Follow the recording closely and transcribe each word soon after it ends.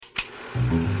Hello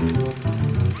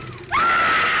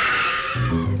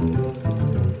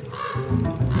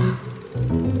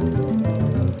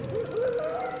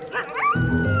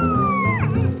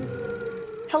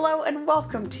and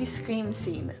welcome to Scream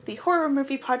Scene, the horror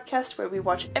movie podcast where we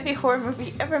watch every horror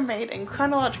movie ever made in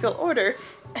chronological order,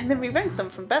 and then we rank them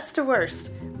from best to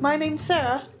worst. My name's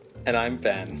Sarah. And I'm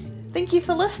Ben. Thank you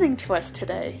for listening to us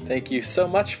today. Thank you so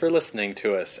much for listening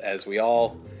to us as we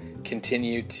all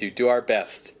continue to do our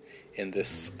best in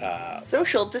this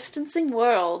social distancing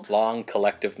world. Long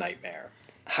collective nightmare.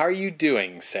 How are you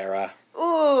doing, Sarah?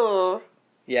 Ooh.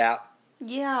 Yeah.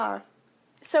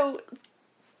 So,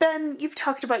 Ben, you've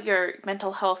talked about your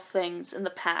mental health things in the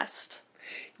past.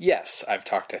 Yes, I've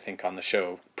talked, I think, on the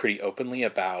show pretty openly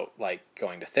about, like,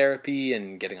 going to therapy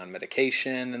and getting on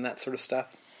medication and that sort of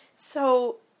stuff.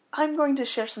 So, I'm going to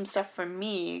share some stuff from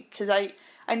me, because I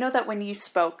know that when you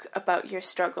spoke about your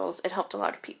struggles, it helped a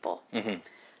lot of people. Mm-hmm.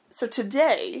 So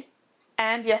today,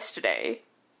 and yesterday,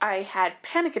 I had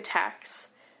panic attacks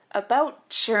about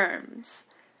germs.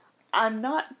 I'm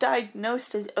not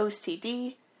diagnosed as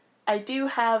OCD. I do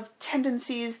have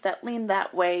tendencies that lean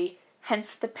that way,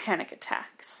 hence the panic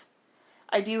attacks.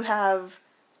 I do have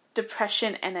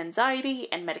depression and anxiety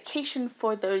and medication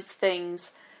for those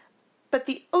things, but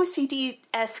the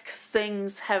OCD-esque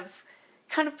things have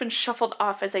kind of been shuffled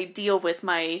off as I deal with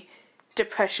my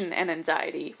depression and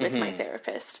anxiety with my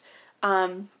therapist.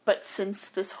 But since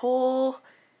this whole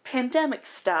pandemic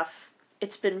stuff,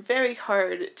 it's been very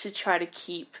hard to try to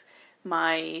keep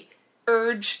my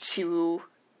urge to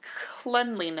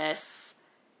cleanliness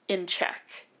in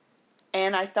check.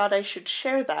 And I thought I should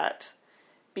share that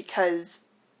because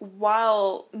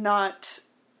while not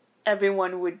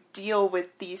everyone would deal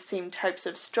with these same types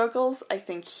of struggles, I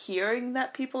think hearing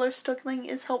that people are struggling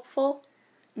is helpful.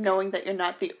 Knowing that you're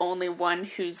not the only one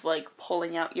who's, like,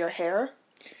 pulling out your hair.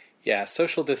 Yeah,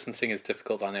 social distancing is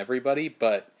difficult on everybody,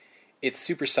 but it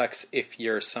super sucks if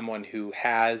you're someone who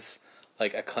has,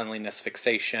 like, a cleanliness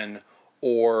fixation,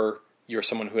 or you're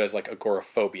someone who has, like,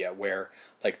 agoraphobia, where,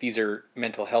 like, these are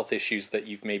mental health issues that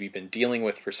you've maybe been dealing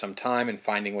with for some time and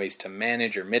finding ways to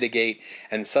manage or mitigate,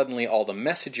 and suddenly all the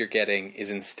message you're getting is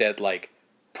instead, like,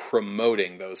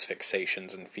 promoting those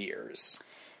fixations and fears.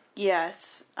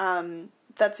 Yes,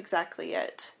 that's exactly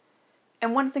it.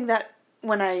 And one thing that,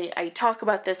 when I talk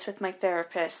about this with my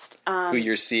therapist... who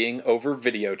you're seeing over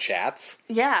video chats.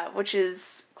 Yeah, which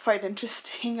is quite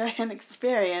interesting an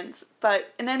experience.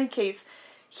 But in any case,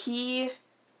 he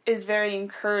is very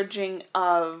encouraging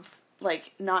of,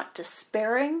 like, not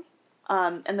despairing.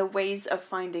 And the ways of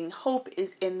finding hope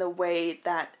is in the way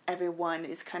that everyone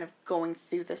is kind of going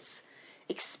through this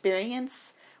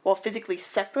experience. While physically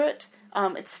separate,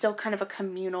 it's still kind of a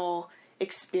communal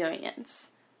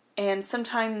experience. And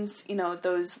sometimes, you know,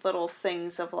 those little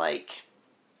things of, like,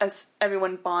 as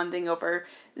everyone bonding over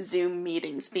Zoom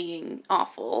meetings being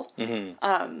awful,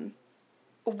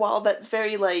 while that's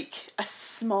very, like, a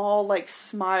small, like,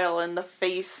 smile in the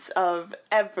face of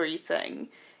everything,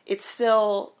 it's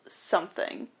still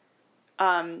something.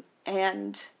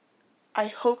 And I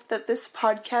hope that this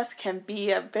podcast can be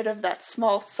a bit of that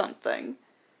small something.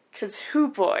 'Cause hoo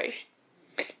boy.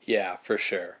 Yeah, for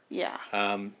sure. Yeah.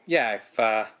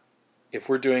 If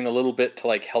we're doing a little bit to,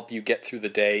 like, help you get through the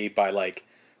day by, like,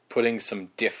 putting some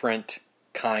different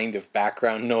kind of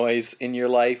background noise in your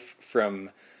life from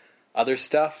other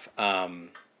stuff,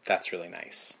 that's really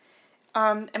nice.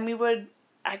 And we would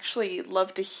actually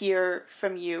love to hear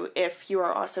from you if you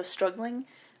are also struggling,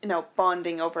 you know,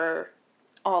 bonding over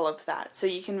all of that. So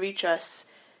you can reach us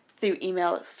through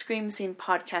email at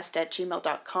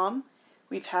screamscenepodcast@gmail.com.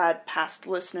 We've had past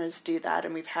listeners do that,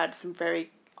 and we've had some very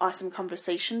awesome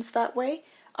conversations that way.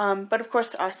 But of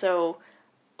course, also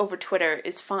over Twitter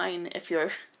is fine if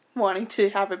you're wanting to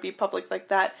have it be public like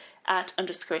that,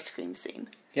 @_screamscene.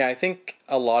 Yeah, I think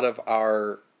a lot of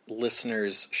our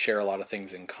listeners share a lot of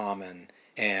things in common,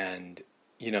 and,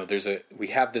 you know, we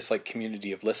have this, like,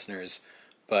 community of listeners,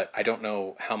 but I don't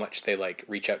know how much they, like,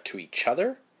 reach out to each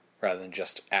other rather than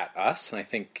just at us, and I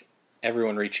think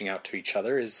everyone reaching out to each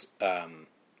other is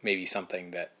maybe something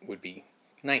that would be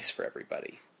nice for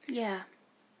everybody. Yeah.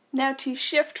 Now to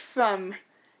shift from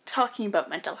talking about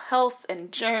mental health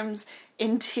and germs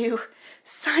into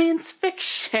science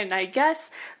fiction, I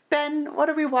guess. Ben, what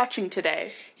are we watching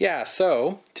today? Yeah,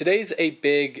 so today's a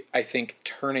big, I think,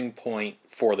 turning point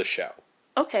for the show.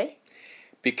 Okay.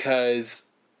 Because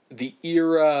the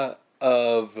era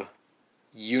of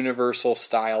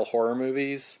Universal-style horror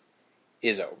movies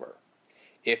is over.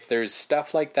 If there's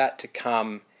stuff like that to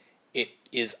come, it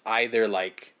is either,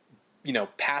 like, you know,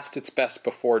 past its best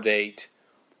before date,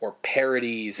 or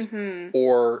parodies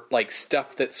or like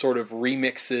stuff that sort of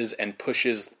remixes and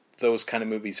pushes those kind of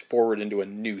movies forward into a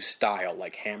new style,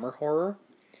 like Hammer horror.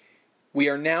 We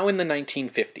are now in the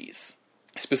 1950s.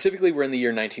 Specifically, we're in the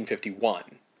year 1951.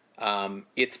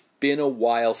 It's been a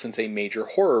while since a major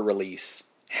horror release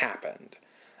happened.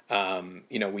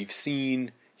 We've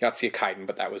seen Yotsuya Kaiden,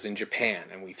 but that was in Japan,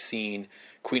 and we've seen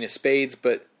Queen of Spades,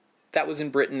 but that was in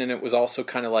Britain, and it was also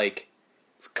kind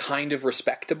of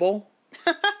respectable.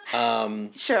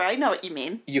 Sure, I know what you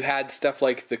mean. You had stuff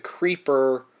like The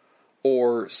Creeper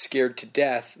or Scared to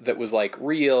Death that was like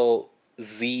real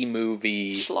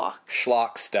Z-movie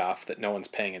schlock stuff that no one's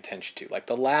paying attention to. Like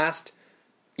the last,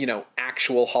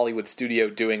 actual Hollywood studio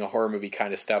doing a horror movie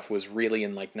kind of stuff was really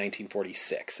in like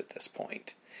 1946 at this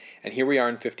point. And here we are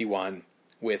in 51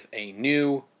 with a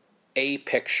new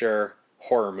A-picture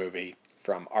horror movie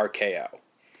from RKO.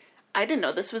 I didn't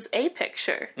know this was a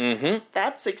picture. Mm-hmm.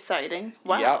 That's exciting.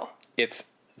 Wow. Yep. It's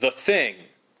The Thing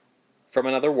from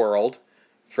Another World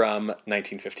from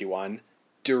 1951,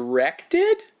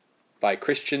 directed by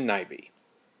Christian Nyby.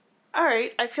 All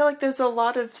right. I feel like there's a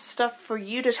lot of stuff for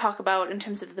you to talk about in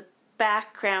terms of the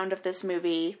background of this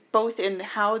movie, both in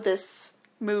how this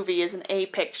movie is an A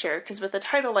picture, because with a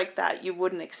title like that, you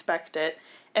wouldn't expect it,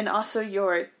 and also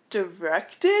your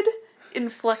directed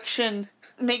inflection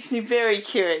makes me very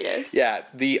curious. Yeah,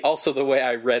 the way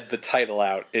I read the title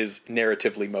out is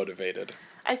narratively motivated.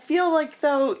 I feel like,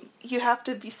 though, you have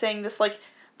to be saying this like,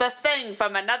 The Thing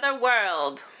from Another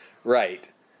World. Right.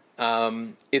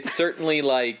 It's certainly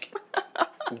like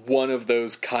one of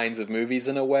those kinds of movies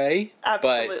in a way.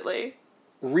 Absolutely.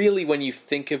 But really, when you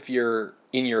think of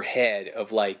in your head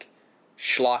of like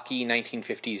schlocky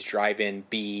 1950s drive-in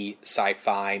B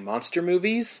sci-fi monster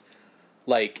movies,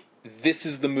 like this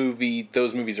is the movie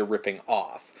those movies are ripping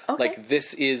off. Okay. Like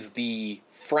this is the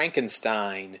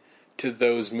Frankenstein to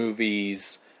those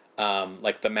movies,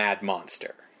 like the Mad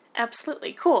Monster.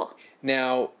 Absolutely. Cool.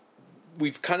 Now,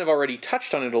 we've kind of already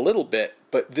touched on it a little bit,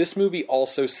 but this movie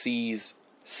also sees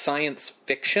science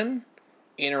fiction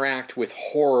interact with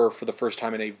horror for the first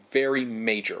time in a very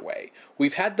major way.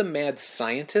 We've had the mad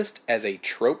scientist as a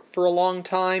trope for a long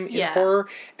time in horror,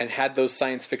 and had those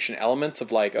science fiction elements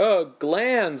of like,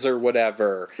 glands or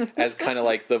whatever, as kind of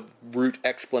like the root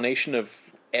explanation of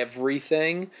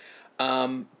everything.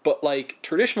 But like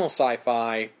traditional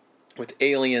sci-fi with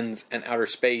aliens and outer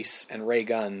space and ray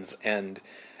guns and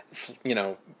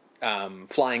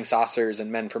flying saucers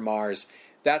and men from Mars,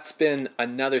 that's been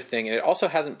another thing, and it also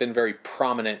hasn't been very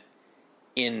prominent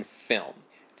in film.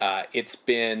 It's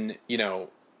been,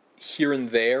 here and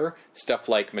there, stuff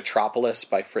like Metropolis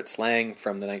by Fritz Lang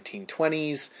from the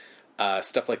 1920s,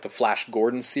 stuff like the Flash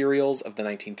Gordon serials of the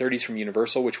 1930s from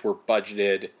Universal, which were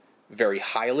budgeted very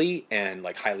highly and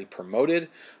like highly promoted.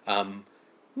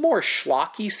 More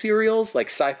schlocky serials, like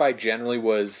Sci-Fi generally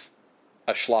was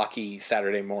a schlocky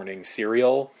Saturday morning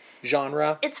serial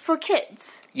genre. It's for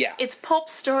kids. Yeah. It's pulp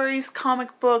stories,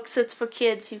 comic books, it's for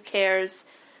kids, who cares?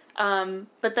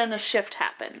 But then a shift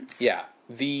happens. Yeah.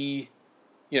 The,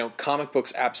 comic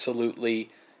books absolutely,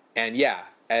 and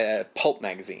pulp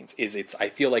magazines I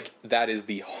feel like that is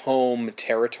the home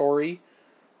territory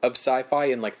of sci-fi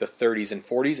in like the 30s and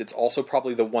 40s. It's also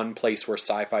probably the one place where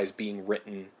sci-fi is being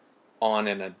written on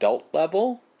an adult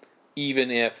level,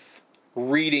 even if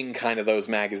reading kind of those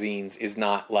magazines is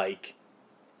not like,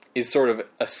 is sort of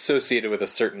associated with a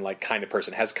certain like kind of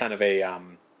person, has kind of a,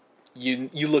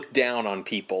 you look down on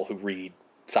people who read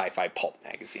sci-fi pulp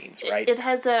magazines, right? It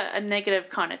has a negative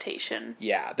connotation.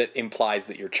 Yeah, that implies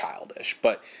that you're childish,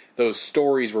 but those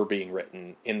stories were being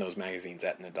written in those magazines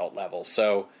at an adult level.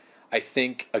 So I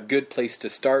think a good place to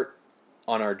start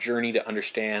on our journey to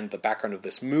understand the background of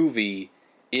this movie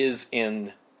is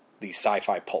in the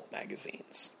sci-fi pulp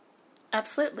magazines.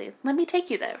 Absolutely. Let me take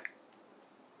you there.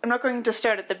 I'm not going to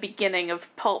start at the beginning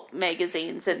of pulp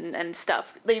magazines and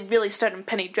stuff. They really start in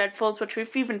Penny Dreadfuls, which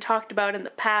we've even talked about in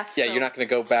the past. Yeah, so you're not going to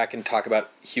go back and talk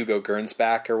about Hugo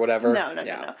Gernsback or whatever?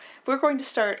 No. We're going to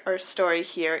start our story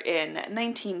here in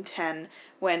 1910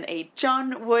 when a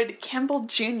John Wood Campbell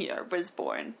Jr. was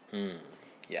born.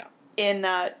 Yeah. In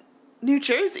New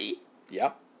Jersey.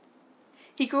 Yep.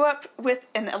 He grew up with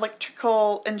an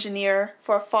electrical engineer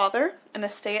for a father and a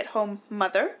stay-at-home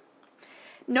mother.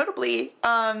 Notably,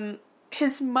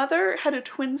 his mother had a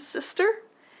twin sister,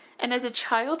 and as a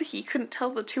child, he couldn't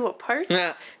tell the two apart.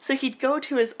 So he'd go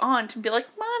to his aunt and be like,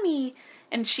 "Mommy,"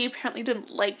 and she apparently didn't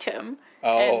like him.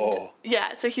 Oh. And,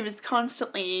 yeah, so he was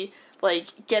constantly,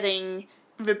 like, getting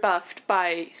rebuffed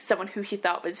by someone who he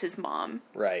thought was his mom.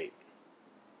 Right.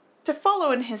 To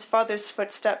follow in his father's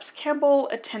footsteps, Campbell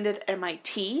attended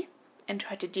MIT and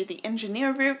tried to do the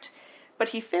engineer route, but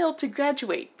he failed to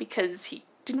graduate because he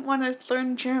didn't want to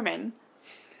learn German.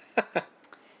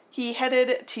 He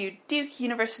headed to Duke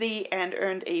University and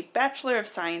earned a Bachelor of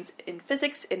Science in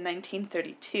Physics in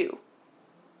 1932.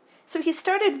 So he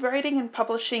started writing and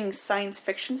publishing science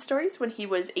fiction stories when he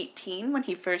was 18, when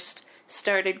he first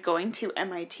started going to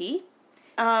MIT.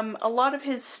 A lot of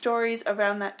his stories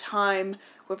around that time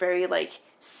were very,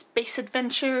 space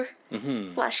adventure,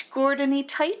 Flash Gordon-y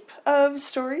type of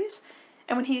stories.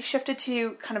 And when he shifted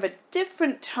to kind of a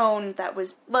different tone that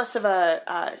was less of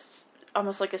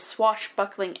almost like a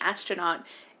swashbuckling astronaut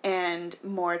and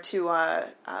more to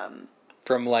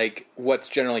from what's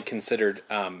generally considered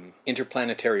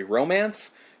interplanetary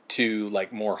romance to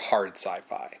more hard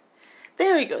sci-fi.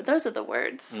 There we go. Those are the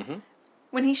words. Mm-hmm.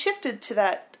 When he shifted to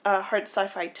that hard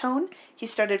sci-fi tone, he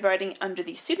started writing under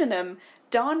the pseudonym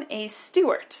Don A.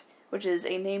 Stewart, which is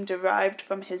a name derived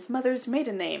from his mother's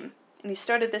maiden name. And he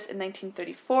started this in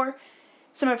 1934.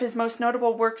 Some of his most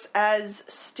notable works as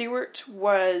Stewart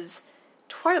was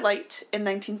Twilight in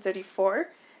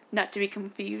 1934, not to be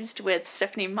confused with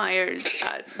Stephenie Meyer's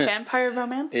vampire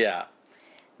romance. Yeah.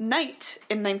 Night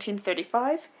in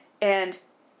 1935, and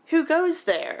Who Goes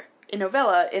There, a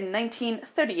novella in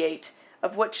 1938,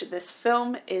 of which this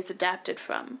film is adapted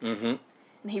from. Mm-hmm.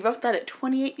 And he wrote that at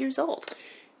 28 years old.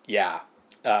 Yeah.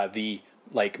 The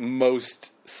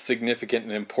most significant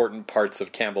and important parts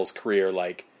of Campbell's career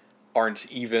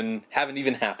haven't even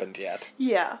happened yet.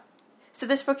 Yeah. So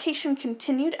this vocation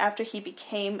continued after he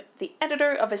became the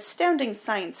editor of Astounding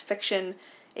Science Fiction,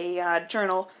 a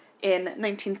journal, in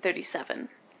 1937.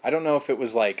 I don't know if it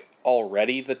was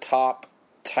already the top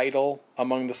title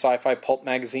among the sci-fi pulp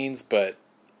magazines, but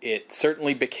it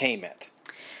certainly became it.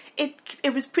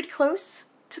 It was pretty close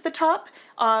to the top,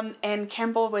 and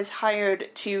Campbell was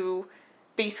hired to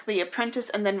basically apprentice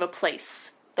and then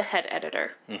replace the head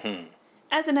editor. Mm-hmm.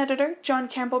 As an editor, John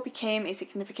Campbell became a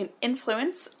significant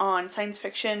influence on science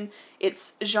fiction,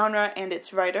 its genre, and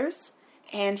its writers,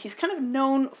 and he's kind of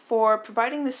known for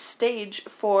providing the stage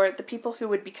for the people who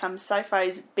would become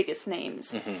sci-fi's biggest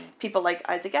names. Mm-hmm. People like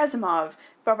Isaac Asimov,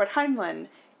 Robert Heinlein,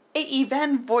 A.E.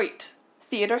 Van Vogt,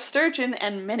 Theodore Sturgeon,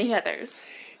 and many others.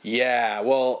 Yeah,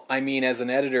 well, I mean, as an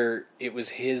editor, it was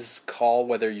his call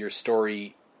whether your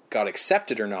story got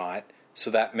accepted or not, so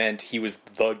that meant he was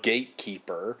the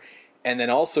gatekeeper. And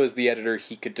then also as the editor,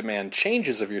 he could demand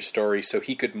changes of your story so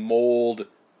he could mold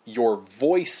your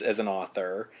voice as an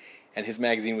author. And his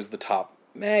magazine was the top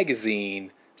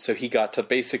magazine, so he got to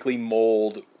basically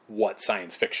mold what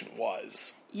science fiction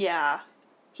was. Yeah.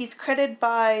 He's credited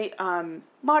by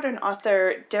modern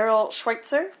author Daryl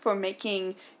Schweitzer for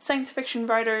making science fiction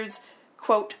writers,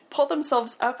 quote, pull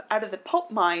themselves up out of the pulp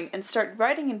mine and start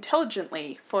writing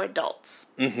intelligently for adults.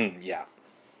 Mm-hmm, yeah.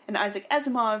 And Isaac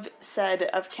Asimov said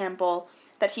of Campbell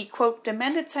that he, quote,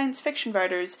 demanded science fiction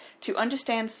writers to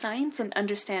understand science and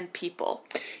understand people.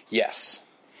 Yes.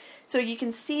 So you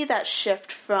can see that shift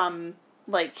from,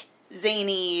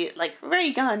 zany,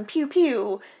 ray gun, pew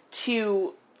pew,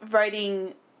 to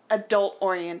writing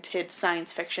adult-oriented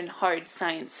science fiction, hard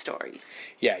science stories.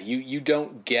 Yeah, you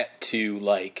don't get to,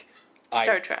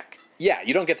 Star Trek. Yeah,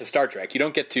 you don't get to Star Trek. You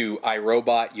don't get to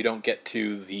iRobot. You don't get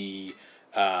to the...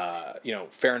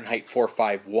 Fahrenheit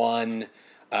 451,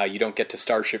 you don't get to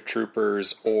Starship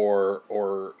Troopers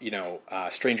or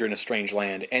Stranger in a Strange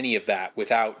Land, any of that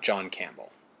without John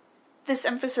Campbell. This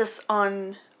emphasis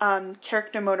on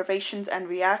character motivations and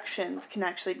reactions can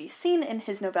actually be seen in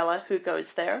his novella, Who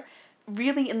Goes There,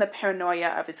 really in the paranoia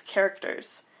of his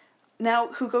characters.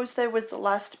 Now, Who Goes There was the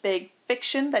last big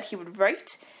fiction that he would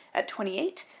write at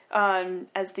 28,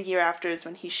 as the year after is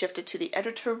when he shifted to the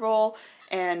editor role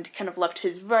and kind of left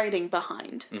his writing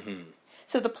behind. Mm-hmm.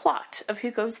 So the plot of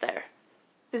Who Goes There.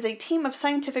 There's a team of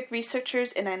scientific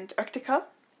researchers in Antarctica,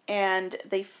 and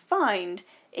they find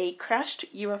a crashed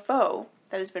UFO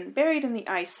that has been buried in the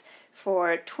ice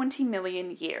for 20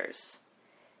 million years.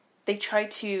 They try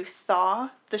to thaw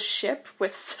the ship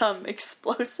with some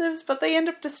explosives, but they end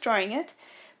up destroying it.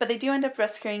 But they do end up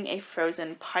rescuing a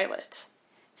frozen pilot.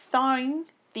 Thawing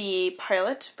the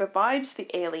pilot revives the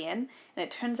alien, and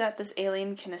it turns out this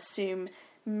alien can assume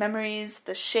memories,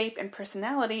 the shape, and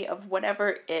personality of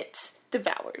whatever it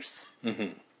devours.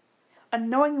 Mm-hmm.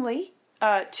 Unknowingly,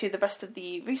 to the rest of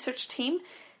the research team,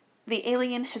 the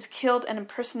alien has killed and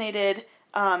impersonated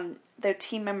their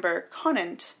team member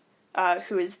Conant,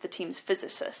 who is the team's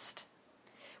physicist.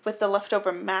 With the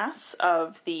leftover mass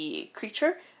of the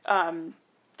creature,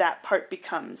 that part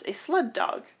becomes a sled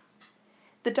dog.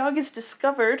 The dog is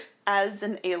discovered as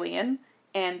an alien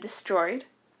and destroyed.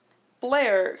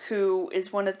 Blair, who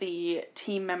is one of the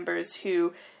team members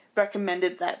who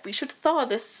recommended that we should thaw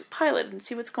this pilot and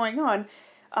see what's going on,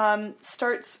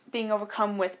 starts being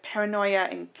overcome with paranoia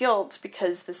and guilt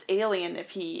because this alien,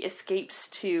 if he escapes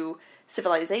to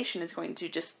civilization, is going to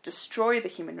just destroy the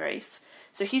human race.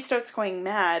 So he starts going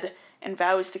mad and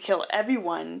vows to kill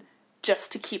everyone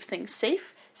just to keep things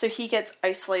safe. So he gets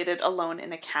isolated alone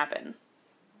in a cabin.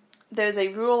 There's a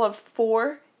rule of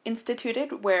 4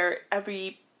 instituted where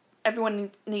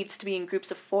everyone needs to be in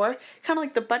groups of 4, kind of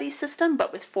like the buddy system,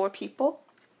 but with 4 people.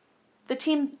 The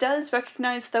team does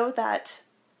recognize, though, that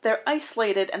they're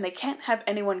isolated and they can't have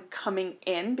anyone coming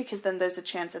in because then there's a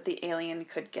chance that the alien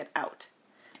could get out.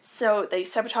 So they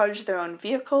sabotage their own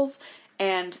vehicles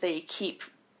and they keep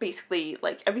basically,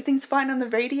 like, everything's fine on the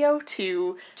radio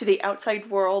to the outside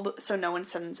world so no one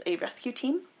sends a rescue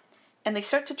team. And they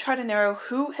start to try to narrow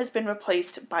who has been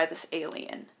replaced by this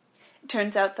alien. It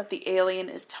turns out that the alien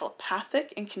is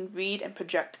telepathic and can read and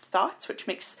project thoughts, which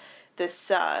makes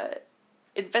this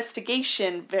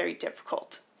investigation very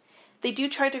difficult. They do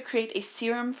try to create a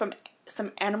serum from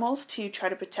some animals to try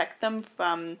to protect them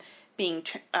from being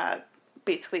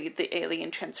basically the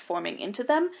alien transforming into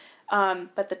them,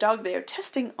 but the dog they are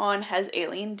testing on has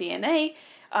alien DNA,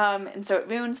 and so it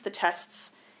ruins the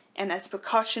tests, and as a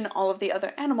precaution all of the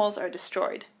other animals are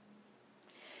destroyed.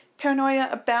 Paranoia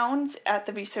abounds at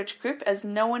the research group as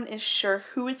no one is sure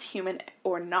who is human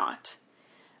or not.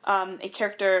 A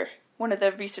character, one of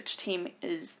the research team,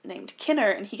 is named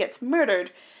Kinner, and he gets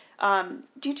murdered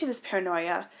due to this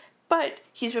paranoia, but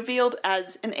he's revealed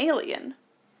as an alien.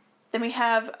 Then we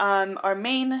have our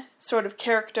main sort of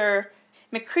character,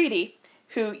 MacReady,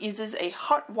 who uses a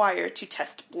hot wire to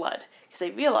test blood, because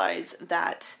they realize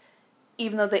that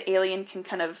even though the alien can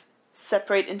kind of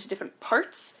separate into different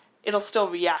parts, it'll still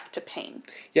react to pain.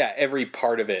 Yeah, every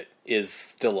part of it is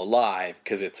still alive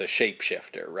because it's a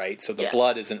shapeshifter, right? So the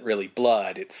blood isn't really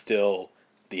blood, it's still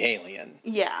the alien.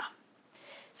 Yeah.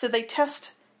 So they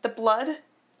test the blood,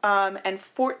 and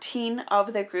 14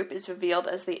 of their group is revealed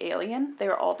as the alien. They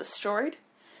are all destroyed.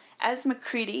 As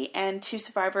MacReady and 2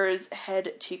 survivors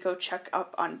head to go check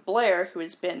up on Blair, who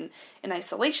has been in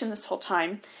isolation this whole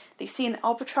time, they see an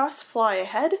albatross fly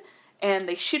ahead, and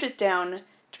they shoot it down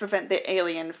to prevent the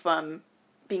alien from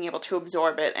being able to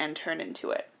absorb it and turn into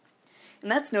it.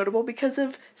 And that's notable because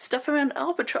of stuff around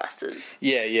albatrosses.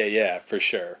 Yeah, for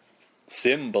sure.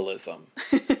 Symbolism.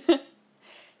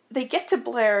 They get to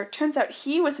Blair. Turns out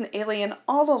he was an alien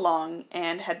all along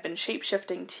and had been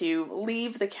shapeshifting to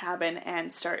leave the cabin and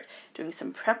start doing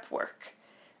some prep work.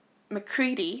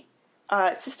 MacReady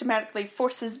systematically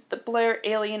forces the Blair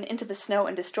alien into the snow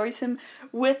and destroys him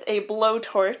with a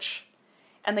blowtorch.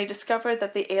 And they discover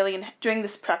that the alien, during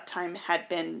this prep time, had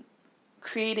been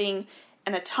creating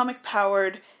an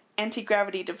atomic-powered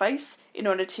anti-gravity device in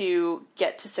order to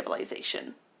get to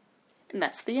civilization. And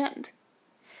that's the end.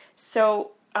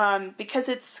 So, because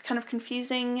it's kind of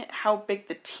confusing how big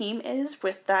the team is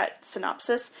with that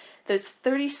synopsis, there's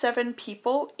 37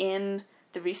 people in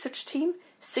the research team.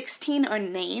 16 are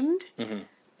named. Mm-hmm.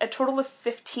 A total of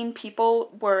 15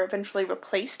 people were eventually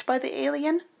replaced by the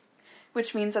alien,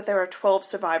 which means that there are 12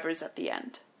 survivors at the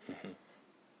end. Mm-hmm.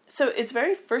 So its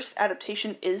very first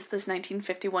adaptation is this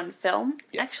 1951 film,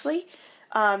 actually.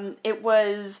 It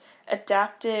was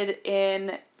adapted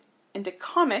into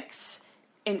comics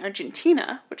in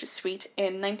Argentina, which is sweet,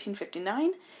 in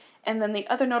 1959. And then the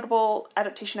other notable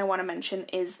adaptation I want to mention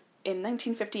is in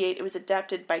 1958, it was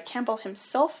adapted by Campbell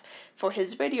himself for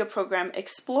his radio program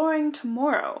Exploring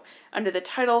Tomorrow under the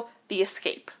title The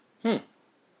Escape.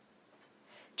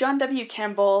 John W.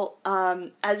 Campbell,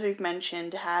 as we've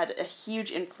mentioned, had a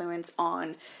huge influence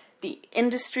on the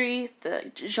industry,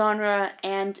 the genre,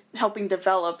 and helping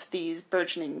develop these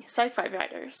burgeoning sci-fi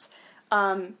writers.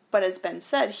 But as Ben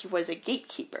said, he was a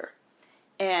gatekeeper.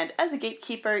 And as a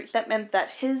gatekeeper, that meant that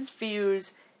his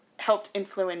views helped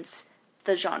influence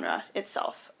the genre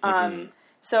itself. Mm-hmm.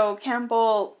 So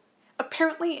Campbell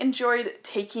apparently enjoyed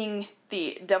taking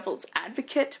the devil's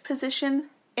advocate position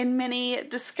in many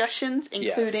discussions,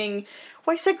 including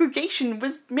why segregation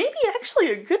was maybe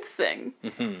actually a good thing.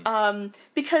 Mm-hmm.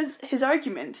 Because his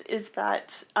argument is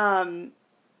that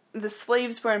the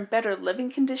slaves were in better living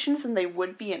conditions than they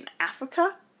would be in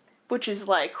Africa, which is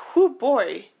like, whoo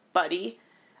boy, buddy.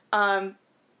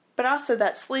 But also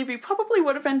that slavery probably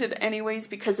would have ended anyways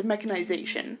because of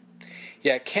mechanization.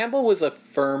 Yeah, Campbell was a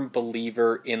firm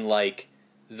believer in, like,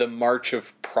 the march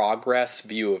of progress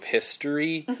view of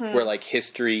history, mm-hmm. where, like,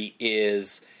 history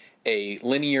is a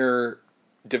linear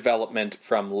development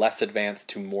from less advanced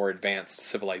to more advanced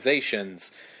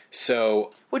civilizations.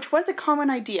 So, which was a common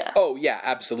idea. Oh, yeah,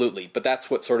 absolutely. But that's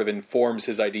what sort of informs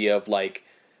his idea of, like,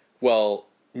 well,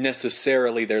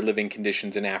 necessarily their living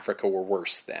conditions in Africa were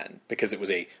worse then, because it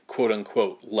was a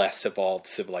quote-unquote less evolved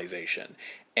civilization.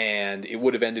 And it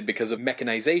would have ended because of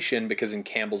mechanization, because in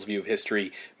Campbell's view of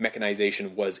history,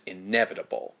 mechanization was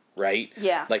inevitable, right?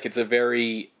 Yeah. Like, it's a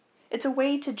very... It's a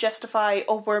way to justify,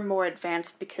 oh, we're more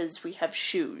advanced because we have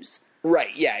shoes.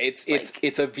 Right, yeah,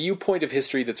 it's a viewpoint of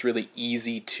history that's really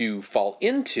easy to fall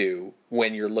into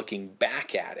when you're looking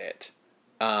back at it,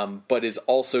 but has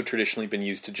also traditionally been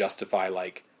used to justify,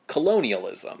 like,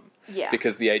 colonialism. Yeah.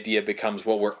 Because the idea becomes,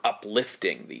 well, we're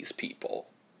uplifting these people.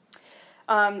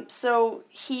 So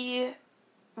he,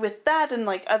 with that and,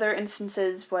 like, other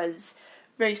instances, was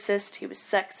racist, he was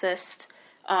sexist,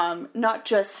 not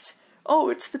just, oh,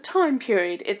 it's the time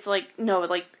period. It's like, no,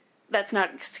 like, that's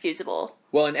not excusable.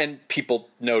 Well, and people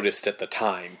noticed at the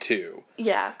time, too.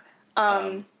 Yeah.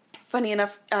 Funny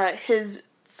enough, his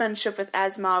friendship with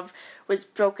Asimov was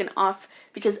broken off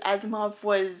because Asimov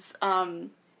was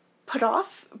put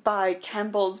off by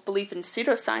Campbell's belief in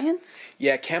pseudoscience.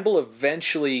 Yeah, Campbell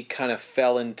eventually kind of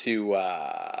fell into,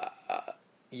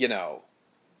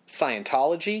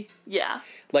 Scientology. Yeah.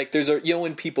 Like, there's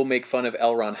when people make fun of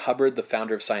L. Ron Hubbard, the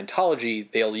founder of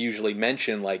Scientology, they'll usually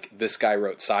mention, like, this guy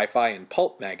wrote sci-fi and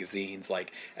pulp magazines,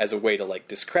 like, as a way to, like,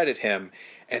 discredit him.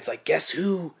 And it's like, guess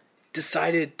who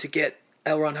decided to get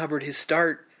L. Ron Hubbard his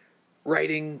start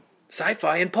writing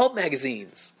sci-fi and pulp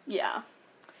magazines? Yeah.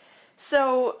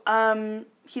 So,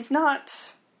 he's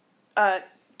not,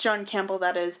 John Campbell,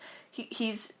 that is,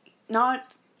 he's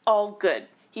not all good.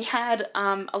 He had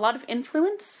a lot of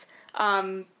influence,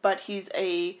 but he's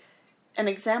an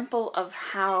example of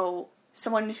how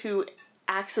someone who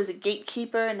acts as a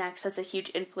gatekeeper and acts as a huge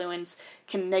influence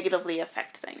can negatively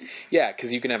affect things. Yeah,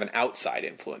 because you can have an outside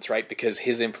influence, right? Because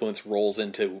his influence rolls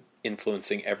into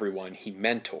influencing everyone he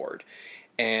mentored.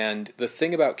 And the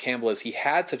thing about Campbell is he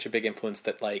had such a big influence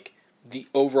that, like, the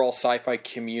overall sci-fi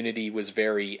community was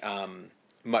very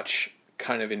much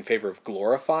kind of in favor of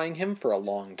glorifying him for a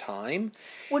long time.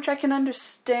 Which I can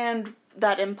understand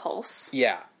that impulse.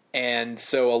 Yeah, and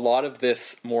so a lot of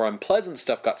this more unpleasant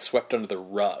stuff got swept under the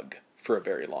rug for a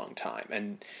very long time.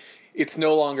 And it's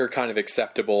no longer kind of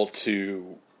acceptable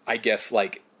to, I guess,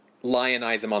 like,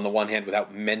 lionize him on the one hand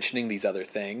without mentioning these other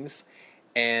things.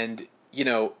 And,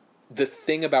 the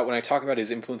thing about when I talk about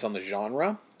his influence on the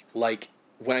genre, like,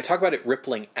 when I talk about it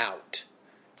rippling out,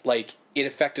 like, it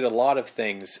affected a lot of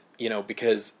things,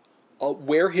 because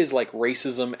where his, like,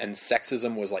 racism and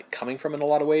sexism was, like, coming from in a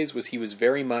lot of ways was he was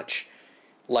very much,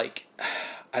 like,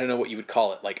 I don't know what you would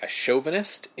call it, like a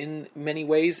chauvinist in many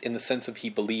ways, in the sense of he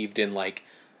believed in, like,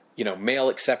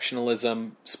 male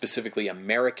exceptionalism, specifically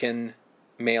American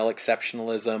male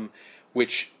exceptionalism,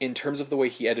 which, in terms of the way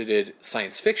he edited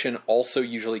science fiction, also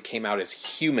usually came out as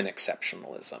human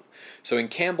exceptionalism. So in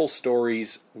Campbell's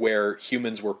stories, where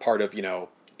humans were part of,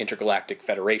 intergalactic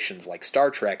federations like Star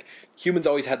Trek, humans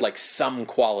always had, like, some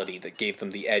quality that gave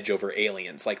them the edge over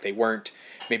aliens. Like, they weren't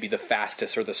maybe the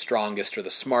fastest or the strongest or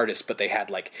the smartest, but they had,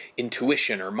 like,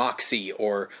 intuition or moxie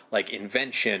or, like,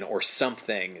 invention or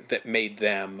something that made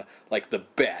them, like, the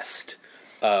best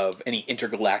of any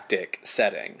intergalactic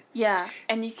setting. Yeah,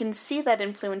 and you can see that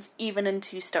influence even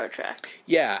into Star Trek.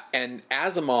 Yeah, and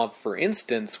Asimov, for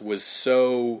instance, was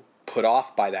so put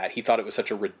off by that. He thought it was such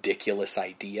a ridiculous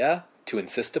idea to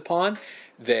insist upon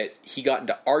that he got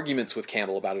into arguments with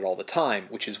Campbell about it all the time,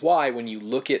 which is why when you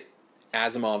look at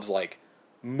Asimov's, like,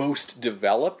 most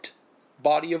developed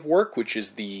body of work, which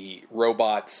is the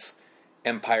Robots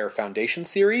Empire Foundation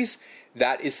series,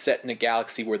 that is set in a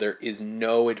galaxy where there is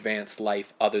no advanced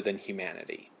life other than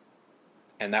humanity.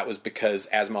 And that was because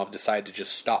Asimov decided to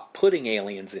just stop putting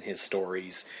aliens in his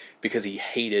stories because he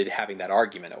hated having that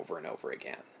argument over and over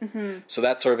again. Mm-hmm. So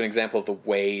that's sort of an example of the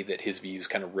way that his views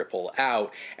kind of ripple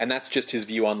out. And that's just his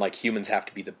view on, like, humans have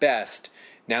to be the best.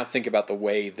 Now think about the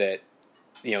way that,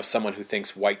 someone who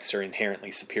thinks whites are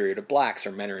inherently superior to blacks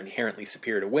or men are inherently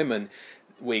superior to women,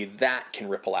 the way that can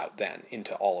ripple out then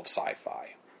into all of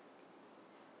sci-fi.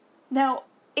 Now,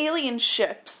 alien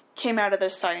ships came out of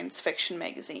their science fiction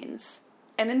magazines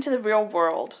and into the real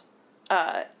world,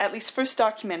 at least first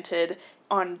documented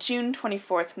on June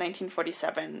 24th,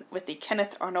 1947, with the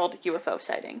Kenneth Arnold UFO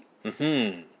sighting.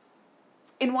 Mm-hmm.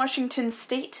 In Washington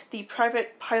state, the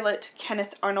private pilot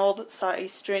Kenneth Arnold saw a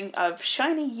string of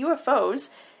shiny UFOs,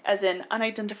 as in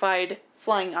unidentified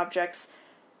flying objects,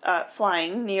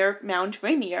 flying near Mount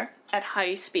Rainier at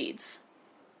high speeds.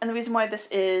 And the reason why this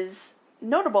is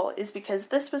notable is because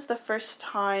this was the first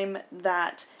time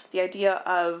that the idea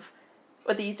of,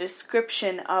 or the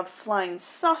description of flying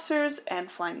saucers and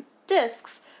flying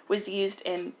discs was used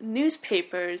in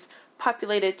newspapers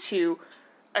populated to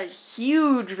a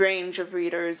huge range of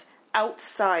readers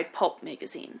outside pulp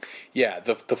magazines. Yeah,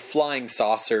 the flying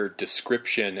saucer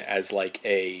description as like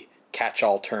a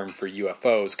catch-all term for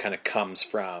UFOs kind of comes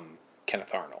from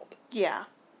Kenneth Arnold. Yeah.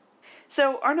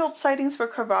 So Arnold's sightings were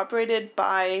corroborated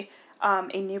by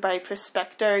a nearby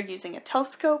prospector using a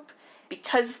telescope.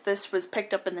 Because this was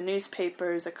picked up in the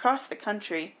newspapers across the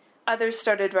country, others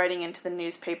started writing into the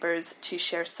newspapers to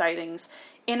share sightings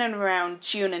in and around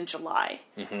June and July.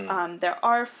 Mm-hmm. There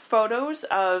are photos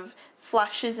of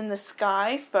flashes in the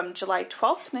sky from July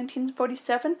 12th,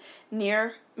 1947,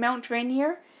 near Mount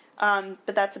Rainier,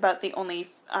 but that's about the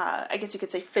only, I guess you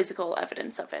could say, physical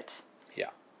evidence of it.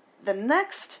 Yeah. The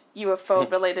next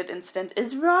UFO-related incident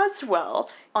is Roswell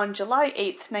on July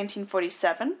 8th,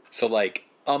 1947. So, like,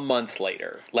 a month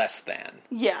later, less than.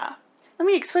 Yeah. Let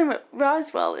me explain what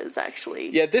Roswell is, actually.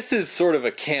 Yeah, this is sort of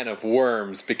a can of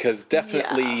worms, because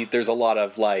definitely there's a lot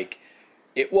of, like,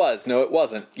 it was, no it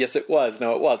wasn't, yes it was,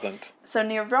 no it wasn't. So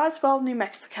near Roswell, New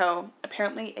Mexico,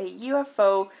 apparently a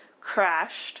UFO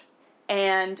crashed,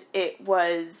 and it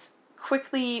was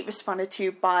quickly responded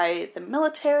to by the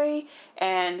military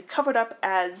and covered up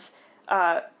as,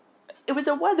 it was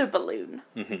a weather balloon.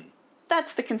 Mm-hmm.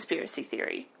 That's the conspiracy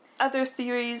theory. Other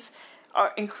theories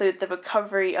include the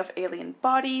recovery of alien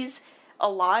bodies,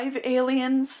 alive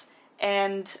aliens,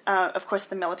 and, of course,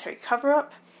 the military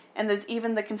cover-up. And there's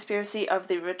even the conspiracy of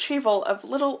the retrieval of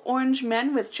little orange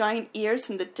men with giant ears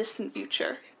from the distant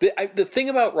future. The thing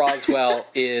about Roswell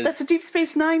is... That's a Deep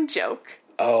Space Nine joke.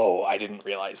 Oh, I didn't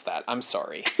realize that. I'm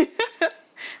sorry.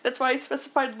 That's why I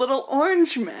specified little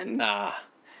orange men. Ah.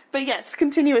 But yes,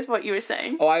 continue with what you were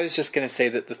saying. Oh, I was just going to say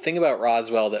that the thing about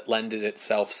Roswell that lended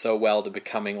itself so well to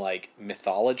becoming, like,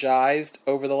 mythologized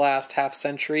over the last half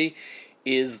century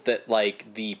is that,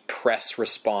 like, the press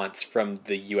response from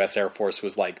the U.S. Air Force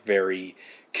was, like, very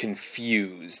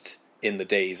confused in the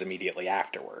days immediately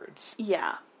afterwards.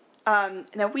 Yeah.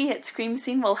 Now, we at Scream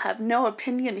Scene will have no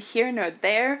opinion here nor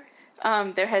there.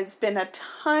 There has been a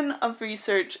ton of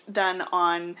research done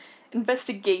on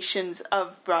investigations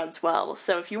of Roswell,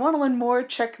 so if you want to learn more,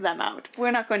 check them out.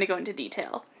 We're not going to go into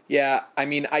detail. Yeah, I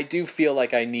mean, I do feel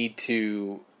like I need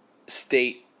to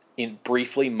state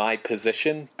briefly my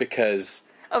position, because...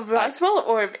 Of Roswell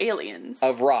or of aliens?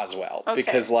 Of Roswell, okay.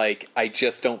 Because, like, I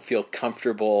just don't feel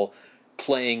comfortable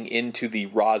playing into the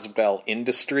Roswell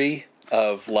industry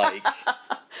of, like,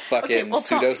 fucking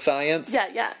pseudoscience.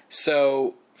 Yeah.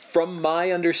 So, from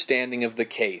my understanding of the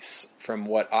case, from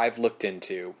what I've looked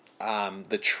into,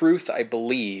 the truth, I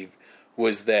believe,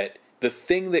 was that the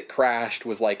thing that crashed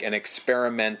was, like, an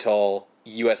experimental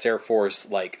U.S. Air Force,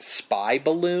 like, spy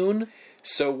balloon.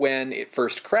 So when it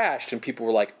first crashed and people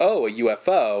were like, oh, a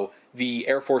UFO, the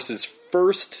Air Force's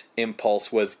first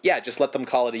impulse was, yeah, just let them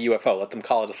call it a UFO. Let them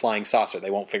call it a flying saucer.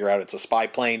 They won't figure out it's a spy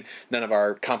plane. None of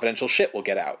our confidential shit will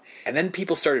get out. And then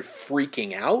people started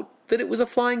freaking out that it was a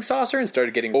flying saucer and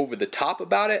started getting over the top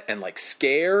about it and, like,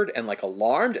 scared and, like,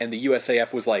 alarmed. And the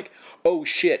USAF was like, oh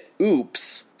shit,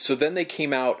 oops. So then they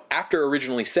came out, after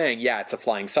originally saying, yeah, it's a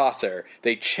flying saucer,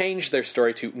 they changed their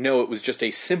story to, no, it was just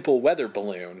a simple weather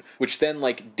balloon, which then,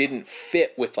 like, didn't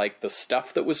fit with, like, the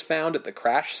stuff that was found at the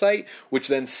crash site, which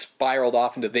then spiraled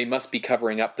off into they must be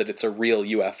covering up that it's a real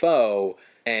UFO,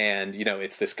 and, you know,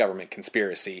 it's this government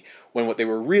conspiracy, when what they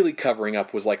were really covering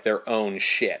up was, like, their own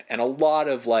shit. And a lot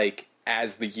of, like,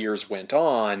 as the years went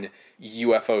on,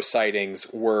 UFO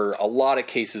sightings were a lot of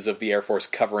cases of the Air Force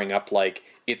covering up, like,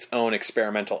 its own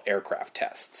experimental aircraft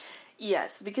tests.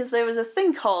 Yes, because there was a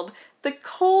thing called the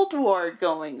Cold War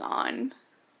going on.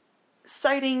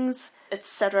 Sightings,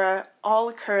 etc., all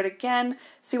occurred again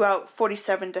throughout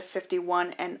 47 to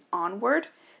 51 and onward,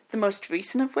 the most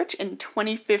recent of which in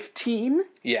 2015.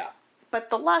 Yeah. But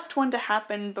the last one to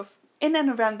happen in and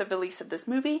around the release of this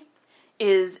movie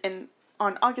is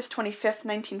on August 25th,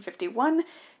 1951,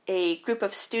 a group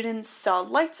of students saw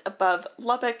lights above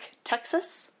Lubbock,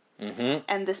 Texas. Mm-hmm.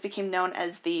 And this became known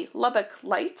as the Lubbock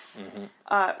Lights.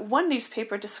 Mm-hmm. One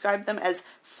newspaper described them as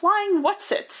flying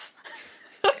whatsits.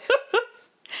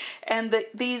 And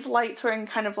these lights were in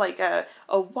kind of like a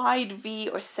wide V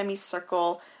or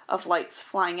semicircle of lights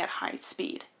flying at high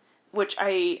speed, which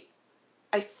I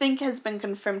think has been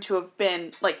confirmed to have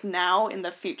been, like, now in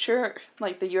the future,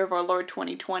 like the year of our Lord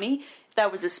 2020,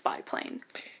 that was a spy plane.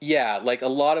 Yeah, like, a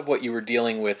lot of what you were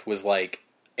dealing with was, like,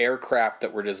 aircraft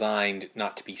that were designed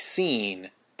not to be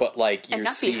seen, but, like, you're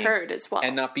seeing... And not be heard as well.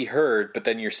 And not be heard, but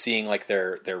then you're seeing, like,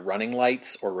 their running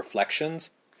lights or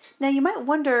reflections. Now, you might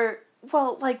wonder,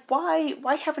 well, like, why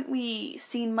haven't we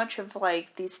seen much of,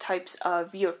 like, these types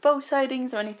of UFO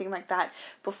sightings or anything like that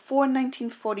before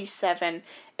 1947?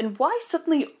 And why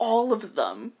suddenly all of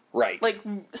them? Right. Like,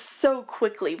 so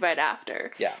quickly right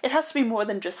after. Yeah. It has to be more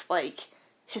than just, like,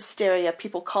 hysteria,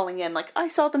 people calling in, like, I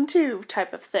saw them too,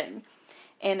 type of thing.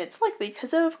 And it's likely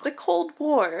because of the Cold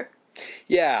War.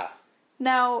 Yeah.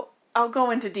 Now, I'll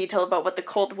go into detail about what the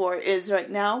Cold War is right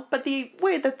now, but the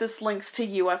way that this links to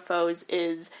UFOs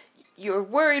is you're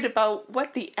worried about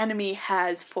what the enemy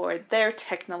has for their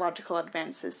technological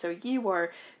advances, so you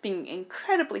are being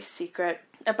incredibly secret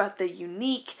about the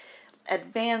unique,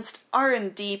 advanced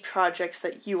R&D projects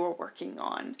that you are working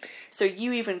on. So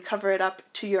you even cover it up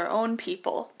to your own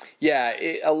people. Yeah,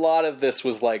 a lot of this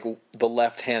was like the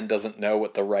left hand doesn't know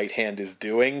what the right hand is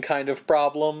doing kind of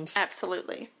problems.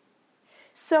 Absolutely.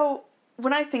 So,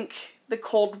 when I think the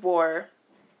Cold War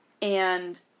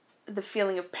and the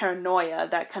feeling of paranoia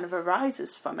that kind of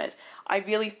arises from it, I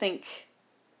really think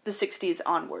the 60s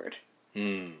onward.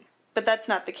 But that's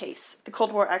not the case. The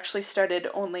Cold War actually started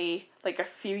only like a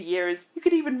few years. You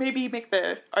could even maybe make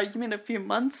the argument a few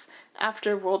months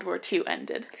after World War II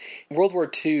ended. World War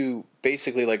II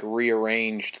basically like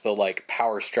rearranged the like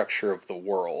power structure of the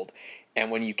world.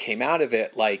 And when you came out of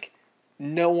it, like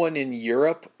no one in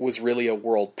Europe was really a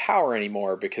world power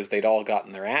anymore because they'd all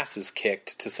gotten their asses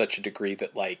kicked to such a degree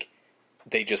that like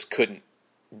they just couldn't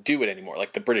do it anymore.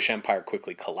 Like the British Empire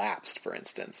quickly collapsed, for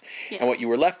instance. Yeah. And what you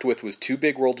were left with was two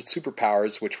big world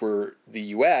superpowers, which were the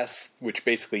US, which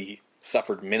basically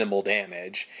suffered minimal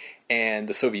damage, and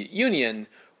the Soviet Union,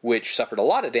 which suffered a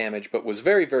lot of damage but was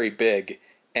very, very big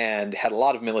and had a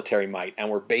lot of military might and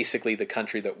were basically the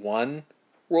country that won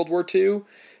World War II.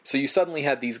 So you suddenly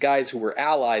had these guys who were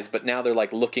allies, but now they're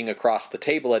like looking across the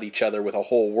table at each other with a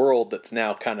whole world that's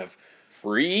now kind of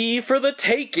free for the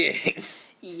taking.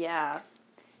 Yeah.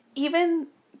 Even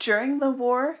during the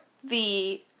war,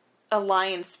 the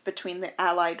alliance between the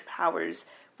Allied powers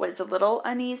was a little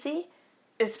uneasy,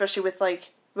 especially with,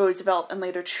 like, Roosevelt and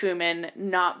later Truman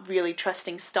not really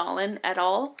trusting Stalin at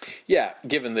all. Yeah,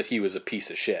 given that he was a piece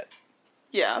of shit.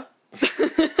 Yeah.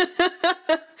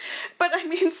 But, I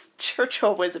mean,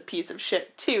 Churchill was a piece of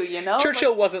shit, too, you know?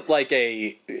 Churchill wasn't like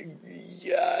a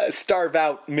starve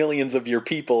out millions of your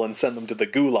people and send them to the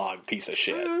gulag piece of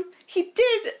shit. He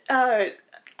did,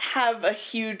 have a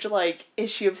huge, like,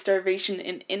 issue of starvation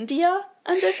in India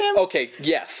under him. Okay,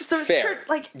 yes, So, fair.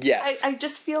 Yes. I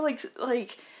just feel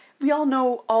like, we all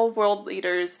know all world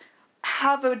leaders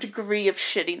have a degree of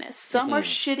shittiness. Some are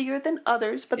shittier than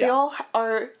others, but they all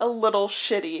are a little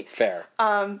shitty. Fair.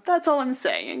 That's all I'm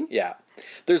saying. Yeah.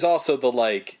 There's also the,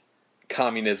 like,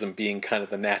 communism being kind of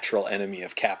the natural enemy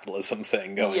of capitalism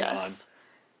thing going on.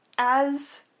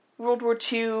 As World War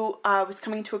II was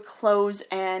coming to a close,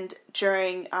 and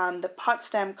during the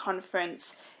Potsdam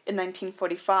Conference in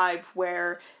 1945,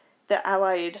 where the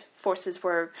Allied forces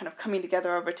were kind of coming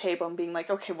together over a table and being like,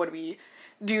 okay, what do we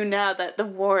do now that the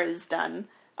war is done?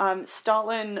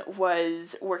 Stalin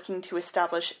was working to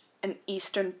establish an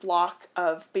Eastern Bloc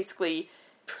of basically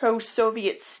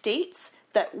pro-Soviet states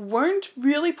that weren't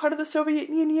really part of the Soviet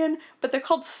Union, but they're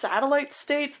called satellite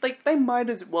states. Like, they might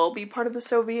as well be part of the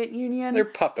Soviet Union. They're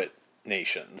puppet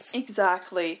nations.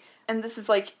 Exactly. And this is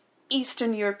like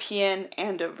Eastern European,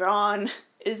 and Iran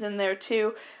is in there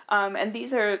too. And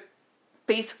these are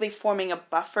basically forming a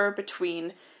buffer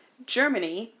between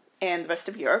Germany and the rest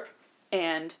of Europe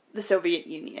and the Soviet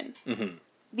Union. Mm-hmm.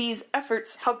 These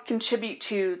efforts helped contribute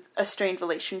to a strained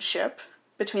relationship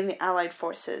between the Allied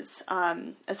forces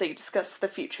as they discussed the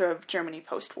future of Germany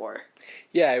post-war.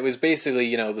 Yeah, it was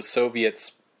basically, the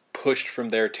Soviets pushed from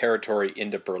their territory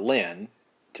into Berlin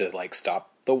to, like, stop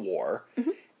the war.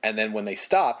 Mm-hmm. And then when they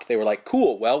stopped, they were like,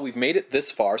 cool, well, we've made it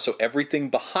this far, so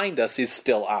everything behind us is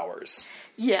still ours.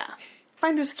 Yeah.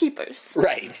 Finders keepers.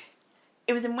 Right.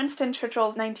 It was in Winston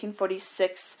Churchill's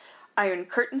 1946 Iron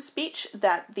Curtain speech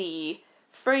that the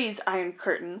phrase Iron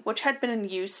Curtain, which had been in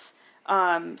use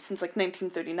since like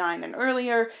 1939 and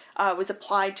earlier, was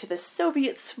applied to the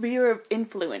Soviet sphere of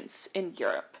influence in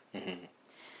Europe. Mm-hmm.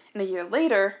 And a year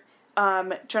later,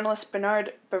 journalist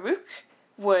Bernard Baruch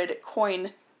would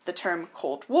coin the term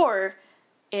Cold War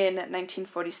in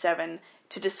 1947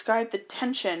 to describe the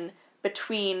tension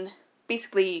between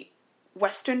basically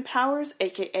Western powers,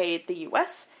 aka the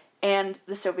US, and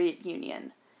the Soviet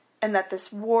Union, and that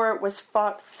this war was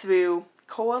fought through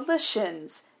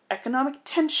coalitions, economic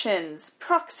tensions,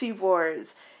 proxy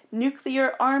wars,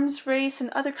 nuclear arms race, and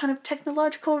other kind of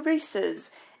technological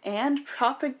races, and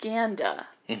propaganda.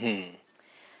 Mm-hmm.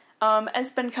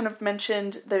 As Ben kind of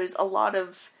mentioned, there's a lot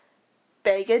of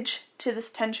baggage to this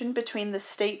tension between the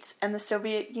states and the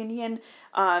Soviet Union.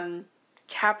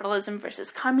 Capitalism versus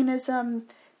communism,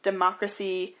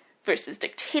 democracy versus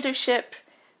dictatorship.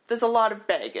 There's a lot of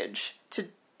baggage to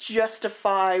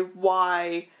justify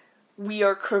why we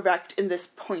are correct in this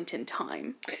point in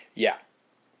time. Yeah.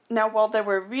 Now, while there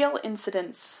were real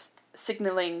incidents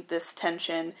signaling this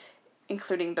tension,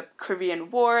 including the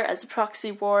Korean War as a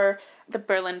proxy war, the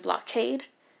Berlin blockade,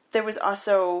 there was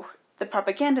also the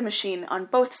propaganda machine on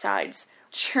both sides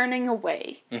churning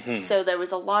away. So there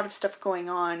was a lot of stuff going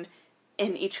on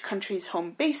in each country's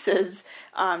home bases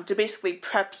to basically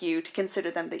prep you to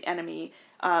consider them the enemy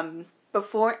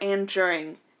before and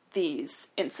during these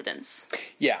incidents.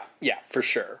 Yeah, for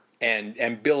sure.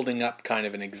 And building up kind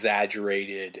of an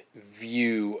exaggerated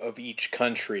view of each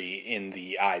country in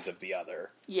the eyes of the other.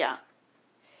 Yeah.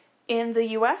 In the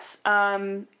US,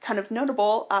 kind of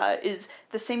notable, is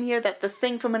the same year that The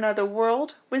Thing from Another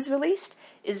World was released,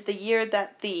 is the year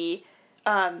that the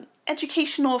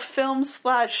educational film /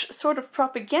 sort of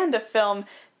propaganda film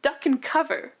Duck and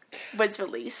Cover was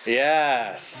released.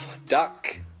 Yes,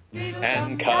 Duck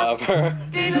and Cover.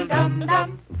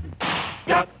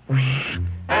 Duck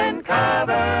and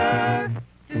Cover.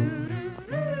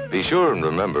 Be sure and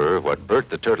remember what Bert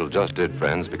the Turtle just did,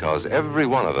 friends, because every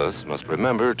one of us must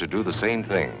remember to do the same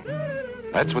thing.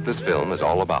 That's what this film is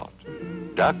all about.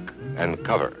 Duck and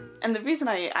Cover. And the reason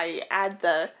I add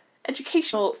the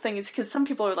educational thing is because some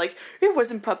people are like, it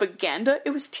wasn't propaganda,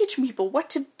 it was teaching people what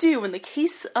to do in the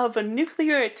case of a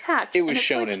nuclear attack. It was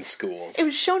shown in schools. It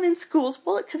was shown in schools,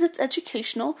 well, because it's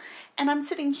educational, and I'm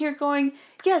sitting here going,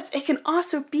 yes, it can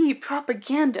also be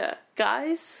propaganda,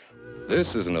 guys.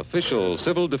 This is an official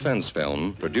civil defense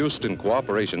film produced in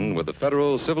cooperation with the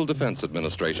Federal Civil Defense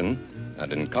Administration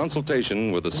and in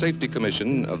consultation with the Safety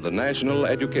Commission of the National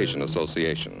Education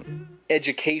Association.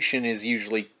 Education is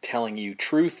usually telling you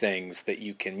true things that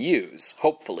you can use,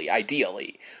 hopefully,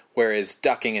 ideally, whereas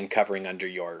ducking and covering under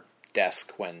your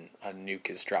desk when a nuke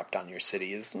is dropped on your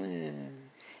city is...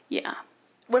 Yeah.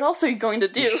 What else are you going to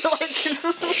do?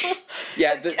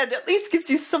 Yeah, it at least gives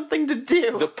you something to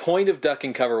do. The point of duck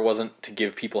and cover wasn't to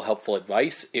give people helpful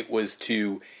advice, it was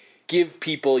to give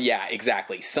people, yeah,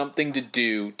 exactly, something to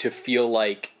do to feel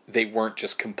like they weren't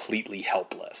just completely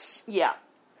helpless. Yeah.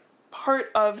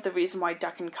 Part of the reason why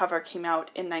Duck and Cover came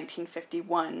out in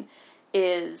 1951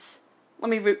 is, let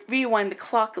me rewind the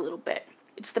clock a little bit.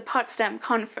 It's the Potsdam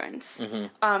Conference.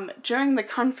 During the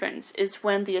conference is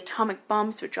when the atomic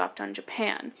bombs were dropped on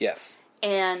Japan. Yes.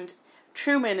 And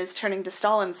Truman is turning to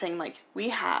Stalin saying, like, we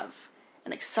have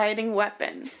an exciting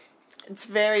weapon. It's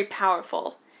very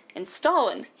powerful. And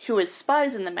Stalin, who is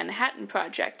spies in the Manhattan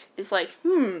Project, is like,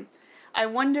 I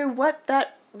wonder what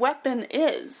that weapon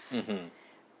is.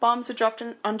 Bombs are dropped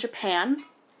on Japan.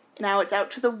 Now it's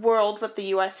out to the world what the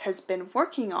U.S. has been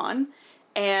working on.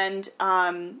 And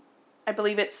I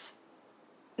believe it's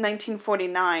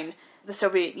 1949, the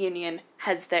Soviet Union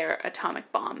has their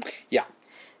atomic bomb. Yeah.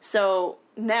 So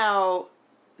now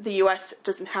the U.S.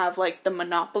 doesn't have, like, the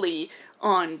monopoly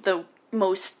on the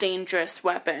most dangerous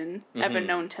weapon ever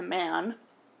known to man.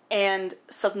 And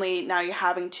suddenly now you're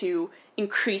having to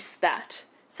increase that.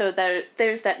 So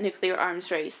there's that nuclear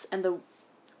arms race and the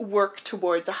work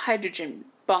towards a hydrogen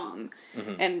bomb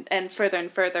and further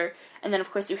and further. And then,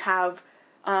 of course, you have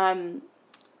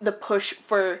the push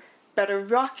for better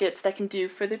rockets that can do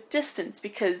further distance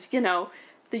because, you know,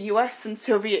 the US and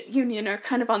Soviet Union are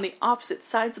kind of on the opposite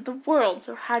sides of the world,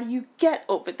 so how do you get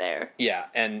over there? Yeah,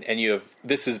 and you have,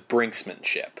 this is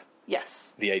brinksmanship.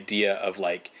 Yes. The idea of,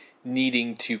 like,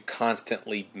 needing to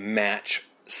constantly match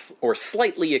or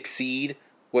slightly exceed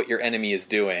what your enemy is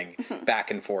doing back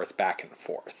and forth,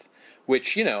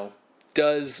 which, you know,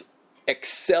 does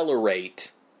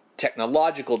accelerate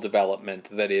technological development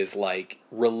that is, like,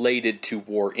 related to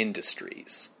war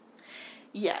industries.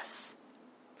 Yes.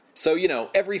 So, you know,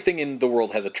 everything in the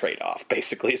world has a trade-off,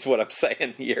 basically, is what I'm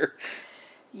saying here.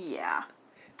 Yeah.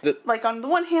 Like, on the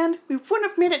one hand, we wouldn't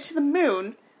have made it to the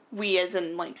moon, we as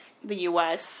in, like, the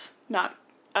US, not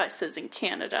us as in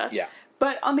Canada. Yeah.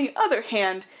 But on the other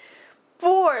hand,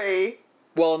 boy,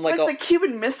 well, and like was the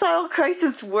Cuban Missile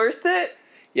Crisis worth it?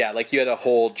 Yeah, like, you had a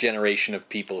whole generation of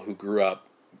people who grew up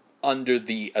under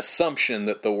the assumption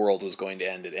that the world was going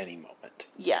to end at any moment.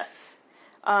 Yes.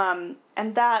 And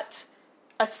that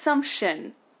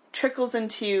assumption trickles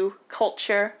into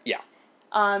culture. Yeah.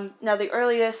 Now, the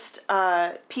earliest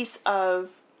piece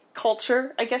of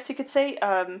culture, I guess you could say,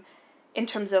 in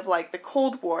terms of, like, the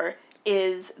Cold War,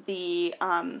 is the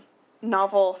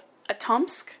novel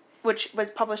Atomsk, which was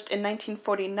published in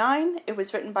 1949. It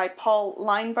was written by Paul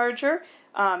Leinbarger,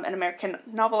 an American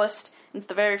novelist. It's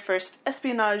the very first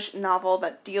espionage novel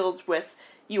that deals with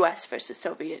U.S. versus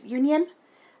Soviet Union.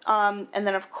 And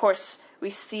then, of course, we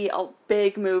see a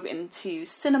big move into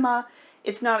cinema.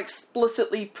 It's not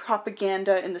explicitly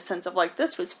propaganda in the sense of, like,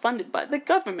 this was funded by the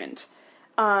government.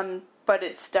 But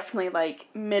it's definitely, like,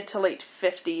 mid to late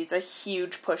 50s, a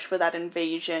huge push for that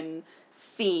invasion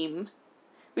theme.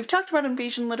 We've talked about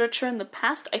invasion literature in the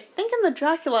past, I think in the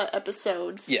Dracula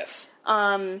episodes. Yes.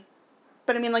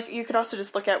 But I mean, like, you could also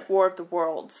just look at War of the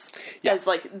Worlds as,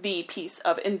 like, the piece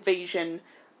of invasion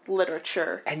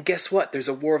literature. And guess what? There's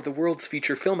a War of the Worlds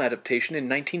feature film adaptation in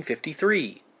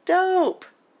 1953. Dope!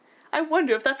 I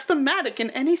wonder if that's thematic in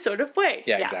any sort of way.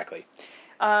 Yeah, exactly.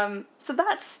 So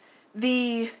that's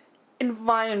the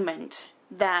environment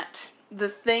that the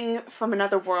thing from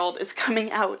another world is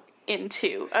coming out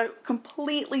into. A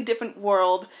completely different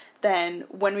world than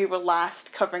when we were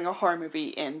last covering a horror movie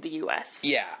in the US.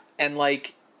 Yeah, and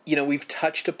like, you know, we've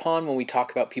touched upon, when we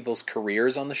talk about people's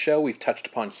careers on the show, we've touched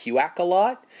upon HUAC a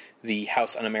lot, the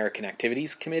House Un-American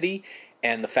Activities Committee,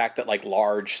 and the fact that, like,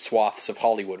 large swaths of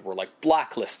Hollywood were, like,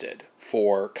 blacklisted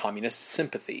for communist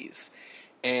sympathies.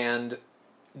 And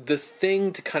the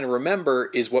thing to kind of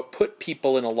remember is what put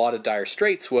people in a lot of dire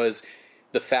straits was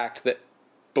the fact that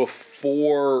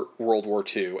before World War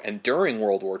II and during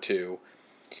World War II,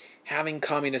 having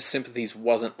communist sympathies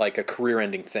wasn't, like, a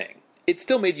career-ending thing. It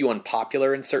still made you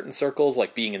unpopular in certain circles,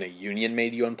 like being in a union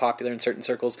made you unpopular in certain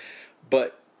circles,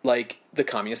 but, like, the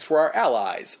communists were our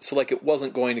allies, so, like, it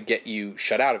wasn't going to get you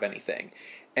shut out of anything.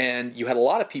 And you had a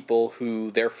lot of people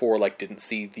who, therefore, like, didn't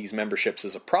see these memberships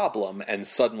as a problem, and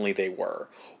suddenly they were.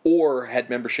 Or had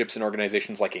memberships in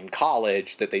organizations, like in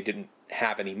college, that they didn't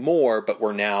have anymore, but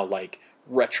were now, like,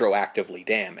 retroactively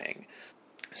damning.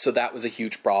 So that was a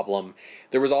huge problem.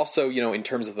 There was also, you know, in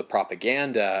terms of the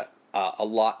propaganda, a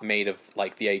lot made of,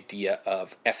 like, the idea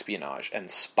of espionage and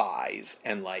spies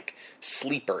and, like,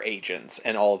 sleeper agents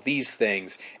and all of these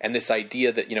things, and this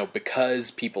idea that, you know,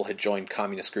 because people had joined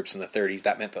communist groups in the 30s,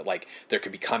 that meant that, like, there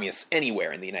could be communists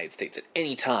anywhere in the United States at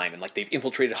any time, and, like, they've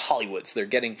infiltrated Hollywood, so they're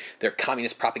getting their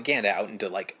communist propaganda out into,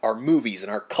 like, our movies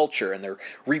and our culture, and they're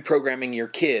reprogramming your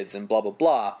kids and blah, blah,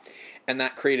 blah, and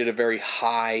that created a very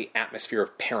high atmosphere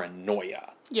of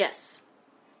paranoia. Yes.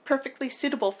 Perfectly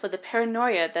suitable for the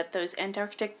paranoia that those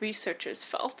Antarctic researchers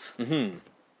felt. Mm-hmm.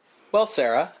 Well,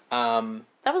 Sarah, that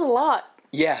was a lot.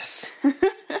 Yes.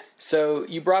 So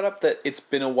you brought up that it's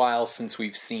been a while since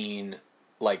we've seen,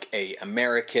 like, a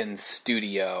American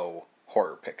studio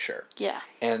horror picture. Yeah.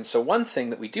 And so one thing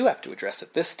that we do have to address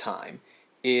at this time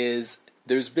is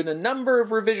there's been a number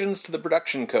of revisions to the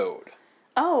production code.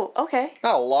 Oh, okay.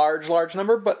 Not a large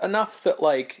number, but enough that,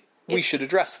 like, we should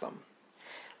address them.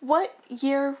 What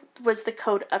year was the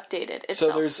code updated itself?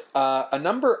 So there's a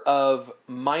number of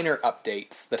minor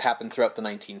updates that happened throughout the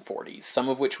 1940s, some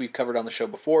of which we've covered on the show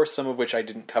before, some of which I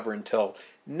didn't cover until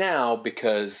now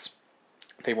because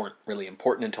they weren't really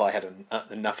important until I had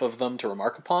enough of them to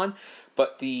remark upon.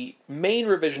 But the main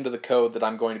revision to the code that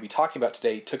I'm going to be talking about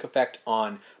today took effect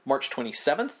on March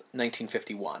 27th,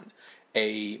 1951,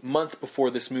 a month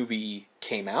before this movie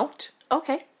came out.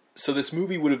 Okay. So this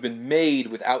movie would have been made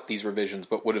without these revisions,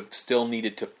 but would have still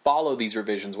needed to follow these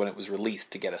revisions when it was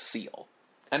released to get a seal.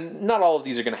 And not all of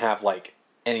these are going to have, like,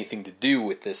 anything to do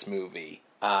with this movie.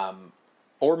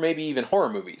 Or maybe even horror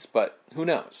movies, but who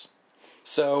knows?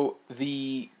 So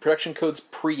the production code's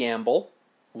preamble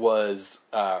was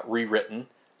rewritten.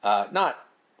 Not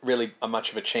really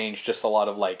much of a change, just a lot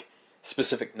of, like,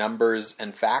 specific numbers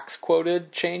and facts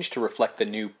quoted changed to reflect the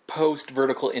new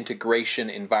post-vertical integration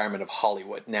environment of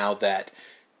Hollywood, now that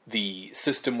the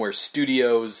system where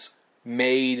studios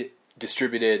made,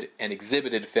 distributed, and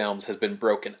exhibited films has been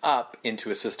broken up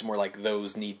into a system where, like,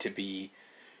 those need to be,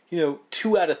 you know,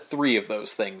 2 out of 3 of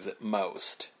those things at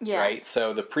most. Yeah. Right?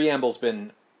 So the preamble's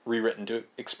been rewritten to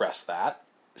express that.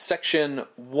 Section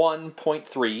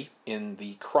 1.3 in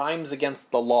the Crimes Against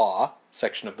the Law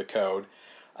section of the code,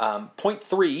 point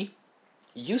 3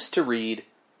 used to read,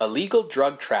 illegal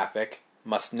drug traffic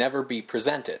must never be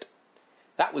presented.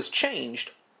 That was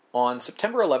changed on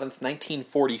September 11th,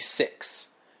 1946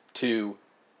 to,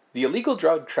 the illegal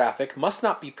drug traffic must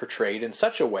not be portrayed in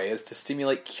such a way as to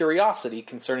stimulate curiosity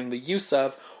concerning the use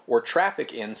of or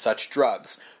traffic in such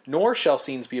drugs, nor shall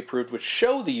scenes be approved which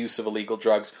show the use of illegal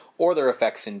drugs or their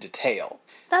effects in detail.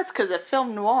 That's because of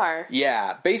film noir.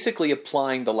 Yeah, basically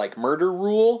applying the, like, murder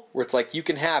rule, where it's like, you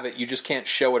can have it, you just can't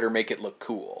show it or make it look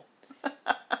cool.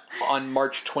 On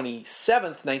March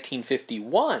 27th,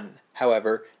 1951,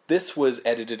 however, this was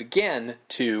edited again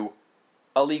to,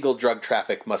 illegal drug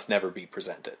traffic must never be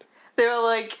presented. They were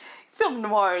like, film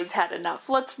noir has had enough.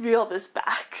 Let's reel this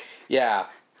back. Yeah.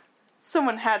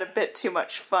 Someone had a bit too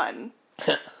much fun.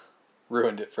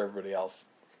 Ruined it for everybody else.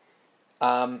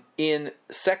 In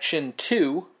section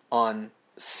 2 on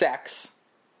sex,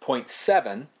 point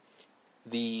 7,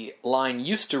 the line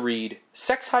used to read,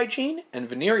 "Sex hygiene and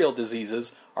venereal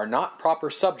diseases are not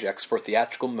proper subjects for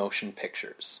theatrical motion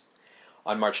pictures."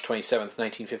 On March 27th,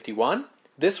 1951,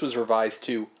 this was revised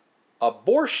to,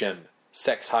 "Abortion,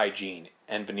 sex hygiene,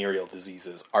 and venereal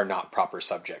diseases are not proper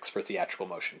subjects for theatrical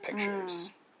motion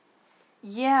pictures."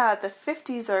 Yeah, the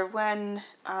 50s are when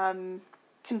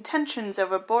contentions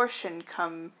of abortion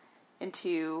come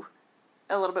into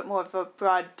a little bit more of a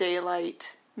broad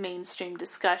daylight mainstream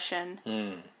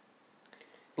discussion.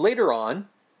 Later on,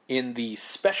 in the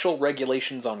Special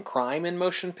Regulations on Crime in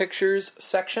Motion Pictures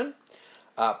section,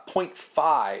 point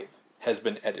 5 has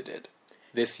been edited.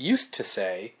 This used to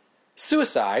say,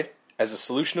 "Suicide, as a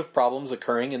solution of problems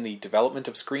occurring in the development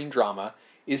of screen drama,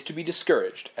 is to be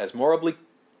discouraged as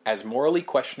morally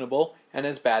questionable and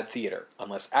as bad theater,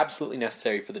 unless absolutely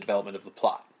necessary for the development of the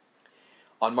plot."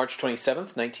 On March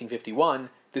 27th, 1951,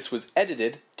 this was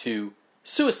edited to,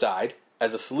 "Suicide,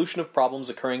 as a solution of problems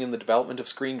occurring in the development of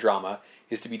screen drama,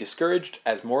 is to be discouraged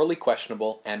as morally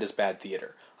questionable and as bad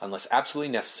theater, unless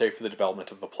absolutely necessary for the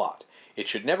development of the plot. It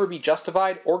should never be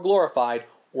justified or glorified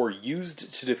or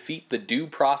used to defeat the due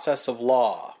process of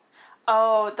law."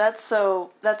 Oh, that's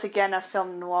again a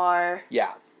film noir.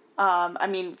 Yeah.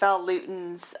 Val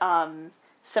Lewton's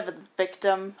Seventh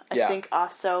Victim, I think,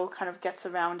 also kind of gets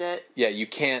around it. Yeah, you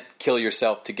can't kill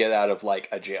yourself to get out of,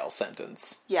 a jail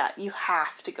sentence. Yeah, you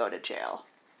have to go to jail.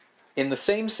 In the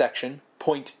same section,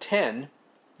 point 10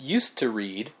 used to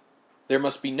read, "There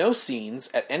must be no scenes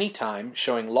at any time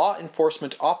showing law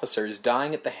enforcement officers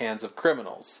dying at the hands of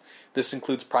criminals. This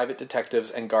includes private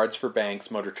detectives and guards for banks,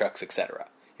 motor trucks, etc."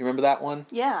 You remember that one?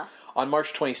 Yeah. On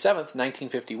March 27th,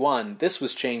 1951, this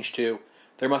was changed to,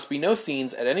 "There must be no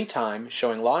scenes at any time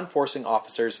showing law enforcing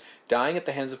officers dying at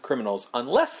the hands of criminals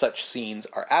unless such scenes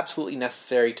are absolutely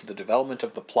necessary to the development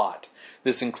of the plot.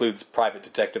 This includes private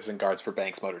detectives and guards for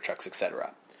banks, motor trucks,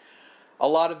 etc." A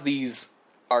lot of these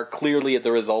are clearly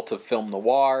the result of film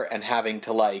noir and having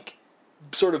to,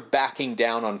 sort of backing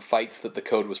down on fights that the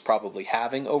code was probably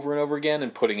having over and over again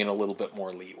and putting in a little bit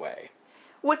more leeway.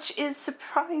 Which is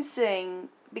surprising,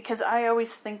 because I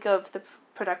always think of the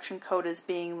production code as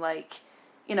being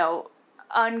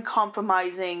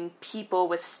uncompromising people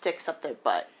with sticks up their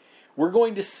butt. We're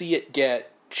going to see it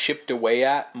get chipped away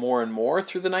at more and more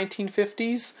through the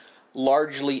 1950s,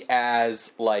 largely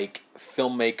as,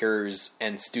 filmmakers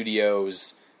and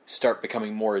studios start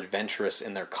becoming more adventurous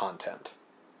in their content.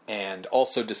 And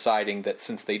also deciding that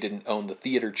since they didn't own the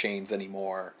theater chains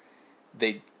anymore,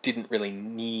 they didn't really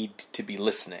need to be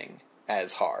listening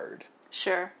as hard.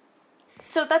 Sure.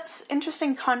 So that's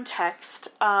interesting context.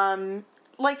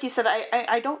 Like you said,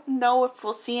 I don't know if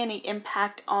we'll see any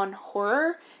impact on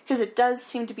horror, because it does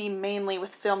seem to be mainly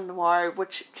with film noir,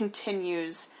 which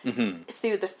continues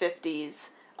through the 50s,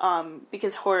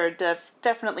 because horror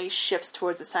definitely shifts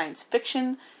towards a science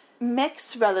fiction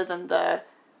mix rather than the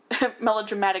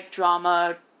melodramatic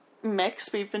drama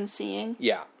mix we've been seeing.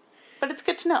 Yeah. But it's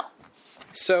good to know.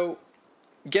 So,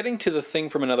 getting to The Thing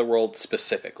from Another World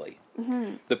specifically,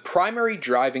 the primary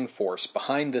driving force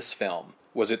behind this film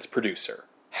was its producer,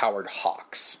 Howard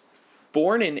Hawks.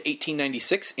 Born in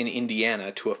 1896 in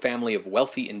Indiana to a family of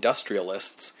wealthy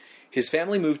industrialists, his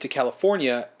family moved to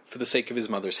California for the sake of his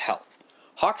mother's health.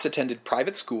 Hawks attended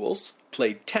private schools,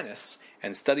 played tennis,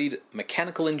 and studied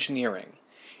mechanical engineering.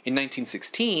 In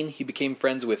 1916, he became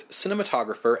friends with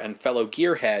cinematographer and fellow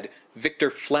gearhead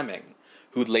Victor Fleming,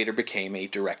 who later became a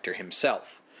director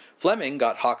himself. Fleming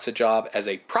got Hawks a job as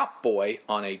a prop boy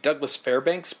on a Douglas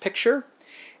Fairbanks picture,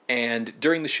 and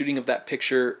during the shooting of that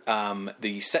picture,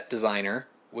 the set designer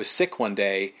was sick one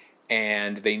day,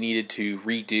 and they needed to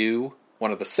redo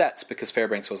one of the sets because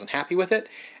Fairbanks wasn't happy with it,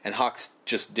 and Hawks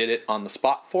just did it on the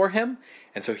spot for him,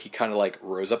 and so he kind of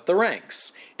rose up the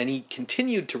ranks. And he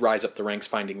continued to rise up the ranks,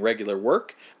 finding regular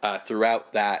work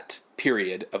throughout that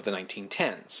period of the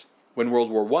 1910s. When World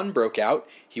War I broke out,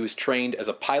 he was trained as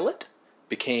a pilot,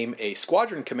 became a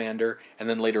squadron commander, and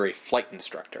then later a flight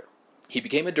instructor. He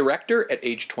became a director at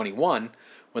age 21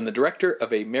 when the director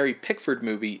of a Mary Pickford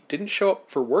movie didn't show up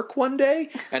for work one day,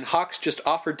 and Hawks just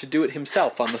offered to do it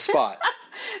himself on the spot.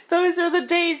 Those are the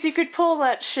days you could pull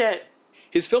that shit.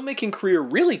 His filmmaking career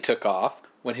really took off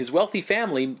when his wealthy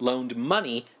family loaned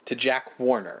money to Jack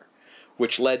Warner,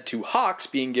 which led to Hawks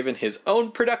being given his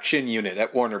own production unit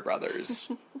at Warner Brothers.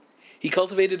 He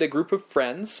cultivated a group of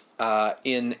friends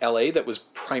in LA that was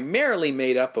primarily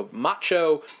made up of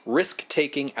macho,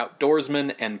 risk-taking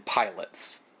outdoorsmen and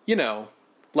pilots. You know,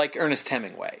 like Ernest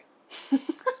Hemingway.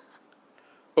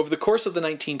 Over the course of the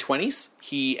 1920s,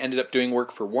 he ended up doing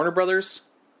work for Warner Brothers,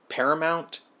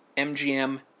 Paramount,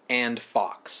 MGM, and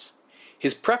Fox.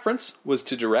 His preference was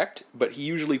to direct, but he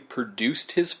usually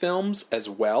produced his films as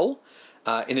well,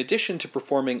 in addition to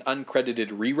performing uncredited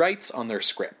rewrites on their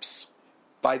scripts.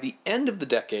 By the end of the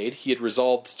decade, he had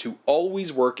resolved to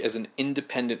always work as an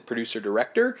independent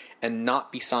producer-director and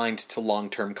not be signed to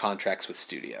long-term contracts with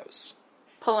studios.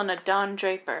 Pulling a Don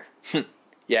Draper.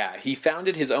 Yeah, he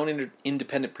founded his own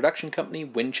independent production company,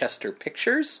 Winchester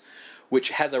Pictures,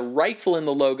 which has a rifle in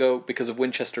the logo because of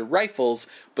Winchester rifles,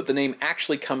 but the name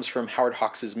actually comes from Howard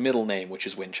Hawks' middle name, which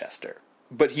is Winchester.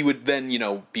 But he would then,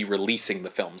 be releasing the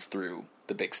films through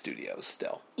the big studios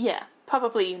still. Yeah,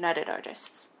 probably United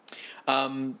Artists.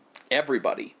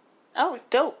 Everybody. Oh,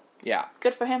 dope. Yeah.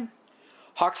 Good for him.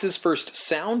 Hawks' first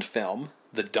sound film,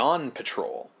 The Dawn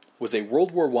Patrol, was a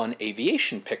World War I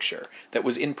aviation picture that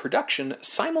was in production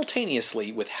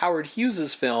simultaneously with Howard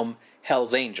Hughes' film,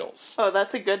 Hell's Angels. Oh,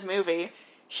 that's a good movie.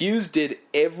 Hughes did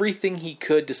everything he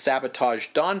could to sabotage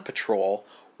Dawn Patrol,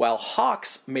 while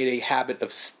Hawks made a habit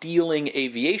of stealing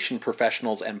aviation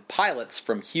professionals and pilots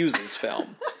from Hughes'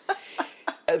 film.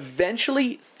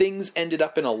 Eventually, things ended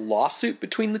up in a lawsuit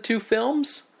between the two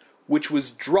films, which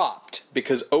was dropped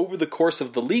because over the course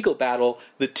of the legal battle,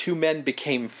 the two men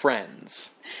became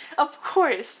friends. Of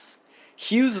course.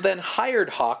 Hughes then hired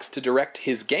Hawks to direct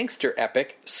his gangster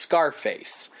epic,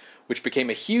 Scarface, which became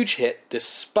a huge hit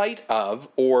despite of,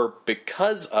 or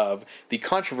because of, the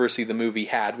controversy the movie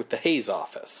had with the Hayes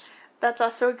office. That's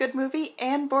also a good movie,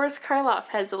 and Boris Karloff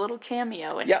has a little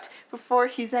cameo in it before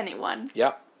he's anyone.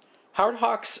 Yep. Howard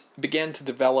Hawks began to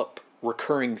develop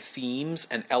recurring themes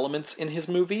and elements in his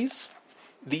movies.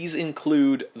 These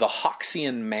include the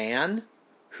Hawksian man,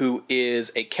 who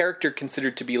is a character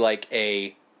considered to be like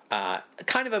a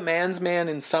kind of a man's man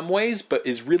in some ways, but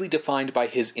is really defined by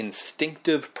his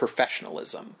instinctive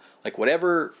professionalism. Like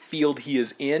whatever field he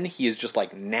is in, he is just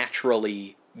like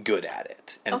naturally good at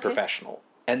it and professional.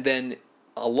 And then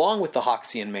along with the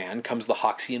Hawksian man comes the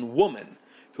Hawksian woman,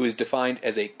 who is defined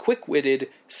as a quick-witted,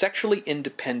 sexually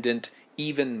independent,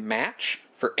 even match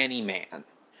for any man.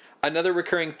 Another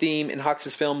recurring theme in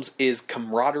Hawks' films is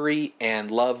camaraderie and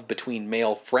love between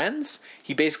male friends.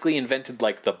 He basically invented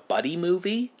like the buddy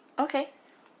movie. Okay.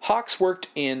 Hawks worked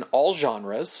in all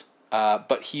genres,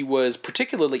 but he was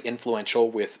particularly influential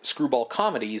with screwball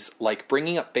comedies like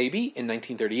Bringing Up Baby in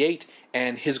 1938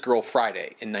 and His Girl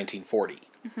Friday in 1940.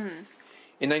 Mm-hmm.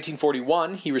 In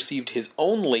 1941, he received his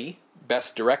only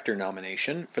Best Director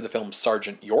nomination for the film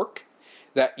Sergeant York.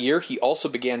 That year, he also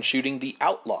began shooting The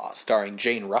Outlaw, starring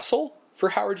Jane Russell, for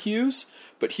Howard Hughes,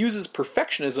 but Hughes'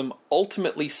 perfectionism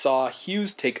ultimately saw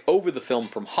Hughes take over the film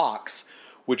from Hawks,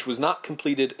 which was not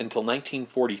completed until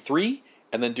 1943,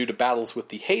 and then due to battles with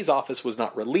the Hayes office was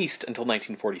not released until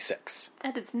 1946.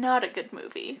 That is not a good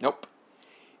movie. Nope.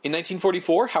 In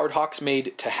 1944, Howard Hawks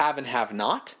made To Have and Have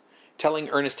Not, telling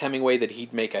Ernest Hemingway that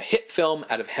he'd make a hit film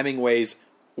out of Hemingway's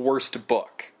worst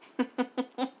book.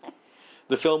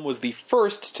 The film was the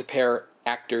first to pair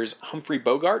actors Humphrey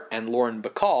Bogart and Lauren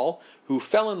Bacall, who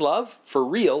fell in love for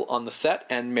real on the set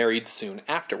and married soon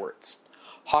afterwards.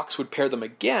 Hawks would pair them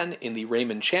again in the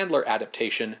Raymond Chandler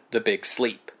adaptation, The Big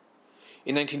Sleep.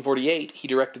 In 1948, he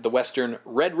directed the western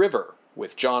Red River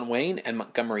with John Wayne and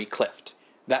Montgomery Clift.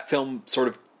 That film sort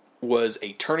of was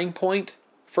a turning point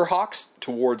for Hawks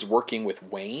towards working with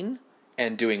Wayne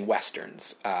and doing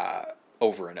westerns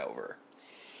over and over.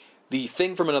 The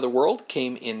Thing from Another World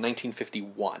came in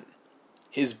 1951.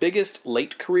 His biggest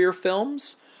late career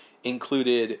films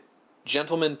included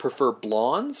Gentlemen Prefer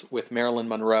Blondes with Marilyn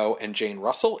Monroe and Jane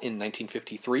Russell in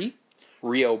 1953,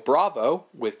 Rio Bravo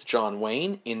with John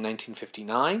Wayne in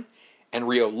 1959, and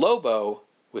Rio Lobo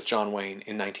with John Wayne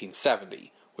in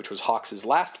 1970, which was Hawks'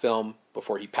 last film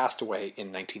before he passed away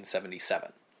in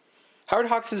 1977. Howard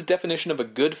Hawks' definition of a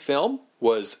good film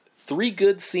was 3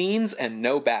 good scenes and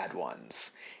no bad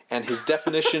ones. And his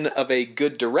definition of a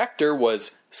good director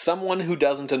was someone who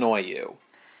doesn't annoy you.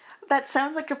 That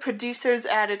sounds like a producer's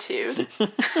attitude.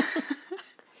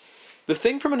 The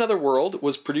Thing from Another World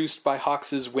was produced by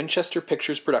Hawks' Winchester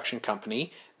Pictures production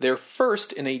company, their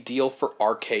first in a deal for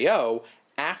RKO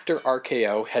after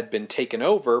RKO had been taken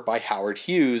over by Howard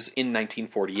Hughes in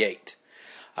 1948.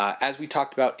 As we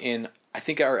talked about in, I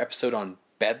think, our episode on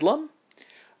Bedlam,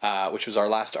 which was our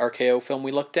last RKO film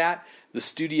we looked at, the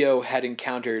studio had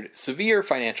encountered severe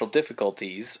financial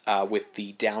difficulties with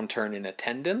the downturn in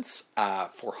attendance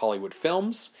for Hollywood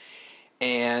films,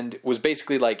 and was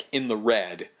basically like in the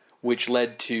red, which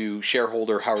led to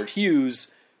shareholder Howard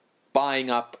Hughes buying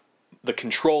up the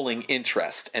controlling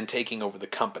interest and taking over the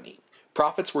company.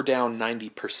 Profits were down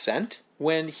 90%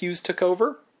 when Hughes took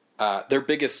over. Their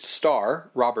biggest star,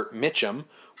 Robert Mitchum,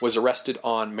 was arrested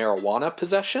on marijuana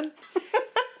possession.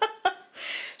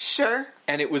 Sure.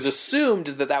 And it was assumed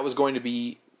that that was going to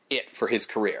be it for his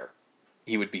career.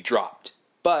 He would be dropped.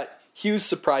 But Hughes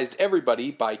surprised everybody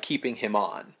by keeping him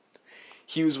on.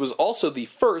 Hughes was also the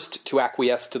first to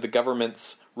acquiesce to the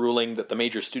government's ruling that the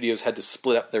major studios had to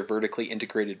split up their vertically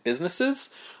integrated businesses.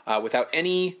 Without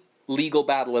any legal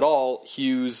battle at all,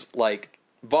 Hughes,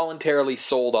 voluntarily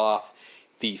sold off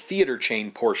the theater chain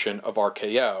portion of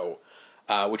RKO,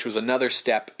 which was another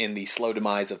step in the slow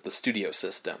demise of the studio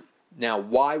system. Now,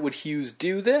 why would Hughes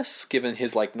do this, given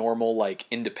his, normal,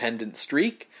 independent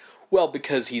streak? Well,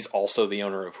 because he's also the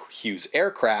owner of Hughes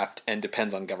Aircraft and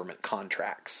depends on government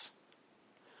contracts.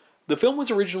 The film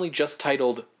was originally just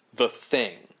titled The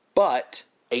Thing, but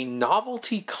a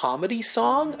novelty comedy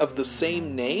song of the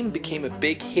same name became a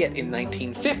big hit in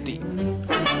 1950.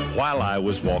 While I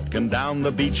was walking down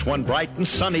the beach one bright and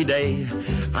sunny day,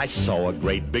 I saw a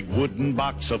great big wooden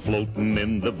box a-floating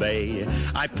in the bay.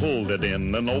 I pulled it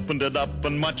in and opened it up,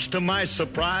 and much to my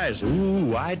surprise,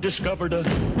 ooh, I discovered a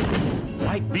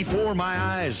right before my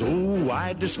eyes. Ooh,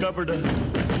 I discovered a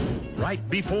right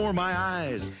before my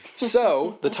eyes.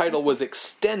 So, the title was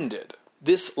extended.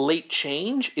 This late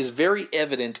change is very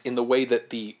evident in the way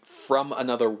that the From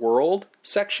Another World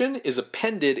section is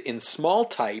appended in small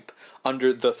type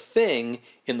under The Thing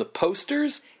in the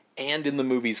posters and in the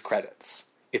movie's credits.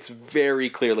 It's very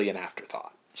clearly an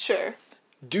afterthought. Sure.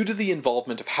 Due to the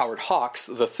involvement of Howard Hawks,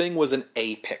 The Thing was an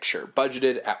A picture,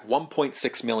 budgeted at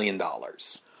 $1.6 million.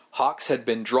 Hawks had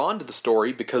been drawn to the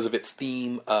story because of its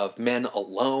theme of men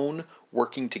alone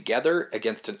working together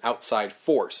against an outside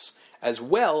force, as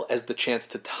well as the chance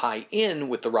to tie in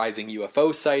with the rising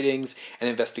UFO sightings and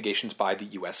investigations by the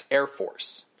U.S. Air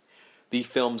Force. The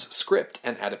film's script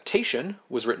and adaptation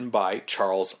was written by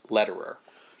Charles Lederer.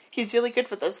 He's really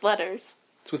good with those letters.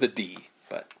 It's with a D,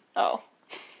 but... Oh.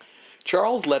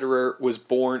 Charles Lederer was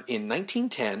born in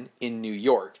 1910 in New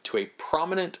York to a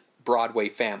prominent Broadway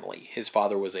family. His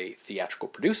father was a theatrical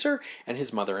producer and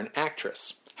his mother an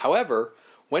actress. However,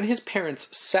 when his parents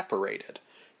separated,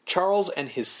 Charles and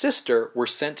his sister were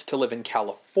sent to live in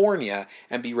California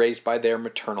and be raised by their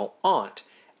maternal aunt,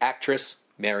 actress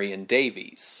Marion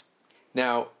Davies.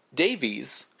 Now,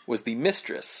 Davies was the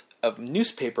mistress of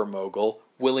newspaper mogul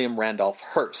William Randolph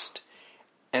Hearst,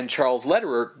 and Charles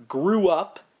Lederer grew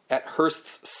up at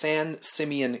Hearst's San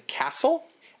Simeon Castle,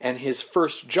 and his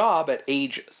first job at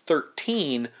age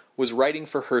 13 was writing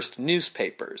for Hearst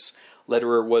newspapers.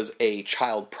 Lederer was a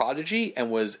child prodigy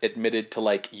and was admitted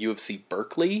to, U of C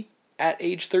Berkeley at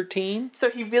age 13. So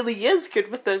he really is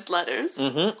good with those letters.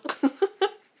 Mm-hmm.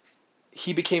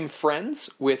 He became friends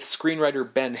with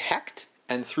screenwriter Ben Hecht,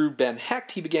 and through Ben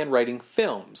Hecht he began writing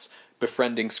films,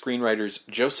 befriending screenwriters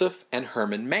Joseph and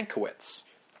Herman Mankiewicz.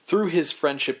 Through his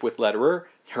friendship with Lederer,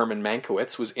 Herman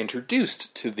Mankiewicz was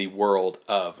introduced to the world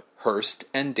of Hearst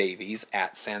and Davies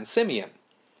at San Simeon.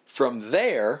 From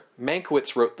there,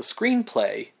 Mankiewicz wrote the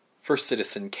screenplay for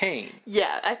Citizen Kane.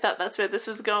 Yeah, I thought that's where this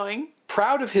was going.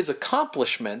 Proud of his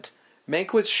accomplishment,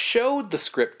 Mankiewicz showed the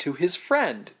script to his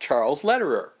friend, Charles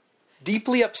Lederer.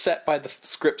 Deeply upset by the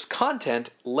script's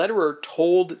content, Lederer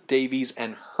told Davies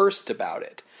and Hearst about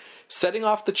it, setting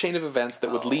off the chain of events that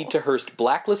would lead to Hearst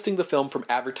blacklisting the film from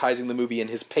advertising the movie in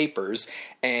his papers,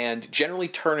 and generally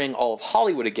turning all of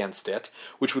Hollywood against it,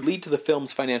 which would lead to the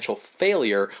film's financial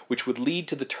failure, which would lead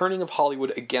to the turning of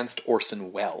Hollywood against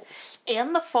Orson Welles.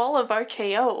 And the fall of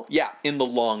RKO. Yeah, in the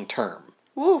long term.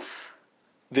 Oof.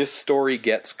 This story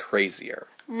gets crazier.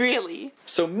 Really?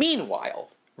 So meanwhile,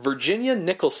 Virginia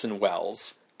Nicholson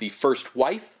Wells, the first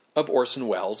wife of Orson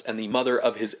Welles and the mother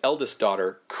of his eldest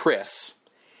daughter, Chris,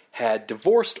 had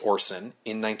divorced Orson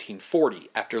in 1940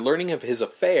 after learning of his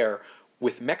affair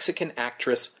with Mexican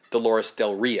actress Dolores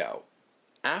Del Rio.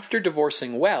 After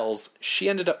divorcing Welles, she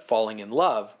ended up falling in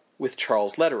love with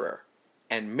Charles Lederer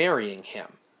and marrying him,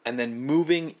 and then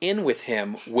moving in with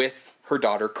him with her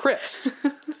daughter Chris,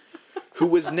 who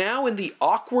was now in the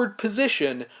awkward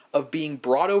position of being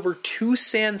brought over to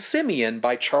San Simeon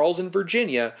by Charles and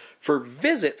Virginia for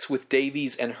visits with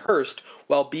Davies and Hearst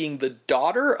while being the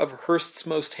daughter of Hearst's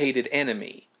most hated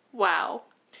enemy. Wow.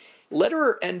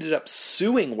 Lederer ended up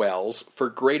suing Welles for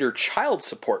greater child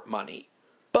support money,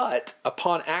 but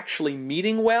upon actually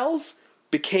meeting Welles,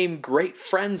 became great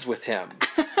friends with him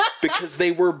because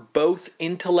they were both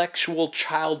intellectual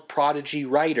child prodigy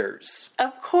writers.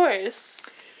 Of course.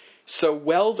 So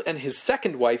Wells and his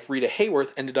second wife, Rita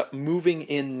Hayworth, ended up moving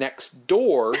in next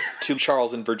door to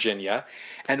Charles in Virginia,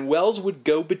 and Wells would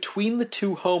go between the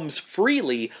two homes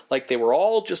freely like they were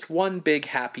all just one big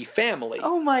happy family.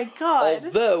 Oh my god.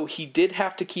 Although he did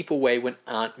have to keep away when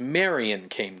Aunt Marion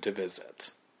came to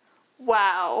visit.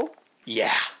 Wow.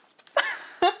 Yeah.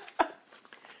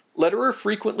 Lederer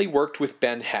frequently worked with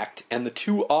Ben Hecht, and the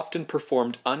two often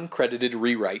performed uncredited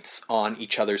rewrites on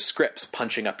each other's scripts,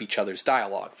 punching up each other's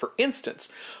dialogue. For instance,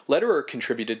 Lederer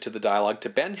contributed to the dialogue to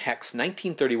Ben Hecht's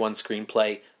 1931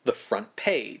 screenplay, The Front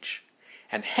Page,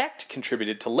 and Hecht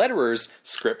contributed to Lederer's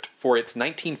script for its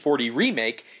 1940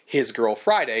 remake, His Girl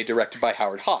Friday, directed by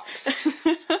Howard Hawks.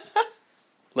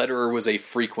 Lederer was a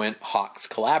frequent Hawks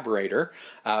collaborator,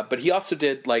 but he also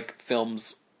did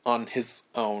films on his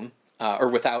own, or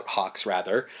without Hawks,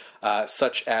 rather,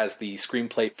 such as the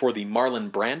screenplay for the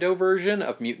Marlon Brando version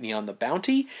of Mutiny on the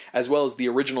Bounty, as well as the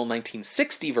original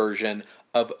 1960 version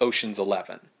of Ocean's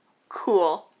 11.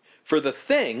 Cool. For The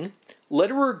Thing,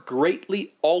 Lederer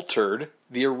greatly altered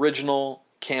the original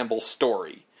Campbell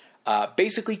story,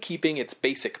 basically keeping its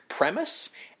basic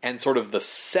premise and sort of the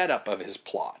setup of his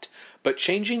plot, but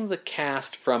changing the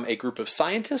cast from a group of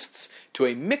scientists to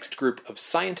a mixed group of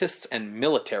scientists and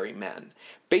military men,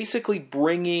 basically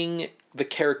bringing the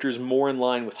characters more in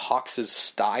line with Hawks'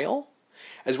 style,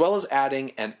 as well as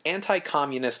adding an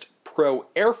anti-communist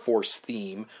pro-Air Force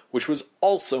theme, which was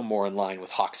also more in line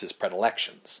with Hawks'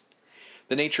 predilections.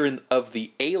 The nature of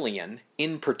the alien,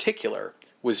 in particular,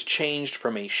 was changed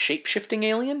from a shape-shifting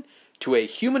alien to a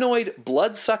humanoid,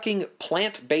 blood-sucking,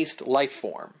 plant-based life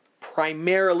form,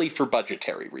 primarily for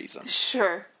budgetary reasons.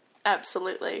 Sure.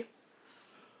 Absolutely.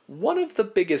 One of the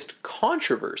biggest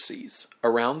controversies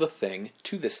around The Thing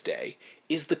to this day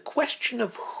is the question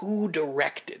of who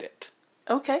directed it.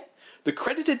 Okay. The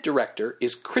credited director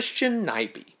is Christian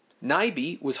Nyby.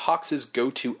 Nyby was Hawks'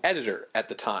 go-to editor at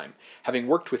the time, having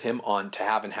worked with him on To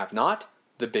Have and Have Not,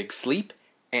 The Big Sleep,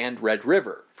 and Red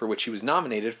River, for which he was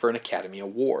nominated for an Academy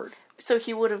Award. So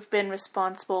he would have been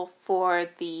responsible for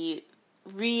the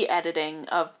re-editing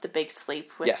of The Big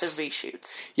Sleep with Yes. the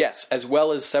reshoots. Yes, as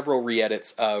well as several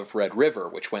re-edits of Red River,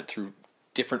 which went through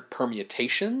different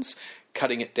permutations,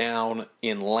 cutting it down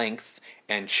in length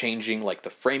and changing the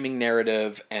framing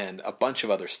narrative and a bunch of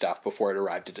other stuff before it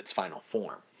arrived at its final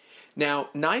form. Now,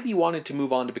 Nyby wanted to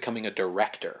move on to becoming a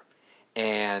director,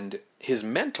 and his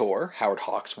mentor, Howard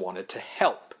Hawks, wanted to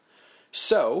help.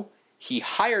 So, he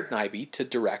hired Nyby to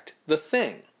direct The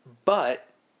Thing, but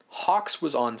Hawks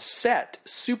was on set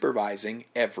supervising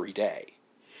every day.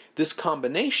 This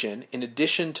combination, in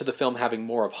addition to the film having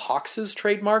more of Hawks'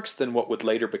 trademarks than what would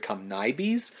later become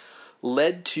Nyby's,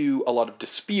 led to a lot of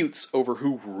disputes over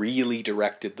who really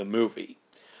directed the movie.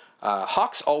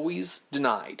 Hawks always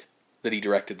denied that he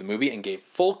directed the movie and gave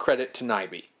full credit to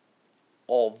Nyby.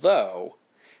 Although,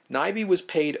 Nyby was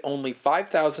paid only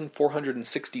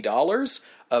 $5,460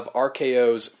 of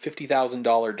RKO's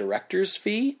 $50,000 director's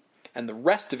fee, and the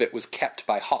rest of it was kept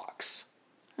by Hawks.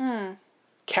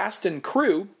 Cast and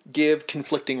crew give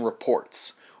conflicting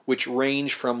reports, which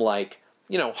range from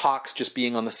Hawks just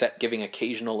being on the set giving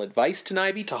occasional advice to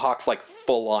Nyby to Hawks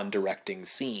full-on directing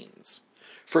scenes.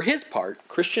 For his part,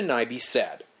 Christian Nyby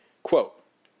said, quote,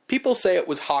 "People say it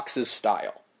was Hawks'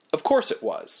 style. Of course it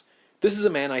was. This is a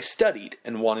man I studied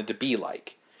and wanted to be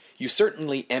like. You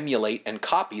certainly emulate and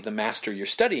copy the master you're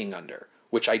studying under,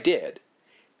 which I did.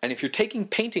 And if you're taking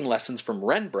painting lessons from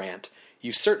Rembrandt,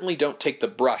 you certainly don't take the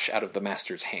brush out of the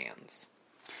master's hands."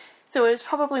 So it was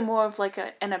probably more of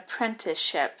an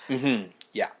apprenticeship. Mm-hmm.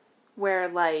 Yeah. Where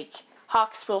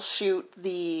Hawks will shoot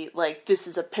the this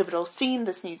is a pivotal scene,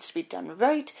 this needs to be done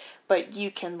right, but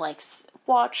you can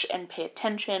watch and pay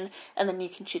attention, and then you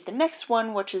can shoot the next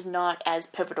one, which is not as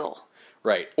pivotal.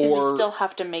 Right. Because we still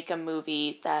have to make a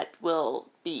movie that will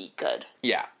be good.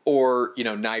 Yeah. Or,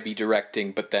 Nyby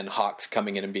directing, but then Hawks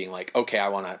coming in and being okay, I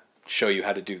want to show you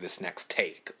how to do this next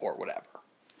take, or whatever.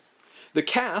 The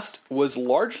cast was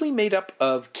largely made up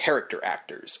of character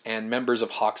actors and members of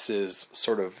Hawks'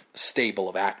 sort of stable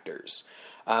of actors.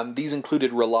 These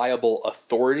included reliable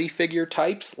authority figure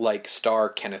types like star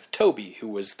Kenneth Tobey, who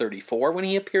was 34 when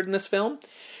he appeared in this film,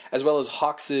 as well as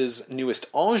Hawks' newest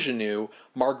ingenue,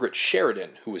 Margaret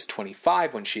Sheridan, who was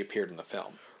 25 when she appeared in the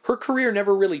film. Her career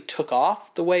never really took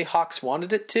off the way Hawks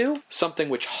wanted it to, something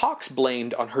which Hawks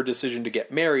blamed on her decision to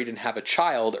get married and have a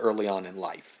child early on in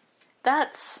life.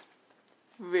 That's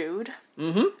rude.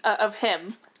 Of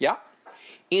him. Yeah.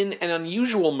 In an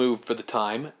unusual move for the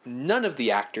time, none of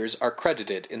the actors are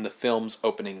credited in the film's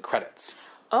opening credits.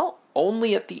 Oh.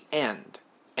 Only at the end.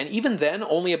 And even then,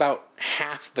 only about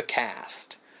half the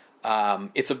cast.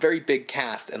 It's a very big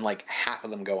cast, and like half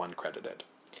of them go uncredited.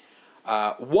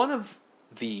 One of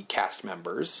the cast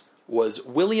members was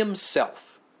William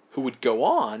Self, who would go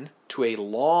on to a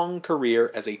long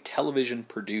career as a television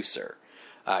producer.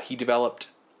 He developed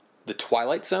The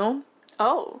Twilight Zone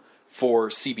for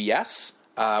CBS,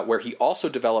 where he also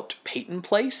developed Peyton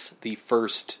Place, the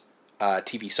first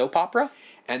TV soap opera.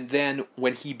 And then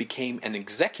when he became an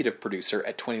executive producer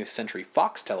at 20th Century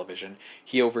Fox Television,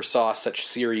 he oversaw such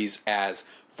series as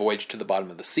Voyage to the Bottom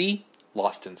of the Sea,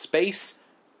 Lost in Space,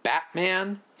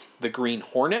 Batman, The Green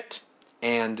Hornet,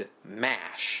 and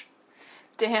MASH.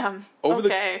 Damn. Over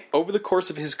the course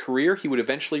of his career, he would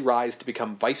eventually rise to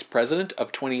become vice president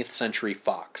of 20th Century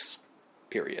Fox.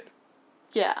 Period.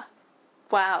 Yeah.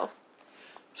 Wow.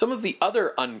 Some of the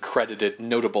other uncredited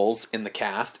notables in the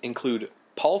cast include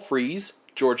Paul Frees,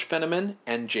 George Fenneman,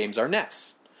 and James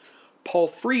Arness. Paul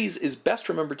Frees is best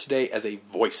remembered today as a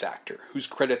voice actor, whose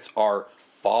credits are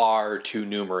far too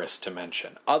numerous to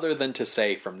mention, other than to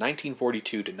say from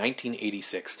 1942 to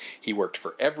 1986 he worked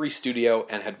for every studio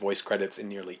and had voice credits in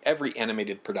nearly every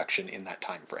animated production in that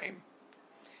time frame.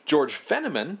 George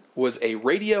Fenneman was a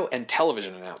radio and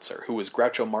television announcer who was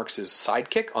Groucho Marx's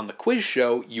sidekick on the quiz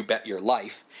show You Bet Your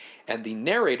Life, and the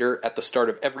narrator at the start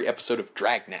of every episode of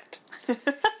Dragnet.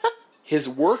 His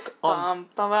work on...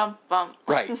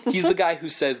 Right, he's the guy who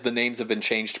says the names have been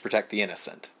changed to protect the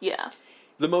innocent. Yeah.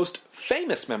 The most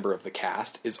famous member of the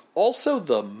cast is also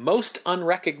the most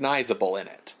unrecognizable in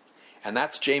it, and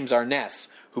that's James Arness,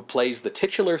 who plays the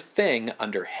titular Thing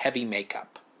under heavy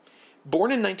makeup.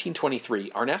 Born in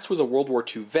 1923, Arness was a World War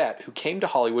II vet who came to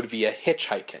Hollywood via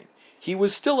hitchhiking. He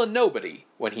was still a nobody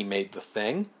when he made the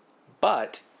Thing,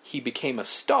 but he became a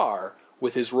star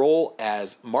with his role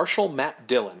as Marshal Matt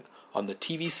Dillon on the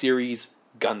TV series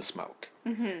Gunsmoke.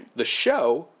 Mm-hmm. The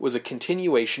show was a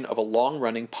continuation of a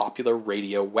long-running popular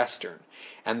radio western,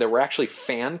 and there were actually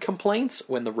fan complaints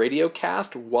when the radio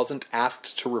cast wasn't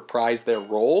asked to reprise their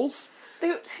roles.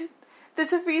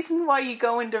 There's a reason why you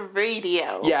go into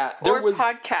radio or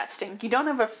podcasting. You don't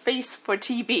have a face for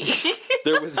TV.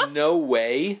 There was no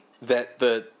way that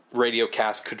the radio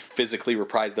cast could physically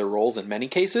reprise their roles in many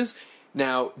cases.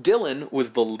 Now, Dillon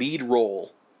was the lead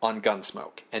role on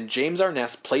Gunsmoke, and James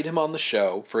Arness played him on the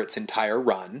show for its entire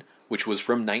run, which was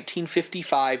from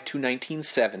 1955 to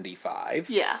 1975.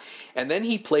 Yeah. And then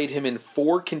he played him in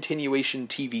 4 continuation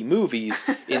TV movies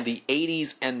in the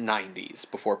 80s and 90s,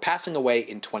 before passing away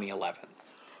in 2011.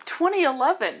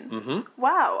 2011? Mm-hmm.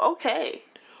 Wow, okay.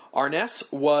 Arness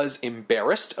was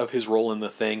embarrassed of his role in the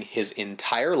Thing his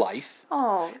entire life,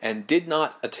 and did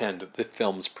not attend the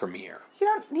film's premiere. You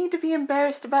don't need to be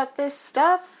embarrassed about this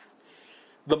stuff.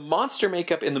 The monster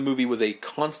makeup in the movie was a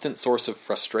constant source of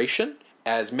frustration,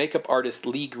 as makeup artist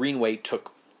Lee Greenway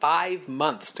took 5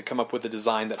 months to come up with a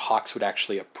design that Hawks would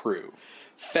actually approve.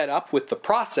 Fed up with the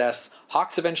process,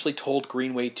 Hawks eventually told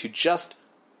Greenway to just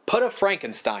put a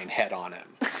Frankenstein head on him.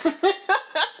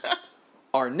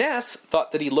 Arness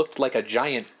thought that he looked like a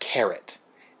giant carrot,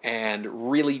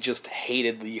 and really just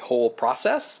hated the whole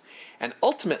process. And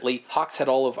ultimately, Hawks had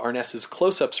all of Arness's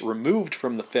close-ups removed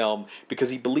from the film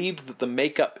because he believed that the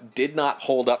makeup did not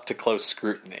hold up to close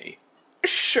scrutiny.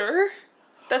 Sure.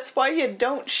 That's why you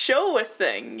don't show a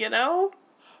thing, you know?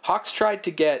 Hawks tried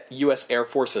to get U.S. Air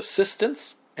Force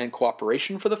assistance and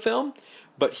cooperation for the film,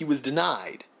 but he was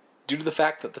denied, due to the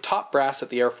fact that the top brass at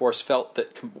the Air Force felt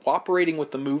that cooperating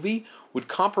with the movie would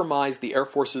compromise the Air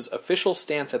Force's official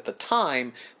stance at the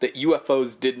time that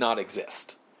UFOs did not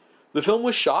exist. The film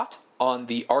was shot on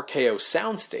the RKO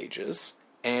sound stages,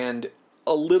 and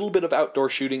a little bit of outdoor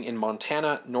shooting in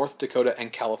Montana, North Dakota,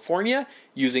 and California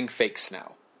using fake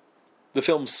snow. The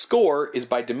film's score is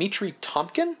by Dmitri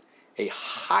Tomkin, a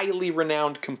highly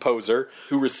renowned composer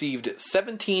who received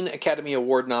 17 Academy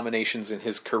Award nominations in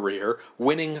his career,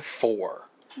 winning 4.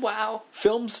 Wow.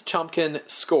 Films Tomkin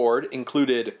scored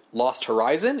included Lost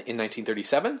Horizon in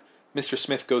 1937, Mr.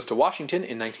 Smith Goes to Washington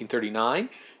in 1939,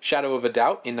 Shadow of a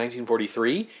Doubt in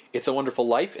 1943, It's a Wonderful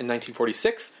Life in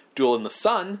 1946, Duel in the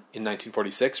Sun in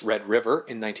 1946, Red River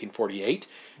in 1948,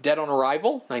 Dead on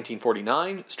Arrival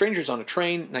 1949, Strangers on a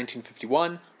Train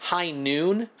 1951, High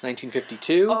Noon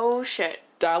 1952, Oh shit.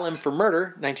 Dial M for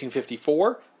Murder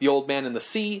 1954, The Old Man and the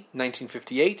Sea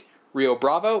 1958, Rio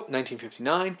Bravo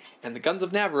 1959, and The Guns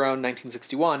of Navarone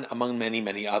 1961, among many,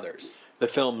 many others. The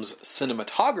film's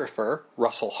cinematographer,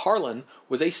 Russell Harlan,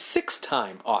 was a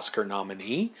 6-time Oscar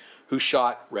nominee who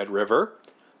shot Red River,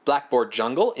 Blackboard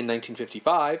Jungle in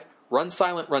 1955, Run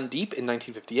Silent, Run Deep in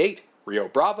 1958, Rio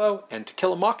Bravo, and To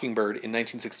Kill a Mockingbird in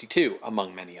 1962,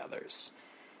 among many others.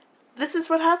 This is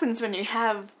what happens when you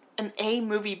have an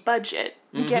A-movie budget,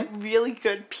 you get really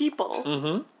good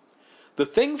people. The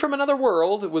Thing from Another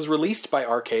World was released by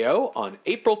RKO on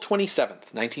April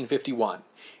 27th, 1951.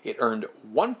 It earned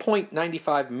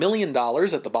 $1.95 million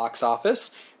at the box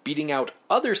office, beating out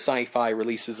other sci-fi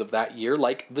releases of that year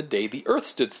like The Day the Earth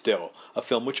Stood Still, a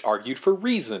film which argued for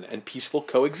reason and peaceful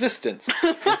coexistence,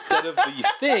 instead of The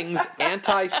Thing's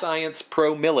anti-science,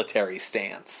 pro-military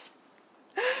stance.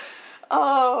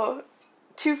 Oh,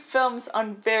 two films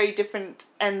on very different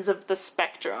ends of the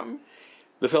spectrum.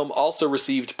 The film also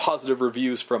received positive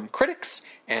reviews from critics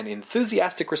and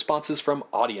enthusiastic responses from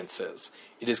audiences.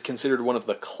 It is considered one of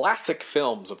the classic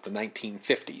films of the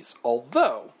 1950s,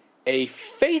 although a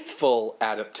faithful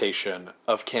adaptation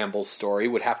of Campbell's story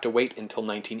would have to wait until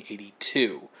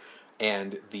 1982,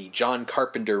 and the John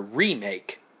Carpenter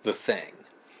remake, The Thing.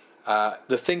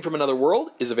 The Thing from Another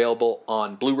World is available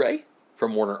on Blu-ray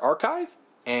from Warner Archive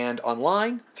and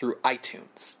online through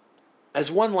iTunes.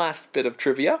 As one last bit of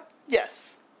trivia,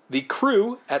 Yes. the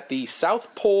crew at the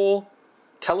South Pole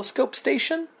Telescope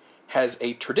Station has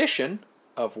a tradition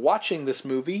of watching this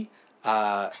movie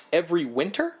every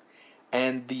winter,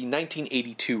 and the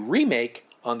 1982 remake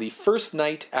on the first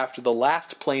night after the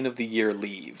last plane of the year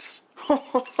leaves.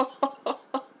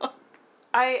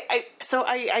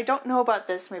 I don't know about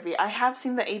this movie. I have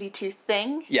seen the 82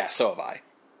 Thing, Yeah, so have I.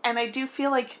 and I do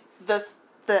feel like the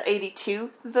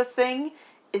 82 The Thing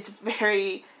is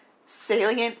very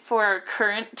salient for our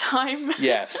current time.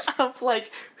 Yes. Of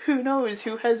like, who knows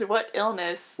who has what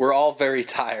illness. We're all very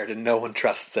tired and no one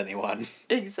trusts anyone.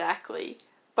 Exactly.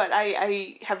 But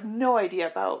I have no idea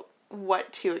about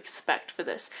what to expect for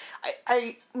this.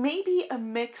 I maybe a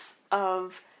mix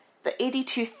of the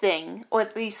 82 Thing, or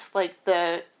at least like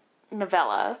the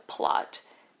novella plot,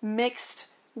 mixed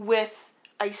with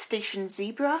Ice Station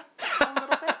Zebra a little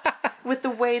bit. With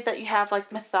the way that you have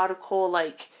like methodical,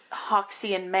 like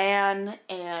Hawksian man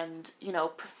and, you know,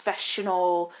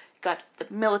 professional, got the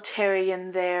military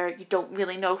in there, you don't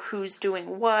really know who's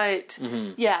doing what.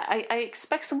 Yeah, I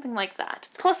expect something like that.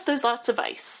 Plus there's lots of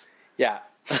ice. Yeah.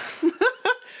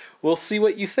 We'll see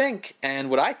what you think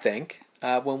and what I think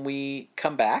when we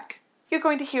come back. You're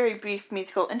going to hear a brief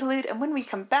musical interlude, and when we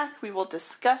come back, we will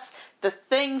discuss The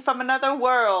Thing from Another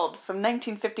World from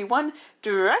 1951,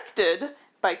 directed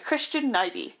by Christian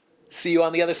Nyby. See you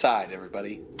on the other side,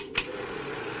 everybody.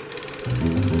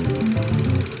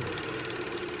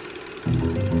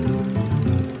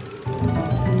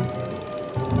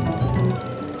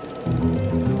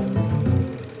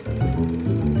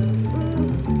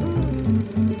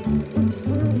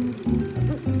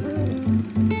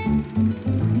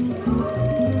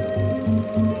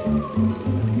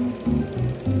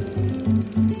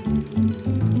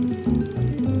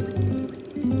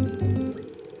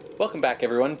 Welcome back,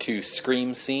 everyone, to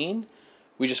Scream Scene.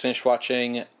 We just finished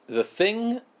watching The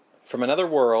Thing from Another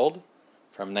World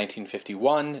from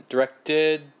 1951,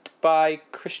 directed by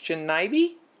Christian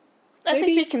Nyby? I Maybe?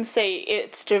 think we can say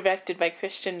it's directed by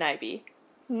Christian Nyby.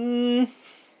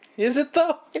 Is it,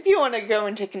 though? If you want to go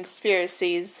into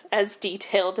conspiracies as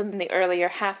detailed in the earlier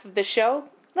half of the show,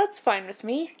 that's fine with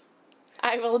me.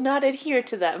 I will not adhere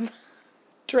to them.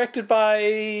 Directed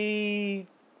by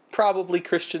probably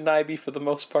Christian Nyby for the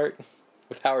most part,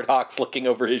 with Howard Hawks looking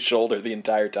over his shoulder the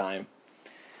entire time.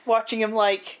 Watching him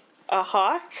like a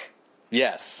hawk?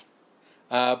 Yes.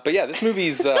 But yeah, this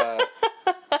movie's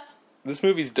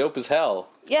dope as hell.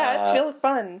 Yeah, it's really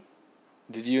fun.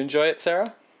 Did you enjoy it,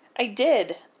 Sarah? I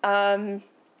did. I've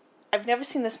never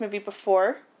seen this movie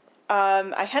before.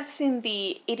 I have seen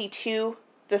the 82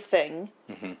 The Thing.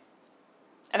 Mm-hmm.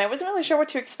 And I wasn't really sure what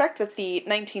to expect with the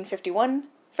 1951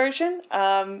 version.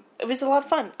 It was a lot of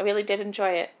fun. I really did enjoy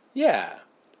it. Yeah.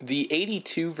 The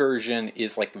 82 version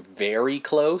is, like, very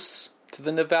close to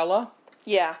the novella.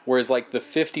 Yeah. Whereas, like, the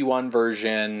 51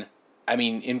 version, I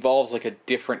mean, involves, like, a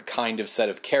different kind of set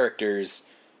of characters,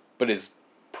 but is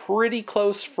pretty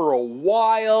close for a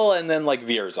while and then, like,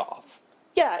 veers off.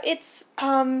 Yeah, it's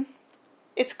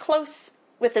close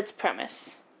with its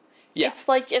premise. Yeah. It's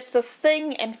like if The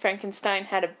Thing and Frankenstein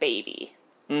had a baby.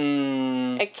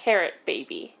 A carrot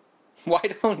baby. Why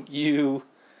don't you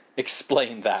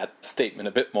explain that statement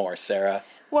a bit more, Sarah?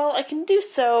 Well, I can do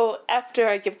so after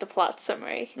I give the plot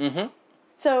summary. Mm-hmm.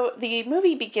 So, the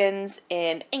movie begins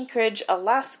in Anchorage,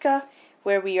 Alaska,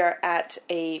 where we are at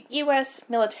a U.S.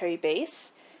 military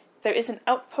base. There is an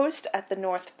outpost at the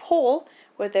North Pole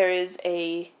where there is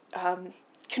a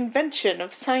convention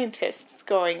of scientists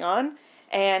going on,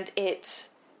 and it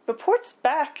reports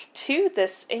back to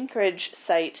this Anchorage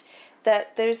site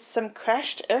that there's some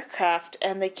crashed aircraft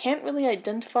and they can't really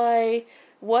identify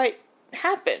what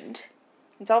happened.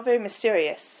 It's all very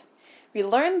mysterious. We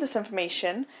learned this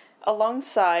information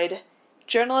alongside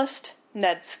journalist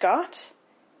Ned Scott,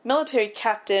 military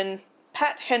captain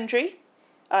Pat Hendry,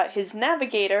 his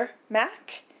navigator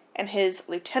Mac, and his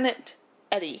lieutenant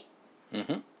Eddie.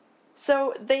 Mm-hmm.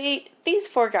 So these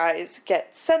 4 guys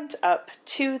get sent up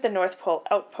to the North Pole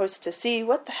outpost to see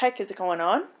what the heck is going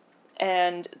on,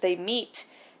 and they meet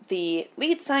the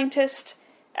lead scientist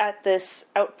at this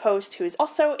outpost, who is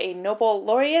also a Nobel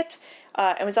laureate,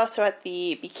 and was also at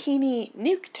the Bikini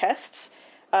nuke tests.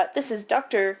 This is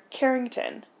Dr.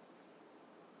 Carrington.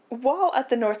 While at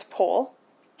the North Pole,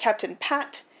 Captain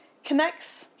Pat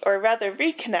connects, or rather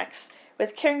reconnects,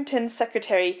 with Carrington's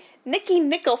secretary, Nikki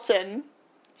Nicholson,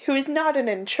 who is not an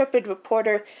intrepid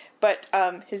reporter, but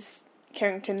his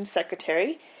Carrington's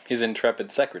secretary. His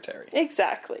intrepid secretary.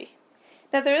 Exactly.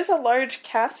 Now, there is a large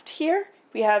cast here.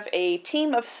 We have a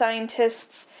team of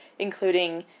scientists,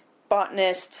 including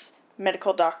botanists,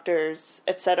 medical doctors,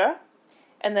 etc.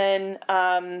 And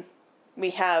then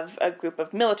we have a group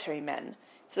of military men.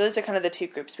 So those are kind of the 2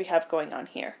 groups we have going on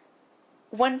here.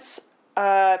 Once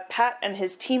Pat and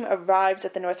his team arrives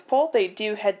at the North Pole, they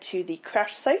do head to the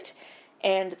crash site,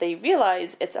 and they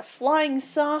realize it's a flying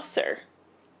saucer.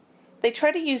 They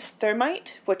try to use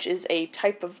thermite, which is a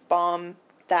type of bomb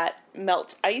that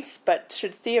melts ice, but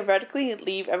should theoretically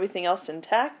leave everything else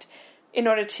intact, in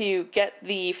order to get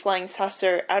the flying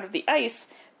saucer out of the ice,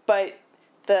 but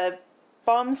the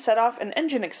bomb set off an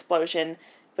engine explosion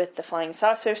with the flying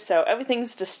saucer, so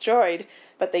everything's destroyed,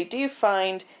 but they do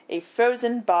find a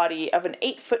frozen body of an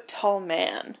 8-foot-tall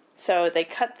man. So they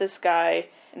cut this guy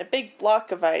in a big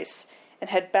block of ice and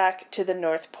head back to the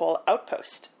North Pole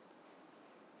outpost.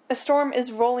 A storm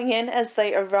is rolling in as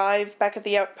they arrive back at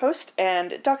the outpost,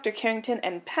 and Dr. Carrington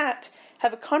and Pat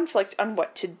have a conflict on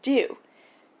what to do.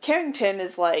 Carrington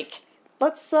is like,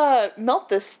 let's melt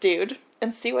this dude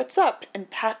and see what's up. And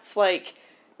Pat's like,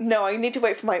 no, I need to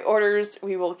wait for my orders.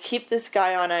 We will keep this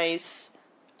guy on ice.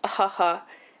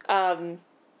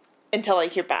 Until I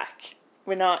hear back.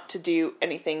 We're not to do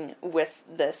anything with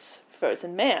this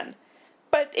frozen man.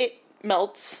 But it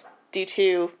melts due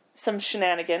to some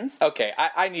shenanigans. Okay,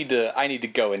 I need to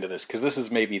go into this, because this is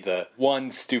maybe the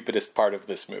one stupidest part of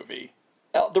this movie.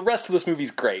 The rest of this movie's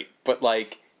great, but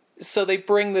so they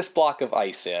bring this block of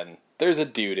ice in. There's a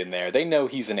dude in there. They know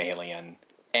he's an alien.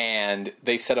 And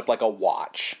they set up a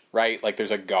watch, right?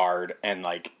 There's a guard and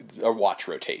a watch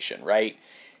rotation, right?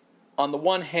 On the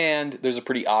one hand, there's a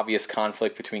pretty obvious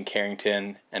conflict between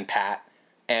Carrington and Pat.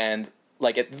 And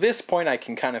at this point, I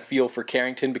can kind of feel for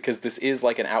Carrington, because this is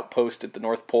an outpost at the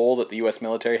North Pole that the U.S.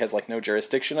 military has no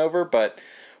jurisdiction over, but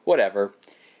whatever.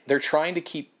 They're trying to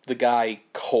keep the guy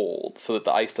cold so that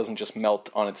the ice doesn't just melt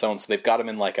on its own. So they've got him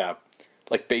in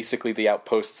basically the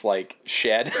outpost's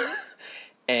shed.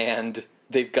 And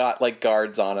they've got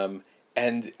guards on him,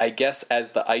 and I guess as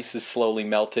the ice is slowly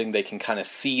melting, they can kind of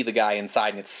see the guy inside,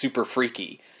 and it's super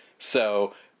freaky.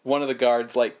 So one of the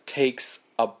guards takes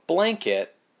a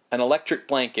blanket, an electric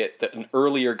blanket that an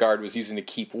earlier guard was using to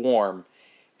keep warm,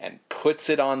 and puts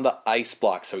it on the ice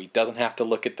block so he doesn't have to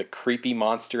look at the creepy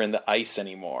monster in the ice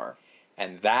anymore.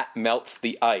 And that melts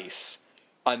the ice.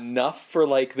 Enough for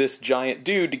this giant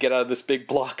dude to get out of this big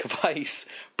block of ice,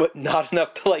 but not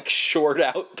enough to short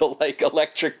out the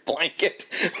electric blanket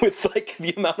with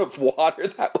the amount of water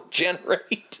that would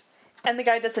generate. And the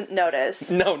guy doesn't notice.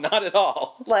 No, not at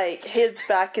all. His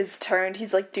back is turned.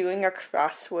 He's doing a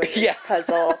crossword Yeah.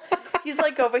 puzzle. He's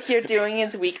over here doing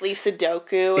his weekly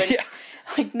Sudoku and Yeah.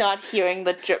 not hearing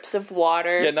the drips of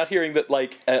water. Yeah, not hearing that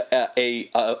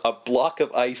a block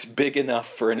of ice big enough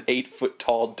for an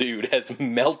 8-foot-tall dude has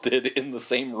melted in the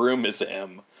same room as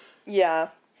him. Yeah.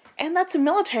 And that's a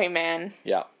military man.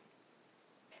 Yeah.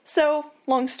 So,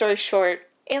 long story short,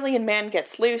 alien man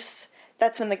gets loose.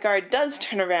 That's when the guard does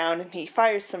turn around and he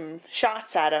fires some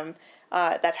shots at him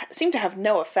that seem to have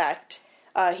no effect.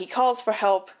 He calls for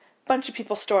help. A bunch of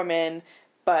people storm in,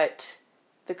 but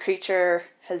the creature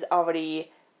has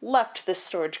already left the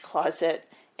storage closet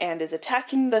and is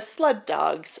attacking the sled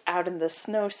dogs out in the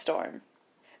snowstorm.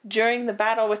 During the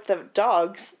battle with the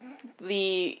dogs,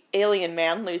 the alien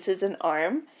man loses an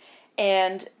arm,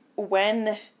 and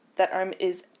when that arm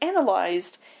is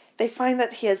analyzed, they find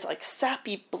that he has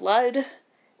sappy blood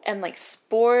and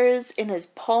spores in his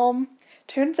palm.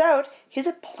 Turns out he's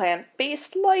a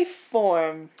plant-based life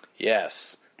form.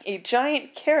 Yes. A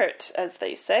giant carrot, as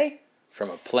they say. From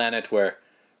a planet where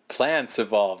plants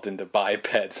evolved into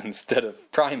bipeds instead of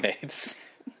primates.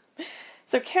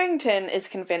 So Carrington is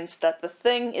convinced that the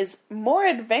thing is more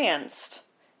advanced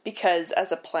because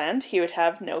as a plant he would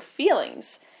have no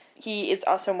feelings. He is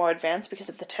also more advanced because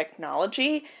of the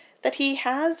technology that he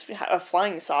has, a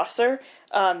flying saucer,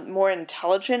 more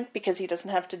intelligent because he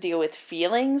doesn't have to deal with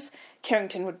feelings.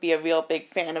 Carrington would be a real big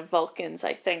fan of Vulcans,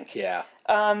 I think. Yeah.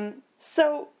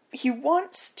 So he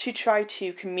wants to try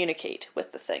to communicate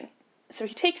with the thing. So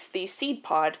he takes the seed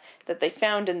pod that they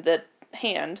found in the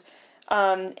hand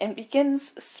and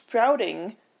begins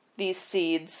sprouting these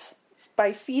seeds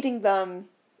by feeding them.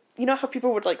 You know how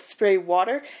people would, like, spray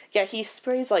water? Yeah, he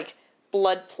sprays, like,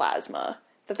 blood plasma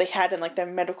that they had in, like, their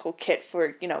medical kit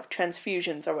for, you know,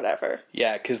 transfusions or whatever.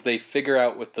 Yeah, because they figure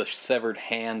out with the severed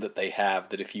hand that they have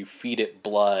that if you feed it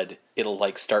blood, it'll,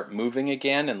 like, start moving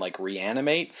again and, like,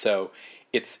 reanimate. So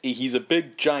he's a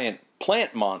big, giant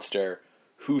plant monster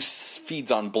who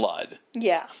feeds on blood.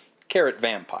 Yeah. Carrot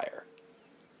vampire.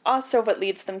 Also, what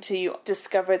leads them to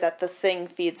discover that the thing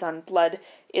feeds on blood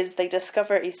is they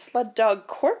discover a sled dog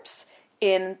corpse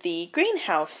in the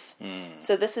greenhouse.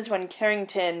 So this is when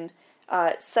Carrington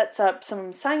sets up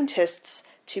some scientists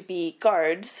to be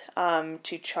guards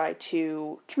to try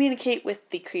to communicate with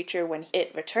the creature when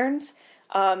it returns.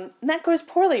 And that goes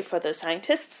poorly for those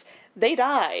scientists. They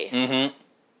die. Mm-hmm.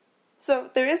 So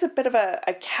there is a bit of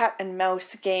a cat and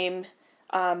mouse game,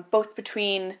 both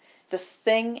between the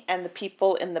thing and the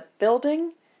people in the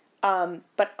building,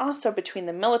 but also between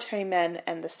the military men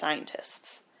and the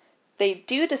scientists. They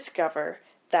do discover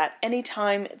that any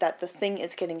time that the thing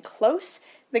is getting close,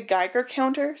 the Geiger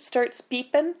counter starts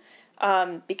beeping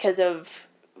because of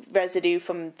residue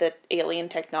from the alien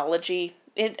technology.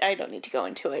 I don't need to go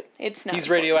into it. It's not. He's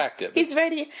important. radioactive. He's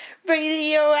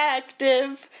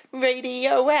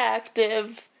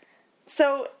radioactive.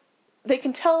 So they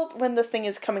can tell when the thing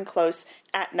is coming close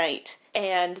at night,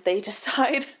 and they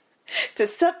decide to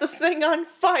set the thing on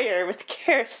fire with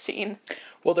kerosene.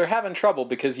 Well, they're having trouble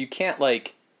because you can't,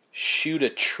 like, shoot a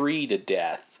tree to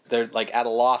death. They're, like, at a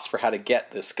loss for how to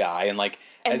get this guy, and, like...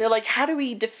 And they're like, how do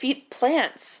we defeat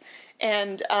plants?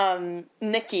 And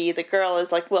Nikki, the girl,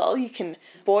 is like, well, you can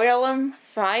boil them,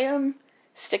 fry them,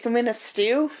 stick them in a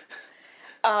stew.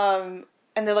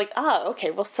 And they're like, okay,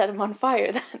 we'll set him on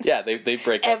fire then. Yeah, they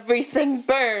break up. Everything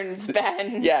burns,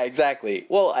 Ben. Yeah, exactly.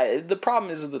 Well, the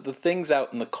problem is that the thing's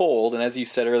out in the cold, and as you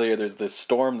said earlier, there's this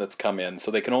storm that's come in,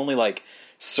 so they can only, like,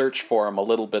 search for him a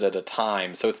little bit at a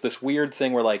time. So it's this weird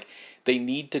thing where, like, they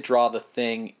need to draw the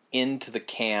thing into the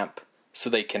camp so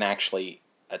they can actually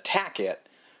attack it,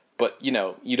 but, you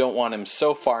know, you don't want him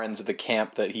so far into the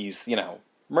camp that he's, you know,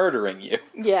 murdering you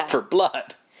for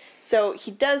blood. So he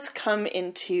does come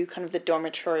into kind of the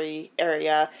dormitory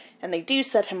area, and they do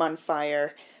set him on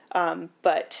fire,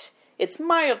 but it's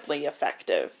mildly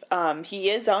effective.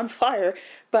 He is on fire,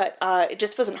 but it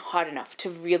just wasn't hot enough to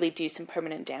really do some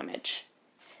permanent damage.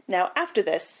 Now, after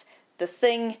this, the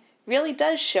thing really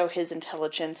does show his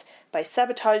intelligence by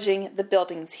sabotaging the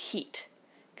building's heat,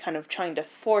 kind of trying to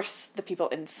force the people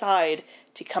inside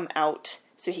to come out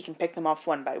so he can pick them off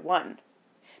one by one.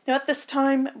 Now, at this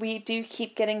time, we do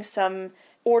keep getting some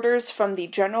orders from the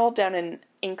general down in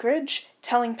Anchorage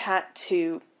telling Pat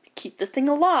to keep the thing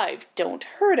alive, don't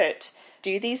hurt it,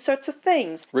 do these sorts of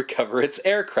things. Recover its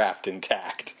aircraft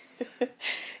intact.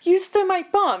 Use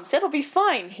thermite bombs, it'll be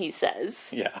fine, he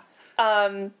says. Yeah.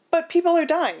 But people are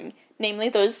dying, namely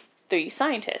those 3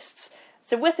 scientists.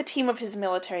 So with a team of his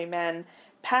military men,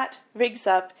 Pat rigs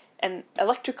up an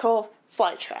electrical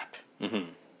flytrap. Mm-hmm.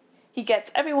 He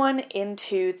gets everyone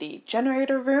into the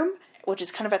generator room, which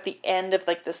is kind of at the end of,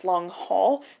 like, this long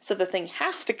hall, so the thing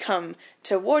has to come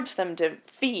towards them to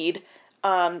feed,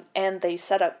 and they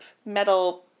set up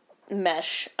metal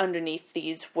mesh underneath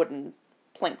these wooden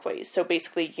plankways. So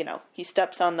basically, you know, he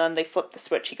steps on them, they flip the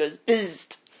switch, he goes,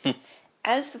 bzzzt.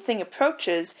 As the thing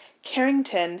approaches,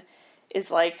 Carrington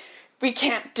is like, we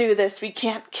can't do this, we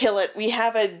can't kill it, we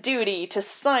have a duty to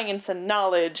science and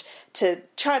knowledge to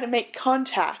try to make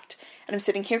contact. And I'm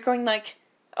sitting here going like,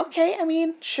 okay, I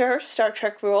mean, sure, Star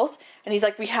Trek rules. And he's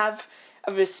like, we have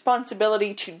a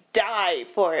responsibility to die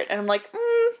for it. And I'm like, no,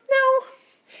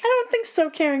 I don't think so,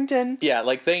 Carrington. Yeah,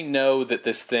 like, they know that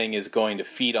this thing is going to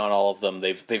feed on all of them.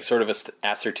 They've sort of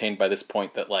ascertained by this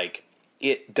point that, like,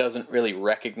 it doesn't really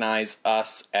recognize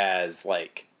us as,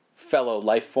 like, fellow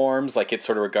life forms. Like, it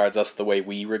sort of regards us the way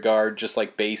we regard just,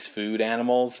 like, base food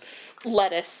animals.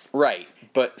 Lettuce. Right.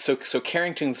 But so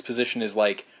Carrington's position is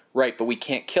like, right, but we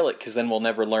can't kill it because then we'll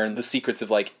never learn the secrets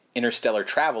of, like, interstellar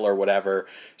travel or whatever.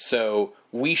 So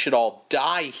we should all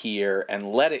die here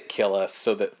and let it kill us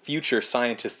so that future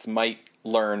scientists might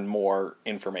learn more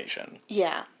information.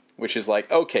 Yeah. Which is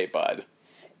like, okay, bud.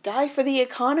 Die for the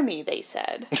economy, they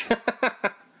said.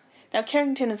 Now,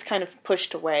 Carrington is kind of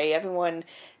pushed away. Everyone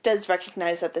does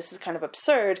recognize that this is kind of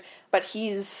absurd, but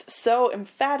he's so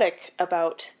emphatic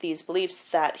about these beliefs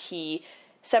that he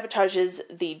sabotages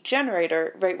the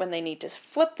generator right when they need to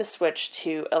flip the switch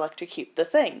to electrocute the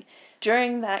thing.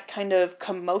 During that kind of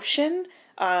commotion,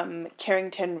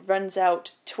 Carrington runs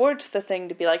out towards the thing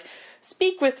to be like,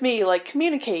 speak with me, like,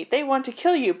 communicate. They want to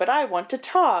kill you, but I want to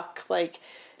talk, like,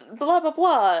 blah, blah,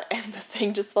 blah. And the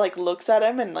thing just, like, looks at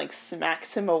him and, like,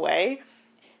 smacks him away.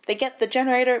 They get the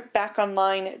generator back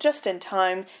online just in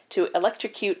time to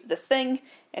electrocute the thing,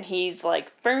 and he's,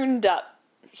 like, burned up.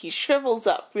 He shrivels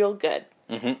up real good.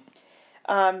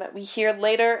 Mm-hmm. We hear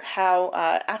later how,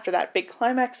 after that big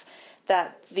climax,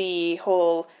 that the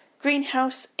whole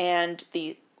greenhouse and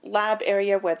the lab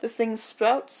area where the thing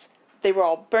sprouts, they were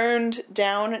all burned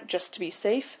down just to be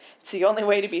safe. It's the only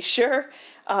way to be sure.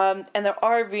 And there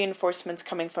are reinforcements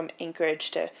coming from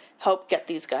Anchorage to help get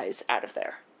these guys out of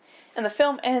there. And the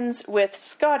film ends with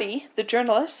Scotty, the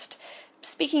journalist,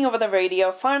 speaking over the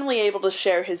radio, finally able to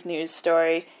share his news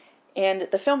story. And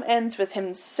the film ends with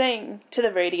him saying to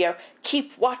the radio,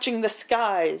 "Keep watching the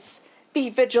skies. Be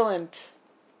vigilant."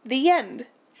 The end.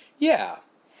 Yeah.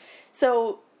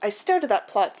 So I started that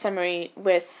plot summary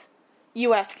with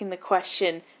you asking the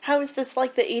question, how is this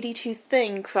like the 82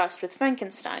 Thing crossed with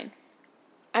Frankenstein?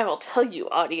 I will tell you,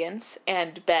 audience,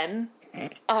 and Ben.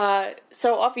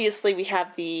 So obviously we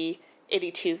have the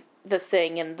 82 The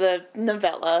Thing and the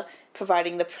novella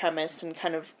providing the premise and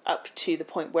kind of up to the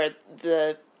point where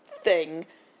the thing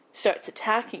starts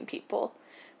attacking people.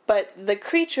 But the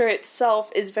creature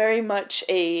itself is very much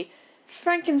a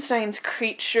Frankenstein's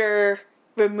creature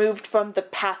removed from the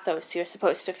pathos you're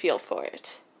supposed to feel for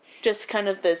it. Just kind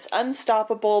of this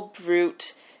unstoppable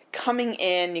brute coming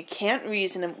in, you can't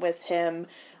reason with him.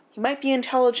 He might be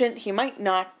intelligent, he might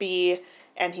not be,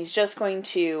 and he's just going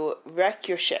to wreck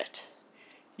your shit.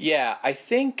 Yeah, I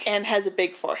think... And has a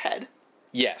big forehead.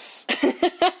 Yes.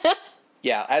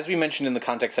 Yeah, as we mentioned in the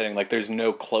context setting, like, there's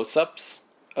no close-ups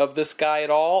of this guy at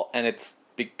all, and it's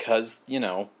because, you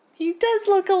know... He does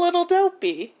look a little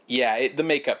dopey. Yeah, the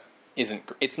makeup isn't...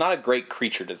 It's not a great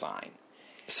creature design.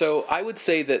 So I would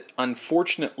say that,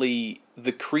 unfortunately,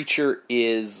 the creature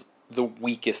is the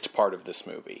weakest part of this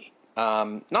movie.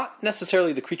 Not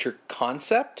necessarily the creature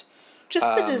concept. Just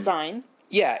the design.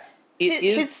 Yeah,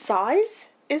 His size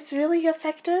is really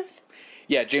effective.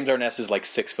 Yeah, James Arness is like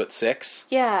 6'6".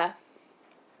 Yeah.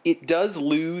 It does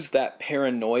lose that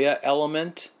paranoia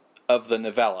element of the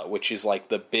novella, which is like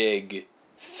the big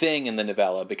thing in the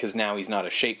novella, because now he's not a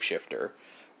shapeshifter.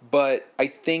 But I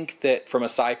think that from a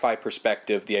sci-fi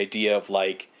perspective, the idea of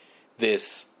like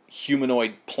this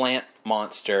humanoid plant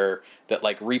monster that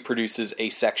like reproduces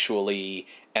asexually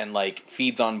and like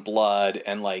feeds on blood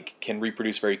and like can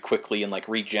reproduce very quickly and like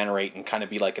regenerate and kind of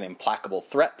be like an implacable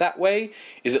threat that way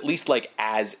is at least like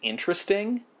as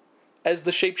interesting as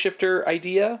the shapeshifter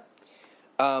idea.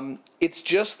 It's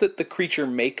just that the creature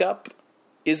makeup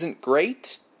isn't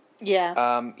great.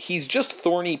 Yeah. He's just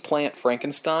thorny plant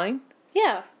Frankenstein.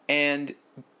 Yeah. And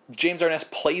James Arness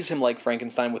plays him like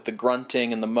Frankenstein with the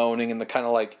grunting and the moaning and the kind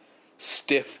of like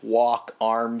stiff walk,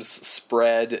 arms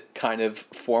spread kind of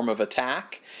form of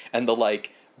attack, and the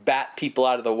like bat people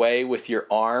out of the way with your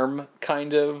arm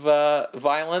kind of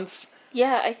violence.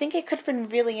 Yeah, I think it could have been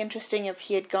really interesting if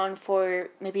he had gone for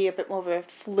maybe a bit more of a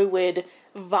fluid,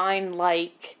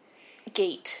 vine-like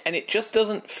gait. And it just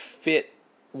doesn't fit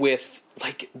with,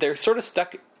 like, they're sort of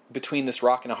stuck between this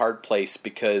rock and a hard place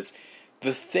because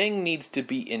the thing needs to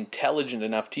be intelligent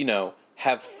enough to, you know,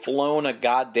 have flown a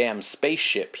goddamn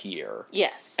spaceship here.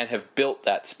 Yes. And have built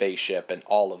that spaceship and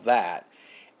all of that.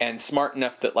 And smart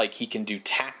enough that, like, he can do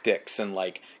tactics and,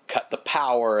 like, cut the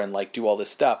power and, like, do all this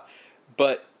stuff.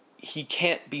 But he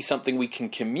can't be something we can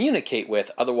communicate with,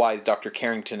 otherwise Dr.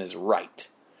 Carrington is right.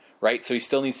 Right? So he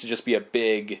still needs to just be a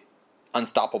big,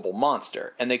 unstoppable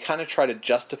monster. And they kind of try to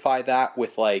justify that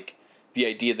with, like, the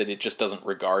idea that it just doesn't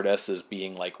regard us as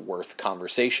being, like, worth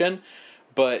conversation.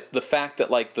 But the fact that,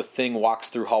 like, the thing walks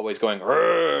through hallways going,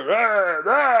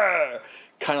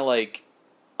 kind of, like,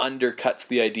 undercuts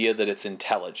the idea that it's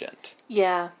intelligent.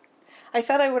 Yeah. I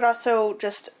thought I would also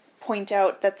just point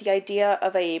out that the idea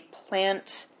of a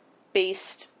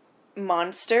plant-based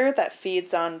monster that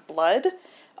feeds on blood,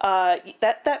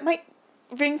 that might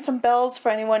ring some bells for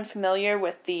anyone familiar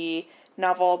with the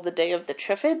novel The Day of the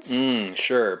Triffids.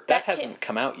 Sure. That hasn't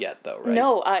come out yet, though, right?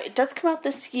 No, it does come out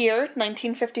this year,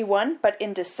 1951, but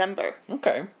in December.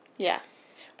 Okay. Yeah.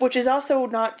 Which is also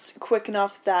not quick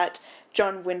enough that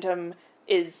John Wyndham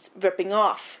is ripping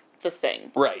off the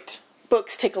thing. Right.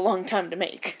 Books take a long time to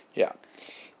make. Yeah.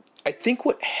 I think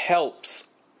what helps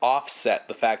offset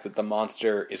the fact that the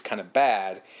monster is kind of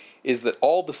bad is that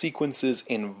all the sequences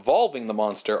involving the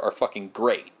monster are fucking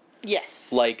great.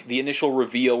 Yes. Like, the initial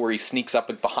reveal where he sneaks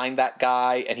up behind that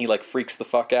guy and he, like, freaks the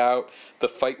fuck out. The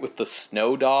fight with the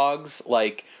snow dogs,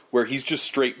 like, where he's just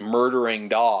straight murdering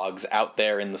dogs out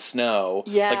there in the snow.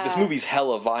 Yeah. Like, this movie's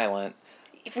hella violent.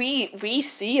 We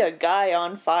see a guy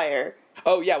on fire.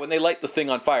 Oh, yeah, when they light the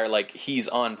thing on fire, like, he's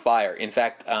on fire. In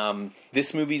fact,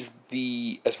 this movie's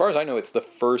as far as I know, it's the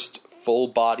first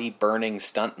full-body burning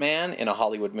stuntman in a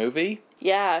Hollywood movie.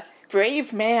 Yeah.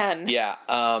 Brave man. Yeah,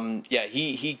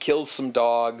 he kills some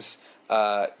dogs.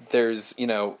 There's,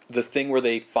 the thing where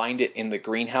they find it in the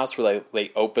greenhouse where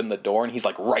they open the door and he's,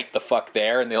 like, right the fuck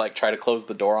there and they, like, try to close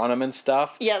the door on him and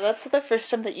stuff. Yeah, that's the first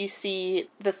time that you see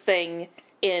the thing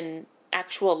in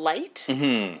actual light.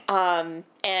 Mm-hmm.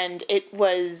 And it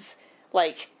was,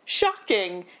 like,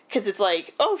 shocking because it's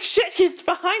like, oh shit, he's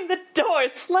behind the door,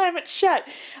 slam it shut.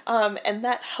 And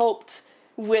that helped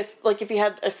with, like, if you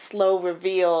had a slow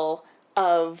reveal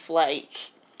of,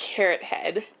 like, Carrot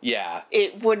Head, yeah,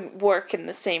 it wouldn't work in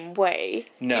the same way.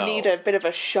 No. You need a bit of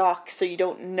a shock so you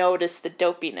don't notice the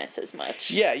dopiness as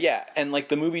much. Yeah, and, like,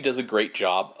 the movie does a great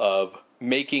job of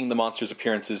making the monster's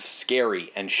appearances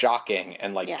scary and shocking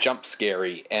and, like, jump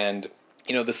scary. And,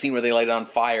 the scene where they light it on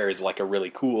fire is, like, a really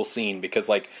cool scene because,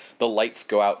 like, the lights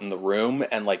go out in the room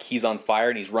and, like, he's on fire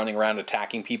and he's running around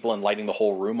attacking people and lighting the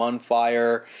whole room on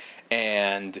fire.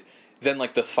 And then,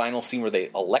 like, the final scene where they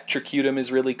electrocute him is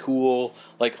really cool.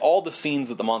 Like, all the scenes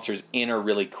that the monster's in are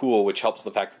really cool, which helps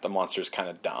the fact that the monster's kind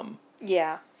of dumb.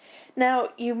 Yeah. Now,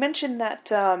 you mentioned that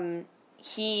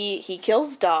he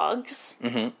kills dogs.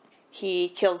 Mm-hmm. He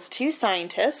kills 2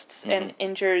 scientists and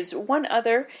injures one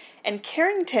other. And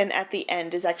Carrington, at the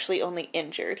end, is actually only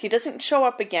injured. He doesn't show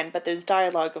up again, but there's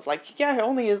dialogue of, like, yeah,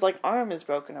 only his, like, arm is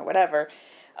broken or whatever.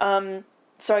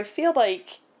 So I feel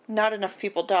like not enough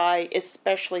people die,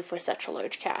 especially for such a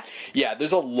large cast. Yeah,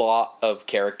 there's a lot of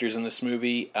characters in this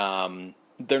movie.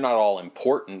 They're not all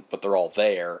important, but they're all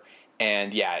there.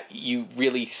 And yeah, you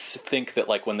really think that,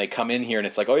 like, when they come in here and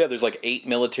it's like, oh yeah, there's like 8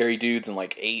 military dudes and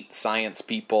like 8 science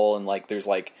people and like there's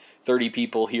like 30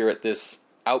 people here at this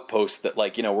outpost that,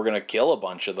 like, we're gonna kill a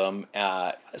bunch of them.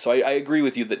 So I agree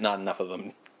with you that not enough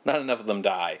of them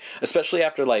die, especially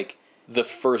after, like, the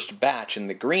first batch in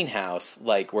the greenhouse,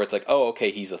 like, where it's like, oh,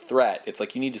 okay, he's a threat. It's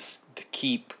like you need to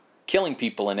keep killing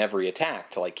people in every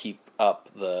attack to, like, keep up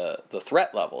the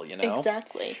threat level,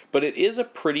 Exactly. But it is a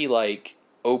pretty, like,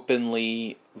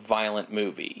 openly violent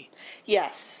movie.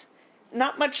 Yes.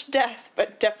 Not much death,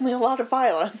 but definitely a lot of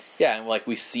violence. Yeah, and, like,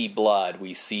 we see blood,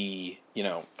 we see,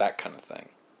 that kind of thing.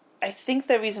 I think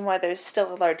the reason why there's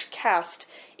still a large cast,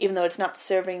 even though it's not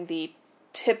serving the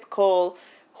typical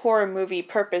horror movie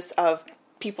purpose of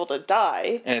people to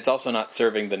die. And it's also not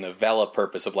serving the novella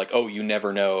purpose of, like, oh, you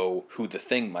never know who the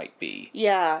thing might be.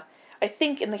 Yeah. I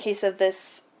think in the case of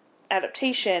this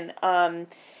adaptation,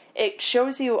 it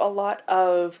shows you a lot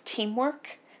of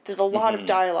teamwork. There's a lot of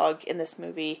dialogue in this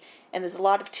movie, and there's a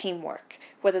lot of teamwork,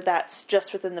 whether that's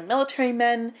just within the military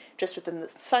men, just within the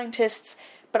scientists,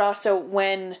 but also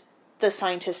when the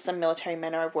scientists and military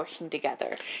men are working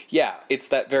together. Yeah, it's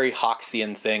that very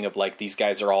Hoxian thing of, like, these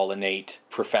guys are all innate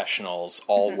professionals,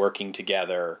 all working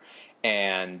together,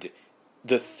 and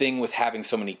the thing with having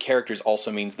so many characters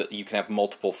also means that you can have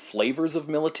multiple flavors of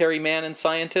military man and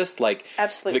scientist. Like,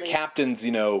 absolutely, the captain's,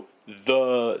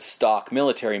 the stock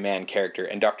military man character,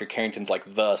 and Dr. Carrington's,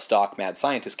 like, the stock mad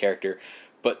scientist character,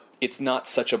 but it's not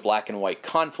such a black and white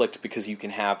conflict because you can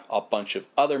have a bunch of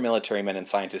other military men and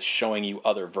scientists showing you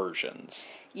other versions.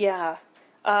 Yeah.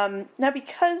 Now,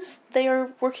 because they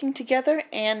are working together,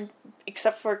 and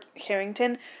except for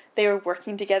Carrington, they are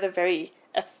working together very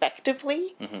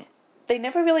effectively, they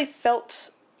never really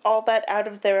felt all that out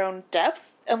of their own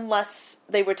depth unless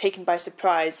they were taken by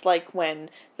surprise, like when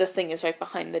the thing is right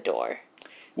behind the door.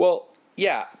 Well,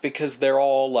 yeah, because they're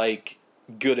all, like,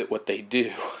 good at what they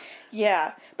do.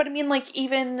 Yeah, but I mean, like,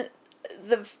 even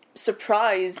the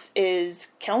surprise is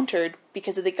countered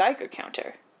because of the Geiger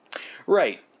counter.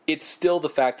 Right. It's still the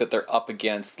fact that they're up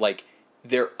against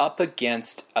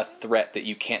a threat that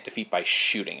you can't defeat by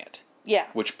shooting it. Yeah.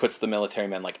 Which puts the military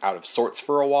men, like, out of sorts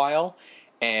for a while,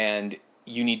 and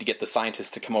you need to get the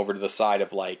scientists to come over to the side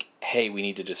of, like, hey, we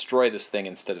need to destroy this thing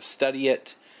instead of study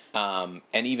it. And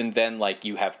even then, like,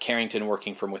 you have Carrington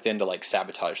working from within to, like,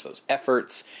 sabotage those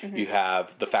efforts. You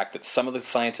have the fact that some of the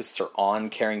scientists are on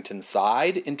Carrington's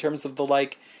side in terms of the,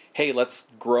 like, hey, let's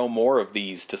grow more of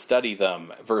these to study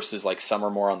them, versus, like, some are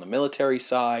more on the military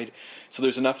side. So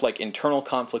there's enough, like, internal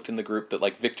conflict in the group that,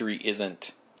 like, victory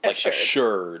isn't, like,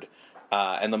 assured.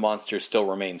 And the monster still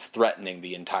remains threatening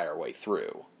the entire way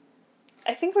through.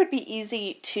 I think it would be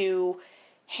easy to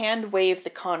hand wave the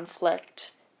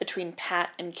conflict between Pat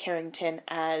and Carrington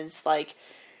as, like,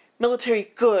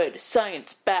 military good,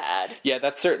 science bad. Yeah,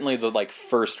 that's certainly the, like,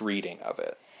 first reading of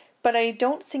it. But I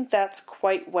don't think that's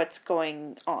quite what's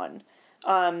going on.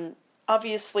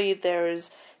 Obviously,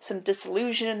 there's some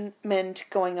disillusionment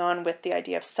going on with the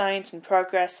idea of science and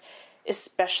progress,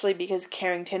 especially because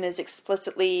Carrington is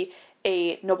explicitly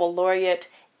a Nobel laureate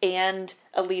and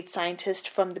a lead scientist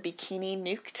from the Bikini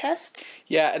nuke tests.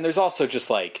 Yeah, and there's also just,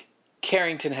 like,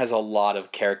 Carrington has a lot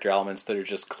of character elements that are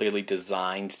just clearly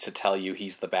designed to tell you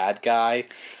he's the bad guy.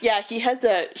 Yeah, he has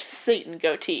a Satan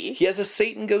goatee. He has a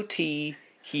Satan goatee.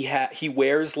 He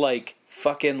wears, like,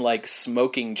 fucking, like,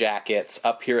 smoking jackets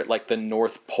up here at, like, the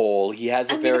North Pole. He has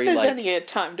a very, if there's like... any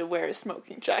time to wear a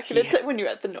smoking jacket, it's when you're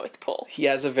at the North Pole. He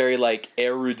has a very, like,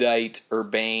 erudite,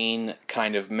 urbane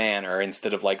kind of manner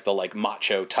instead of, like, the, like,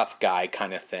 macho, tough guy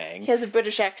kind of thing. He has a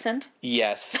British accent.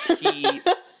 Yes. He,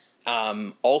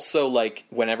 also, like,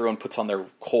 when everyone puts on their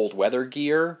cold weather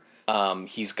gear,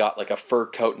 he's got, like, a fur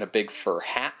coat and a big fur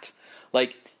hat.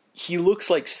 Like, he looks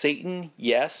like Satan,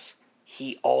 yes.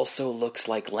 He also looks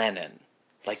like Lenin.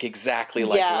 Like, exactly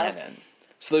like Lenin.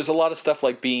 So there's a lot of stuff,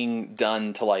 like, being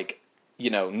done to, like, you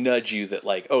know, nudge you that,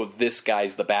 like, oh, this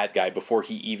guy's the bad guy before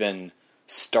he even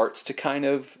starts to kind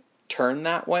of turn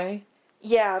that way.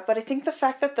 Yeah, but I think the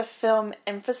fact that the film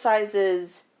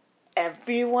emphasizes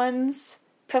everyone's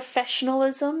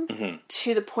professionalism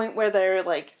to the point where they're,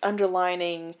 like,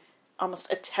 underlining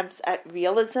almost attempts at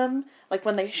realism. Like,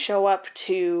 when they show up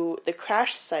to the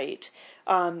crash site,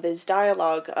 there's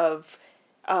dialogue of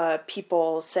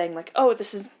people saying, like, oh,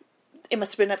 it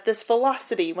must have been at this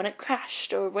velocity when it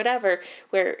crashed or whatever,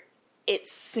 where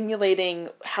it's simulating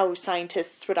how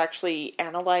scientists would actually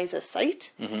analyze a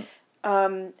site.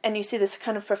 And you see this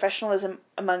kind of professionalism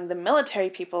among the military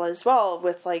people as well,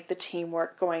 with, like, the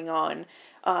teamwork going on,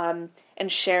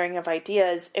 and sharing of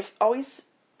ideas.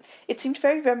 It seemed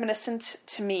very reminiscent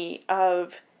to me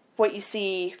of what you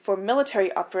see for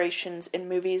military operations in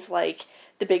movies like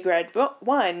The Big Red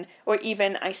One or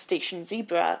even Ice Station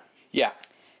Zebra. Yeah.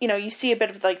 You know, you see a bit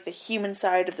of, like, the human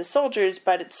side of the soldiers,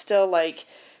 but it's still, like,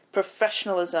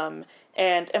 professionalism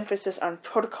and emphasis on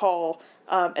protocol,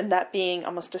 and that being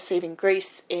almost a saving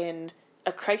grace in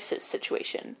a crisis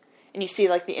situation. And you see,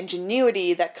 like, the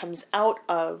ingenuity that comes out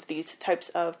of these types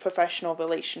of professional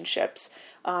relationships,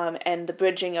 and the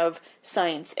bridging of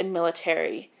science and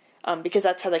military, because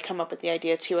that's how they come up with the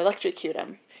idea to electrocute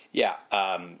him. Yeah,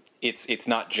 it's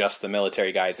not just the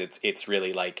military guys. It's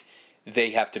really, like,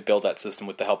 they have to build that system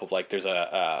with the help of, like, there's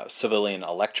a civilian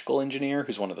electrical engineer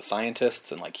who's one of the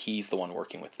scientists, and, like, he's the one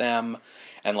working with them.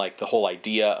 And, like, the whole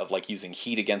idea of, like, using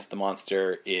heat against the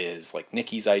monster is, like,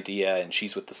 Nikki's idea, and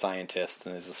she's with the scientists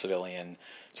and is a civilian.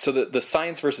 So the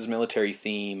science versus military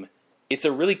theme, it's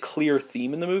a really clear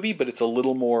theme in the movie, but it's a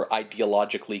little more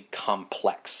ideologically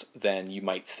complex than you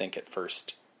might think at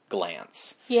first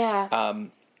glance. Yeah.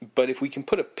 But if we can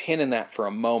put a pin in that for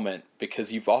a moment,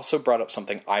 because you've also brought up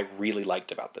something I really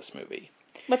liked about this movie.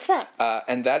 What's that?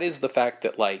 And that is the fact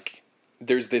that, like,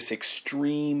 there's this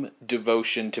extreme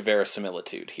devotion to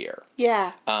verisimilitude here.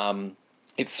 Yeah.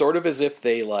 It's sort of as if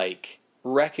they, like,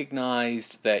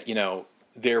 recognized that, you know,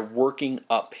 they're working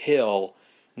uphill,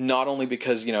 not only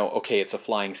because, you know, okay, it's a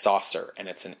flying saucer, and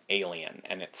it's an alien,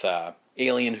 and it's a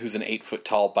alien who's an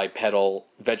 8-foot-tall bipedal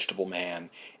vegetable man,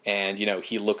 and, you know,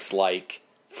 he looks like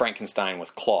Frankenstein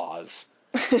with claws.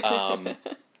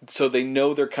 So they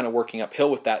know they're kind of working uphill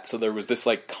with that, so there was this,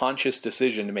 like, conscious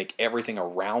decision to make everything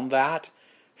around that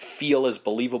feel as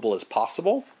believable as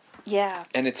possible. Yeah.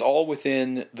 And it's all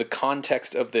within the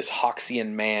context of this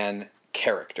Hoxian man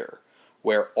character,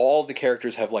 where all the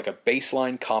characters have, like, a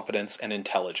baseline competence and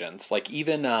intelligence. Like,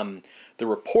 even the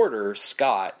reporter,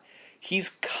 Scott, he's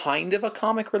kind of a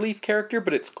comic relief character,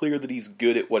 but it's clear that he's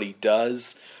good at what he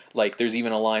does. Like, there's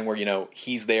even a line where, you know,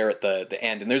 he's there at the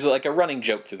end, and there's, like, a running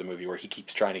joke through the movie where he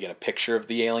keeps trying to get a picture of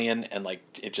the alien, and, like,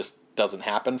 it just doesn't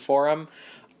happen for him.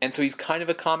 And so he's kind of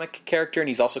a comic character, and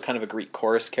he's also kind of a Greek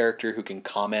chorus character who can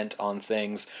comment on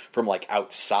things from, like,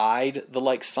 outside the,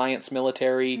 like,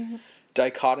 science-military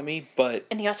dichotomy, but...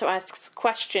 And he also asks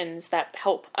questions that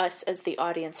help us as the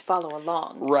audience follow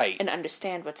along. Right. And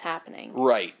understand what's happening.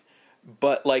 Right.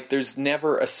 But, like, there's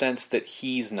never a sense that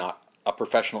he's not a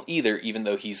professional either, even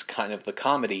though he's kind of the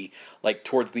comedy. Like,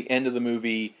 towards the end of the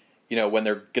movie, you know, when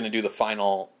they're going to do the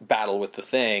final battle with the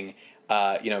thing,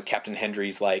 you know, Captain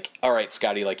Hendry's like, all right,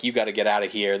 Scotty, like, you got to get out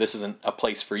of here. This isn't a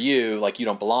place for you. Like, you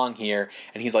don't belong here.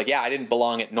 And he's like, yeah, I didn't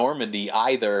belong at Normandy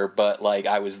either, but, like,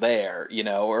 I was there, you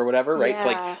know, or whatever, right?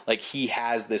 Yeah. It's like he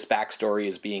has this backstory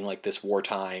as being, like, this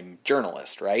wartime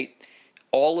journalist, right?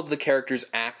 all of the characters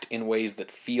act in ways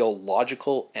that feel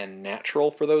logical and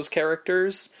natural for those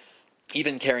characters.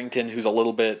 Even Carrington, who's a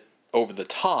little bit over the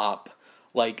top,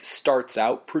 like, starts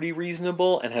out pretty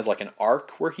reasonable and has, like, an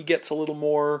arc where he gets a little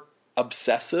more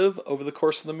obsessive over the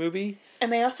course of the movie.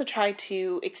 And they also try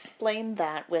to explain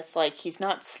that with, like, he's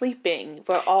not sleeping.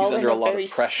 We're all He's in under a a lot very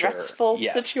of pressure. stressful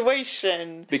Yes.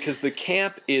 situation. Because the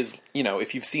camp is, you know,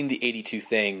 if you've seen the 82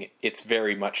 thing, it's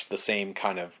very much the same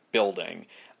kind of building.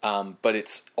 But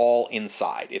it's all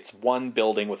inside. It's one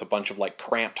building with a bunch of, like,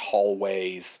 cramped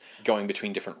hallways going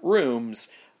between different rooms.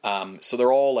 So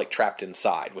they're all, like, trapped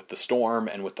inside with the storm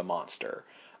and with the monster.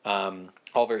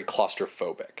 All very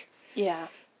claustrophobic. Yeah.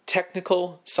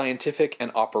 Technical, scientific,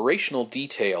 and operational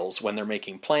details when they're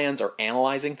making plans or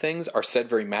analyzing things are said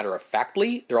very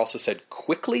matter-of-factly. They're also said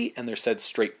quickly, and they're said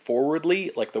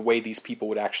straightforwardly, like the way these people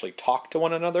would actually talk to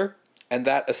one another. And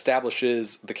that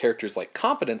establishes the characters' like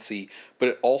competency, but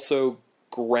it also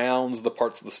grounds the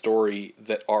parts of the story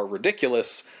that are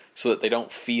ridiculous so that they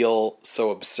don't feel so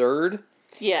absurd.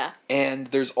 Yeah. And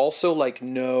there's also like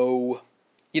no,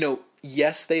 you know,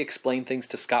 yes, they explain things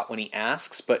to Scott when he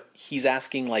asks, but he's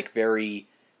asking like very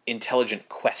intelligent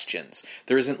questions.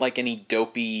 There isn't like any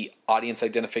dopey audience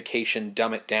identification,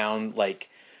 dumb it down, like,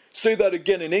 say that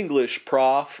again in English,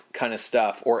 prof, kind of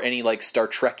stuff, or any like Star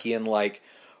Trekian like,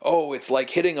 oh, it's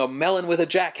like hitting a melon with a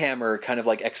jackhammer kind of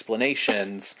like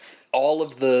explanations. All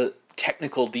of the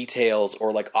technical details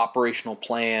or like operational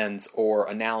plans or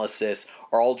analysis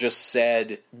are all just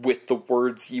said with the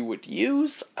words you would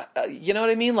use. You know what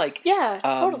I mean? Like, Yeah,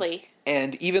 totally.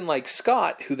 And even like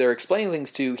Scott, who they're explaining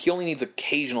things to, he only needs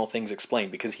occasional things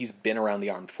explained because he's been around the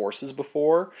armed forces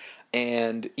before.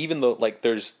 And even though like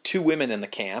there's two women in the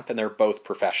camp and they're both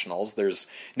professionals,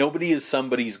 nobody is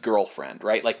somebody's girlfriend,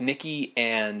 right? Like Nikki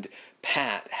and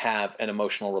Pat have an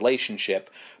emotional relationship,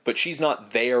 but she's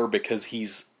not there because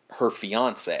he's her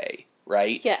fiance,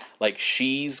 right? Yeah. Like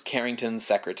she's Carrington's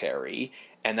secretary,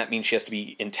 and that means she has to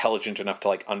be intelligent enough to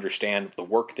like understand the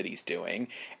work that he's doing.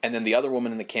 And then the other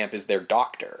woman in the camp is their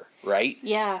doctor, right?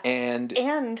 Yeah.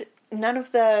 And none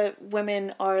of the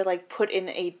women are like put in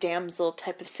a damsel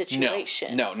type of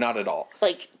situation. No, not at all.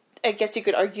 Like, I guess you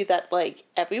could argue that like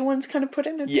everyone's kind of put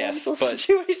in a Yes, damsel but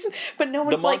situation, but no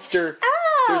one's The monster,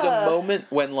 like, there's a moment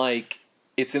when like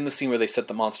it's in the scene where they set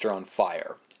the monster on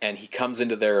fire. And he comes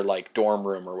into their, like, dorm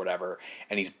room or whatever,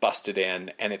 and he's busted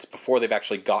in, and it's before they've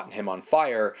actually gotten him on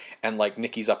fire, and, like,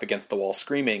 Nikki's up against the wall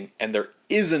screaming, and there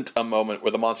isn't a moment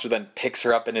where the monster then picks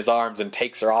her up in his arms and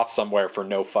takes her off somewhere for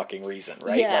no fucking reason,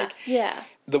 right? Yeah, like, yeah.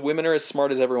 The women are as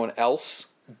smart as everyone else.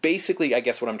 Basically, I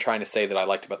guess what I'm trying to say that I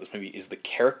liked about this movie is the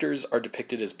characters are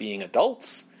depicted as being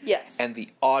adults, Yes. and the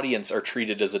audience are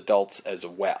treated as adults as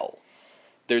well.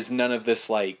 There's none of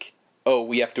this, like, oh,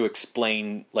 we have to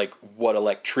explain, like, what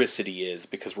electricity is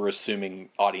because we're assuming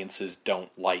audiences don't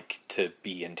like to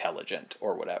be intelligent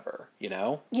or whatever, you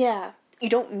know? Yeah. You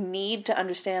don't need to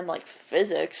understand, like,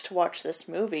 physics to watch this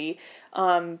movie,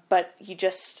 but you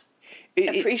just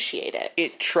appreciate it.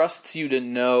 It trusts you to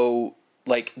know,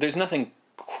 like, there's nothing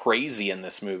crazy in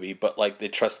this movie, but, like,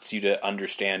 it trusts you to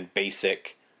understand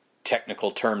basic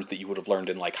technical terms that you would have learned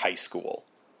in, like, high school.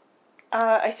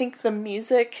 I think the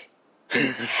music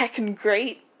is heckin'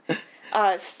 great.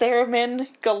 Theremin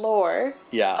galore.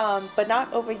 Yeah. But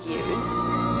not overused.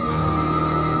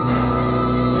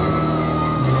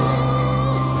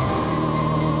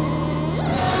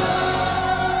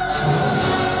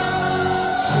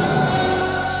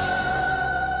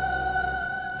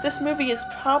 This movie is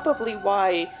probably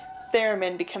why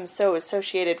theremin becomes so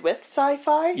associated with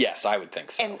sci-fi. Yes, I would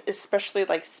think so. And especially,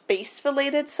 like,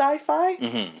 space-related sci-fi.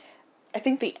 Mm-hmm. I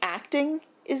think the acting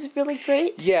is really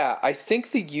great. Yeah, I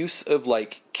think the use of,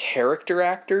 like, character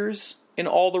actors in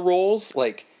all the roles,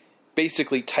 like,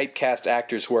 basically typecast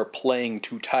actors who are playing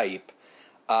to type,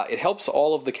 it helps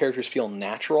all of the characters feel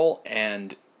natural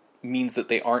and means that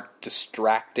they aren't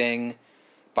distracting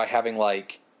by having,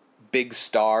 like, big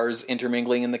stars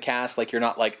intermingling in the cast. Like, you're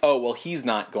not like, oh, well, he's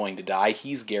not going to die,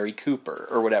 he's Gary Cooper,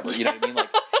 or whatever, you know what I mean?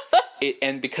 Like,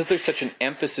 and because there's such an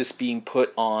emphasis being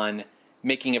put on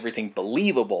making everything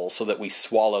believable so that we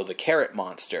swallow the carrot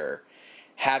monster,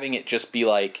 having it just be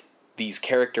like these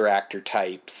character actor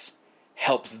types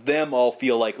helps them all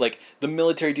feel like the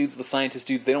military dudes, the scientist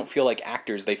dudes, they don't feel like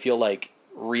actors, they feel like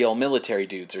real military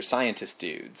dudes or scientist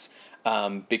dudes,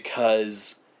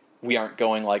 because we aren't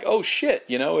going like, oh shit,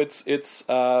 you know, it's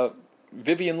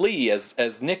Vivian Lee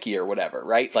as Nikki or whatever,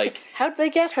 right? Like, How'd they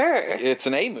get her? It's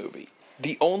an A movie.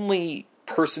 The only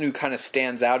person who kind of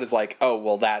stands out is like, oh,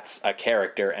 well, that's a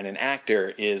character and an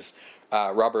actor is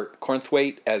Robert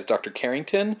Cornthwaite as Dr.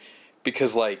 Carrington,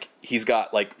 because, like, he's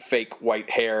got, like, fake white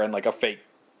hair and, like, a fake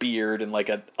beard and, like,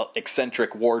 a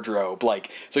eccentric wardrobe.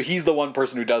 Like, so he's the one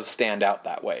person who does stand out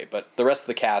that way. But the rest of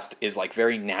the cast is, like,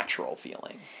 very natural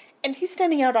feeling. And he's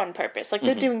standing out on purpose. Like,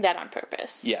 they're doing that on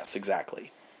purpose. Yes,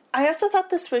 exactly. I also thought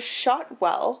this was shot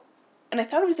well, and I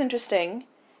thought it was interesting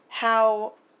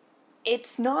how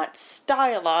it's not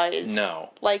stylized.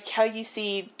 No. Like how you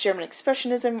see German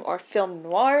Expressionism or film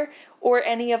noir or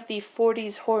any of the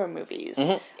 40s horror movies.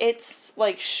 It's,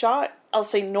 like, shot, I'll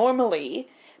say, normally,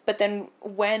 but then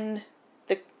when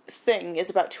the thing is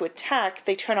about to attack,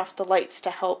 they turn off the lights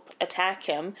to help attack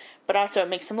him, but also it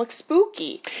makes him look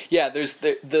spooky. Yeah, there's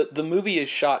the movie is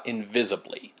shot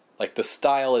invisibly. Like, the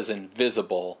style is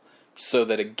invisible, so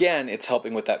that, again, it's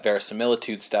helping with that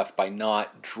verisimilitude stuff by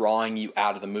not drawing you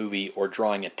out of the movie or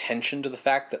drawing attention to the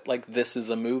fact that, like, this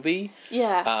is a movie.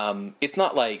 Yeah. It's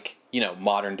not like, you know,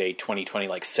 modern day 2020,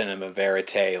 like, cinema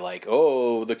verite, like,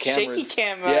 oh, the camera's... Shaky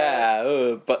camera.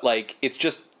 Yeah, but, like, it's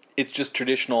just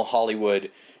traditional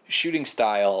Hollywood shooting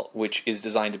style, which is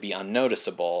designed to be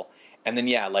unnoticeable. And then,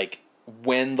 yeah, like,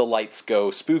 when the lights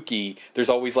go spooky, there's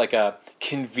always, like, a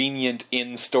convenient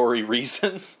in-story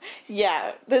reason.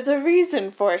 Yeah, there's a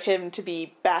reason for him to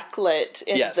be backlit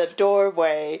in Yes. the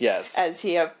doorway Yes. as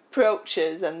he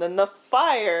approaches, and then the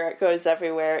fire goes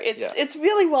everywhere. It's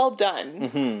really well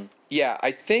done. Yeah,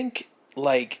 I think,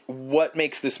 like, what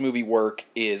makes this movie work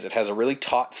is it has a really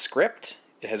taut script,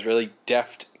 it has really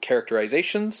deft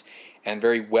characterizations, and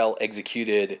very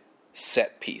well-executed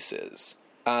set pieces.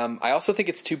 I also think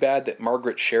it's too bad that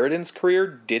Margaret Sheridan's career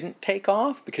didn't take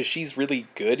off, because she's really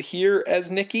good here as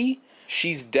Nikki.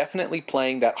 She's definitely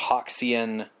playing that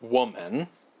Hoxian woman.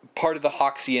 Part of the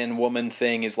Hoxian woman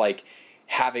thing is, like,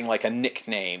 having, like, a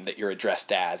nickname that you're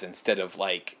addressed as instead of,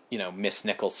 like, you know, Miss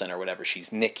Nicholson or whatever.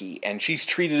 She's Nikki, and she's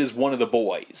treated as one of the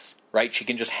boys, right? She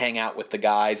can just hang out with the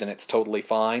guys and it's totally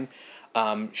fine.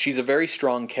 She's a very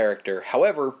strong character.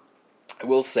 However, I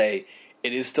will say,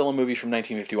 it is still a movie from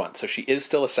 1951, so she is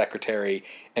still a secretary,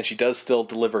 and she does still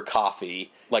deliver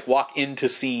coffee, like, walk into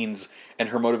scenes, and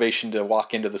her motivation to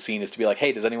walk into the scene is to be like,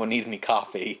 hey, does anyone need any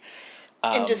coffee?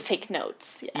 And just take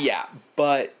notes. Yeah,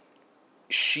 but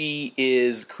she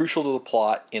is crucial to the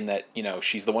plot in that, you know,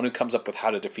 she's the one who comes up with how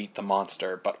to defeat the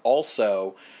monster, but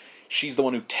also she's the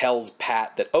one who tells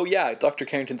Pat that, oh yeah, Dr.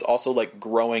 Carrington's also, like,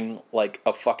 growing, like,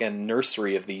 a fucking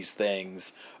nursery of these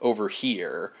things over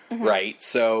here, right?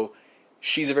 So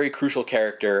she's a very crucial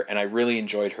character, and I really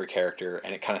enjoyed her character,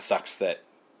 and it kind of sucks that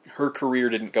her career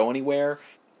didn't go anywhere.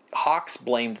 Hawks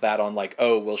blamed that on, like,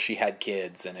 oh, well, she had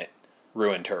kids, and it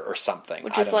ruined her, or something.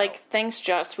 Which I is don't like, know. thanks,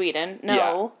 Joss Whedon.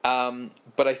 No. Yeah.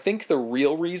 But I think the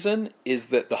real reason is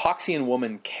that the Hoxian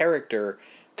woman character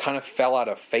kind of fell out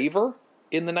of favor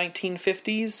in the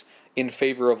 1950s in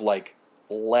favor of, like,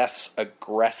 less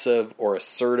aggressive or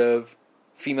assertive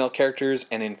female characters,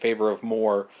 and in favor of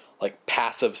more, like,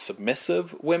 passive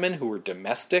submissive women who were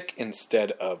domestic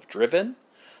instead of driven.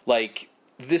 Like,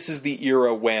 this is the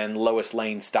era when Lois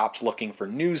Lane stops looking for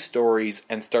news stories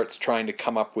and starts trying to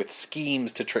come up with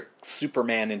schemes to trick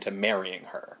Superman into marrying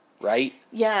her, right?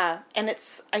 Yeah, and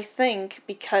it's, I think,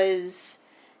 because,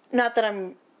 not that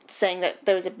I'm saying that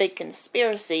there was a big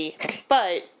conspiracy,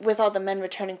 but with all the men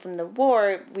returning from the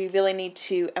war, we really need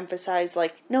to emphasize,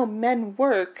 like, no, men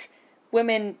work,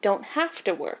 women don't have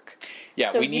to work.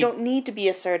 Yeah, so we you need... don't need to be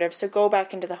assertive, so go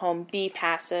back into the home, be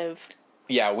passive.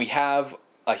 Yeah, we have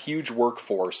a huge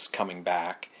workforce coming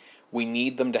back. We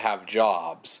need them to have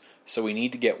jobs, so we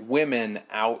need to get women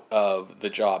out of the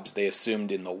jobs they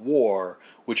assumed in the war,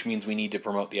 which means we need to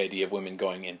promote the idea of women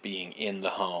going and being in the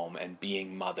home and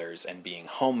being mothers and being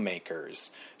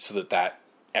homemakers, so that that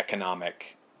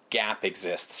economic gap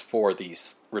exists for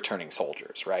these returning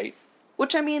soldiers, right?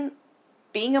 Which, I mean,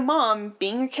 being a mom,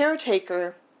 being a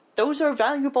caretaker, those are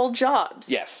valuable jobs.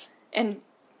 Yes. And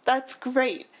that's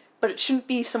great, but it shouldn't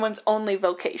be someone's only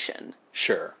vocation.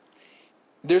 Sure.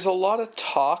 There's a lot of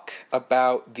talk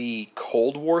about the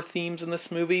Cold War themes in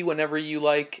this movie whenever you,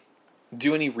 like,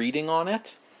 do any reading on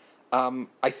it.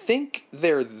 I think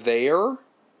they're there,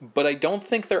 but I don't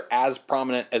think they're as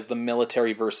prominent as the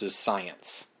military versus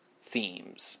science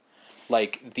themes.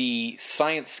 Like, the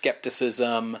science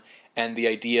skepticism and the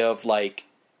idea of, like,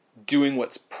 doing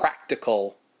what's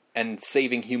practical and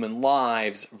saving human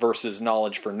lives versus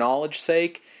knowledge for knowledge's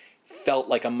sake felt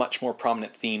like a much more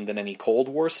prominent theme than any Cold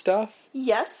War stuff.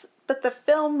 Yes, but the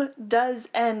film does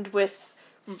end with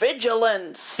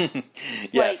vigilance.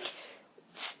 Yes. Like,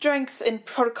 strength in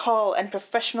protocol and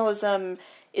professionalism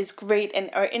is great, and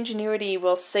our ingenuity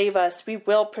will save us. We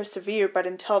will persevere, but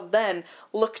until then,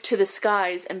 look to the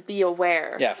skies and be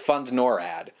aware. Yeah, fund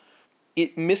NORAD.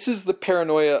 it misses the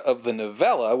paranoia of the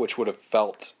novella, which would have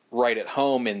felt right at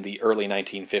home in the early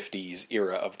 1950s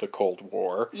era of the Cold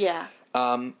War. Yeah.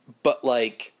 But,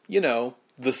 like, you know,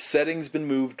 the setting's been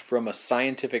moved from a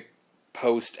scientific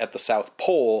post at the South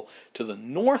Pole to the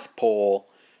North Pole,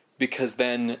 because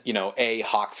then, you know,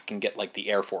 Hawks can get, like, the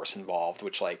Air Force involved,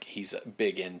 which, like, he's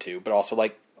big into. But also,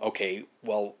 like, okay,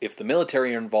 well, if the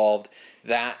military are involved,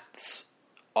 that's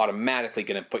automatically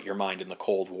going to put your mind in the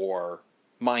Cold War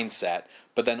mindset.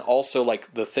 But then also,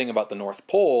 like, the thing about the North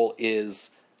Pole is,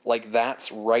 like,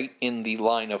 that's right in the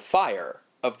line of fire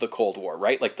of the Cold War,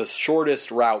 right? Like, the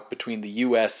shortest route between the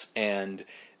U.S. and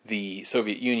the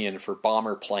Soviet Union for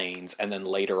bomber planes, and then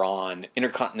later on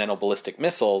intercontinental ballistic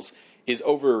missiles, is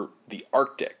over the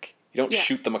Arctic. You don't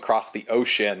shoot them across the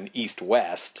ocean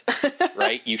east-west,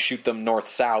 right? You shoot them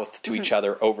north-south to each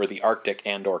other over the Arctic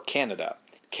and or Canada.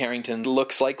 Carrington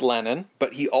looks like Lenin,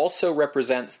 but he also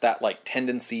represents that, like,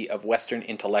 tendency of Western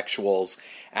intellectuals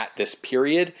at this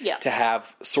period to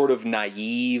have sort of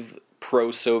naive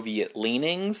pro-Soviet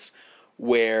leanings,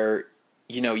 where,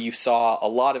 you know, you saw a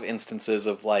lot of instances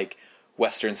of, like,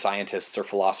 Western scientists or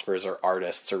philosophers or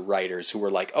artists or writers who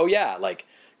were like, oh yeah, like,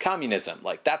 communism,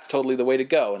 like, that's totally the way to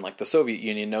go, and, like, the Soviet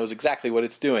Union knows exactly what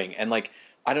it's doing. And, like,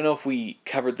 I don't know if we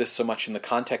covered this so much in the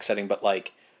context setting, but,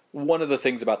 like, one of the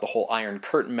things about the whole Iron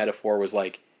Curtain metaphor was,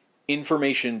 like,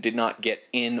 information did not get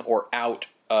in or out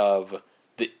of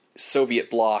the Soviet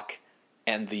bloc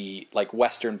and the, like,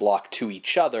 Western bloc to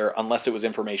each other unless it was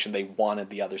information they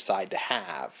wanted the other side to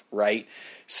have, right?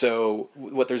 So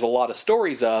what there's a lot of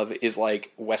stories of is,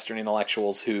 like, Western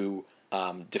intellectuals who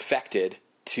defected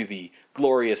to the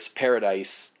glorious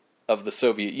paradise of the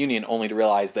Soviet Union, only to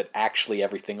realize that actually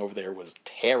everything over there was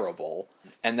terrible.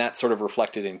 And that sort of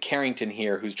reflected in Carrington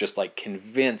here, who's just, like,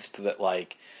 convinced that,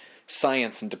 like,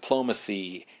 science and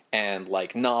diplomacy and,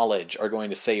 like, knowledge are going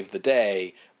to save the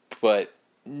day, but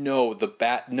no, the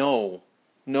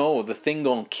thing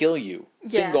gonna kill you.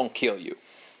 Thing gonna kill you.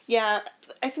 Yeah,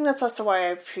 I think that's also why I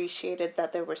appreciated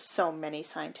that there were so many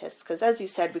scientists, because as you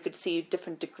said, we could see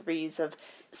different degrees of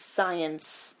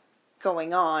science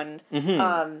going on.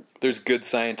 There's good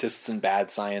scientists and bad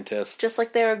scientists. Just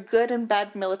like there are good and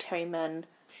bad military men.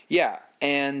 Yeah,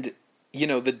 and, you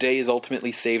know, the day is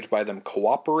ultimately saved by them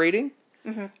cooperating.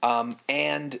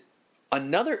 And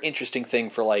another interesting thing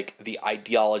for, like, the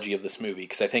ideology of this movie,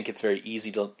 because I think it's very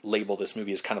easy to label this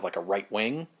movie as kind of like a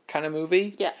right-wing kind of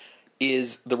movie. Yeah.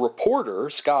 Is the reporter,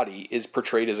 Scotty, is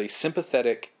portrayed as a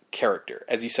sympathetic character.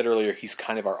 As you said earlier, he's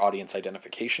kind of our audience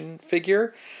identification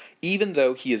figure, even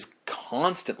though he is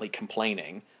constantly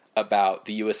complaining about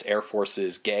the U.S. Air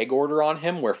Force's gag order on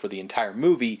him, where for the entire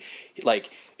movie, like,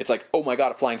 it's like, oh my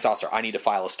god, a flying saucer, I need to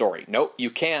file a story. Nope,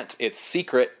 you can't. It's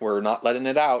secret. We're not letting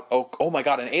it out. Oh my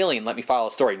god, an alien, let me file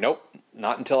a story. Nope,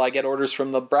 not until I get orders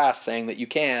from the brass saying that you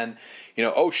can. You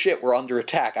know, oh shit, we're under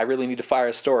attack. I really need to fire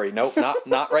a story. Nope,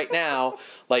 not right now.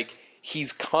 Like,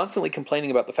 he's constantly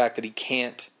complaining about the fact that he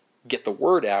can't get the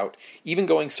word out, even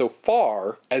going so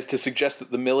far as to suggest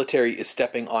that the military is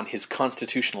stepping on his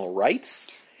constitutional rights.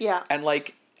 Yeah. And,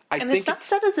 like, I think it's not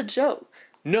said as a joke.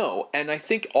 No, and I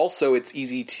think also it's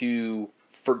easy to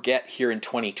forget here in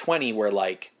 2020 where,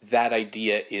 like, that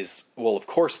idea is, well, of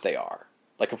course they are.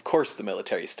 Like, of course the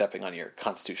military is stepping on your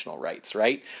constitutional rights,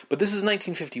 right? But this is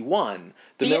 1951.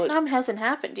 Vietnam hasn't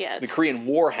happened yet. The Korean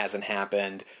War hasn't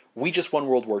happened. We just won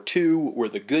World War II. We're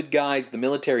the good guys. The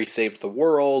military saved the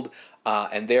world.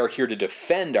 And they are here to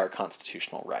defend our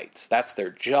constitutional rights. That's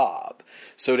their job.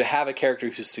 So to have a character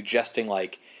who's suggesting,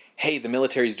 like, hey, the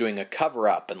military is doing a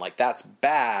cover-up, and, like, that's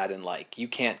bad, and, like, you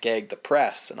can't gag the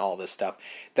press and all this stuff,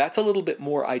 that's a little bit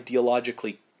more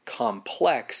ideologically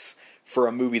complex for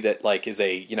a movie that, like, is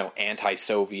a, you know,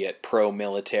 anti-Soviet,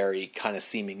 pro-military kind of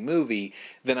seeming movie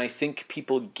than I think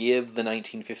people give the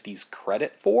 1950s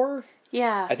credit for.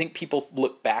 Yeah. I think people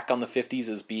look back on the 50s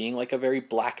as being, like, a very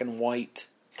black and white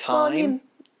time. Well, I mean,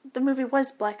 the movie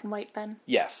was black and white, Ben.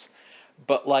 Yes.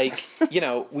 But, like, you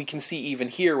know, we can see even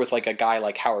here with, like, a guy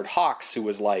like Howard Hawks, who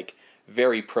was, like,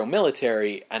 very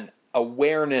pro-military, an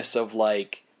awareness of,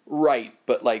 like, right,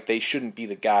 but, like, they shouldn't be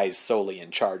the guys solely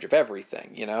in charge of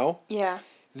everything, you know? Yeah.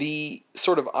 The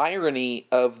sort of irony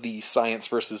of the science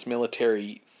versus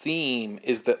military theme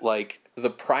is that, like,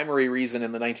 the primary reason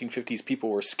in the 1950s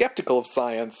people were skeptical of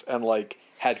science and, like,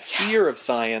 had fear of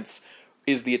science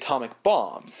is the atomic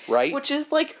bomb, right? Which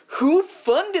is, like, who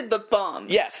funded the bomb?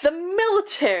 Yes. The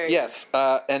military. Yes,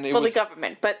 and it was... the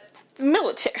government, but the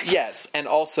military. Yes, and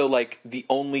also, like, the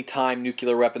only time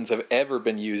nuclear weapons have ever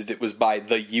been used, it was by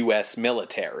the U.S.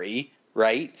 military,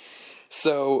 right?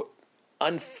 So,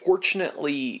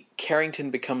 unfortunately, Carrington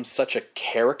becomes such a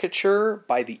caricature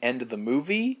by the end of the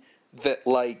movie that,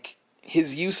 like,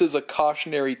 his use as a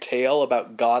cautionary tale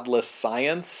about godless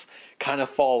science kind of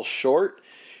falls short,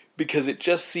 because it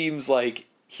just seems like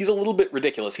he's a little bit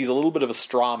ridiculous. He's a little bit of a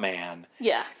straw man.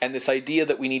 Yeah. And this idea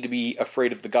that we need to be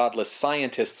afraid of the godless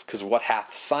scientists because what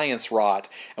hath science wrought,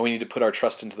 and we need to put our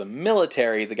trust into the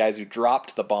military, the guys who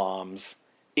dropped the bombs,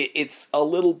 it's a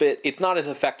little bit, it's not as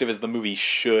effective as the movie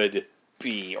should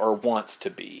be or wants to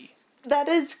be. That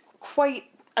is quite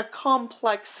a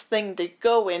complex thing to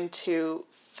go into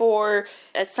for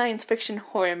a science fiction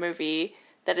horror movie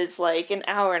that is like an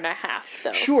hour and a half,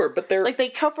 though. Sure, but they're... Like, they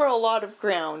cover a lot of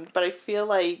ground, but I feel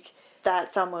like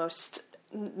that's almost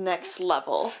next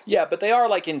level. Yeah, but they are,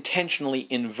 like, intentionally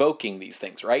invoking these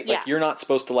things, right? Like, Yeah. you're not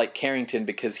supposed to like Carrington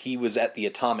because he was at the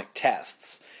atomic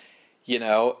tests, you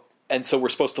know? And so we're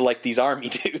supposed to like these army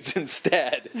dudes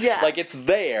instead. Yeah. Like, it's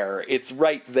there. It's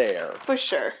right there. For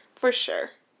sure. For sure.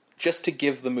 Just to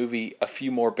give the movie a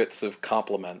few more bits of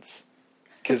compliments.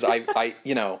 Because I,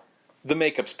 you know, the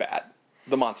makeup's bad.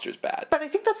 The monster's bad. But I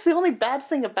think that's the only bad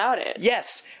thing about it.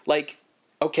 Yes, like,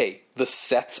 okay, the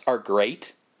sets are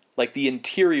great. Like, the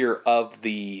interior of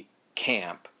the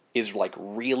camp is, like,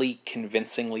 really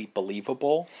convincingly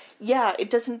believable. Yeah,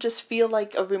 it doesn't just feel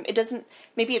like a room. It doesn't...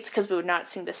 Maybe it's because we were not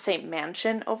seeing the same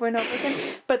mansion over and over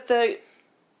again. But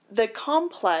the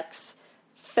complex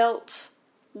felt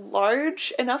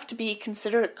large enough to be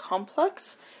considered a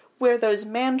complex, where those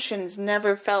mansions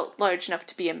never felt large enough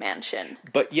to be a mansion.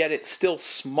 But yet it's still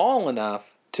small enough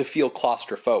to feel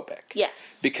claustrophobic.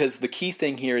 Yes. Because the key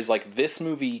thing here is, like, this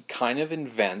movie kind of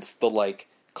invents the, like,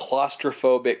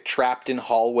 claustrophobic, trapped in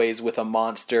hallways with a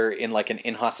monster in, like, an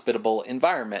inhospitable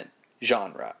environment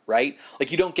genre, right?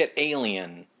 Like, you don't get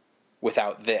Alien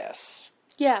without this.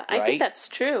 Yeah, I Right? think that's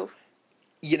true.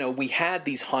 You know, we had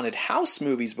these haunted house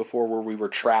movies before where we were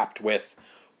trapped with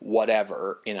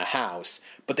whatever in a house,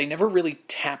 but they never really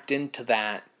tapped into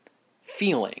that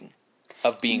feeling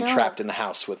of being No. trapped in the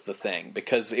house with the thing,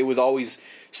 because it was always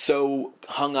so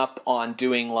hung up on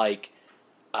doing, like,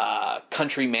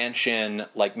 country mansion,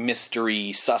 like,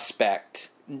 mystery suspect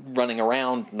running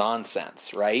around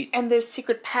nonsense, right? And there's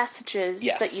secret passages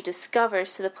Yes. that you discover,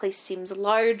 so the place seems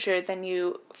larger than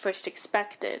you first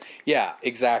expected. Yeah,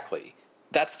 exactly.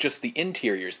 That's just the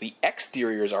interiors. The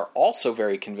exteriors are also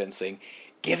very convincing,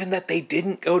 given that they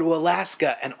didn't go to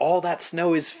Alaska and all that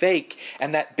snow is fake,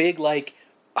 and that big, like,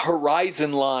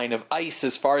 horizon line of ice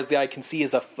as far as the eye can see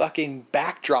is a fucking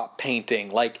backdrop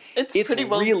painting. Like, It's pretty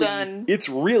well really, done. It's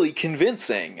really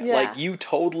convincing. Yeah. Like, you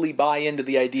totally buy into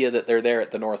the idea that they're there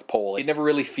at the North Pole. It never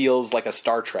really feels like a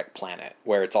Star Trek planet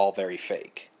where it's all very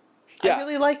fake. Yeah. I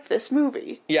really like this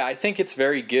movie. Yeah, I think it's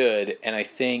very good, and I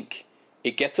think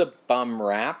it gets a bum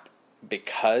rap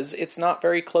because it's not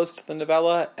very close to the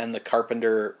novella, and the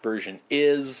Carpenter version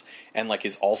is, and, like,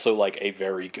 is also, like, a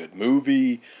very good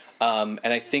movie. And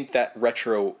I think that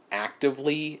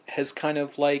retroactively has kind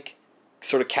of, like,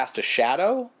 sort of cast a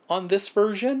shadow on this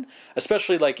version,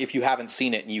 especially, like, if you haven't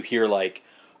seen it and you hear, like,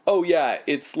 oh yeah,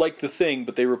 it's like The Thing,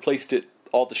 but they replaced it,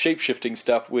 all the shape-shifting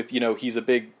stuff, with, you know, he's a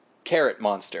big carrot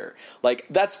monster. Like,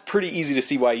 that's pretty easy to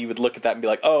see why you would look at that and be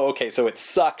like, oh, okay, so it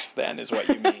sucks then, is what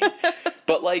you mean.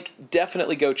 But, like,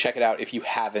 definitely go check it out if you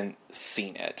haven't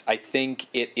seen it. I think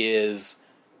it is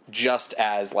just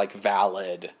as, like,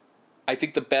 valid. I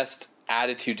think the best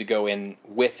attitude to go in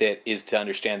with it is to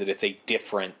understand that it's a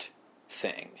different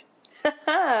thing.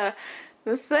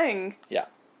 The Thing. Yeah,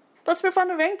 Let's move on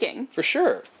to ranking. for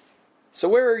sure. So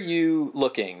where are you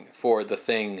looking for The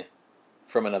Thing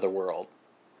from Another World?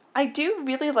 I do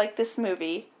really like this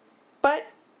movie, but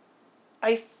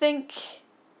I think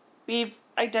we've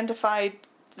identified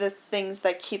the things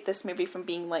that keep this movie from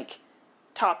being, like,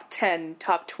 top 10,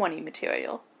 top 20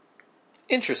 material.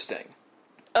 Interesting.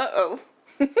 Uh-oh.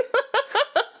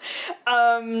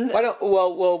 Why don't,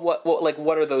 well,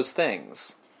 what are those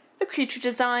things? The creature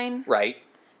design. Right?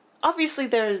 Obviously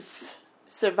there's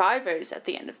survivors at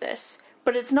the end of this,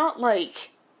 but it's not,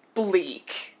 like,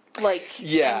 bleak. Like,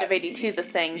 Yeah. end of 82, The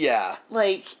Thing. Yeah.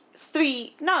 Like,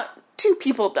 two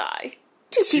people die.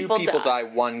 Two people die,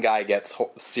 one guy gets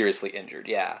seriously injured,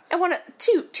 yeah. And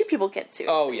two people get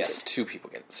seriously Oh, yes, injured. 2 people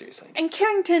get seriously injured. And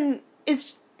Carrington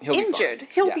is He'll be injured. fine.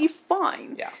 He'll Yeah. be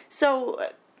fine. Yeah. So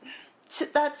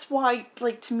that's why,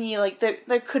 like, to me, like,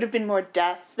 there could have been more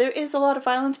death. There is a lot of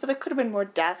violence, but there could have been more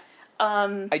death.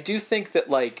 I do think that,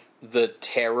 like, the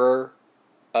terror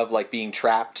of, like, being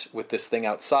trapped with this thing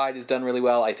outside is done really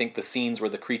well. I think the scenes where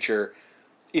the creature...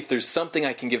 If there's something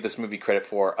I can give this movie credit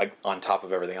for, on top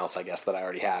of everything else, I guess, that I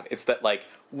already have, it's that, like,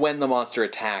 when the monster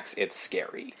attacks, it's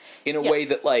scary. In a way Yes.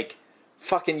 that, like,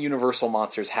 fucking Universal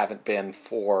monsters haven't been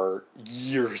for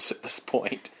years at this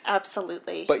point.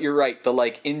 Absolutely. But you're right, the,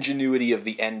 like, ingenuity of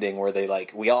the ending where they,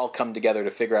 like, we all come together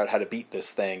to figure out how to beat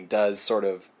this thing does sort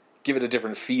of give it a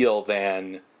different feel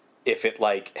than if it,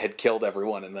 like, had killed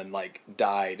everyone and then, like,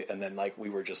 died and then, like, we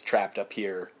were just trapped up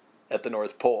here at the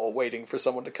North Pole waiting for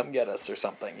someone to come get us or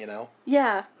something, you know?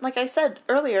 Yeah, like I said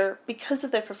earlier, because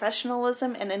of their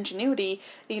professionalism and ingenuity,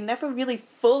 they never really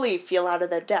fully feel out of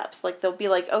their depth. Like, they'll be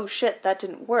like, oh shit, that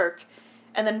didn't work.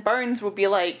 And then Burns will be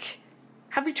like,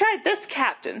 have you tried this,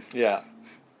 Captain? Yeah.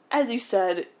 As you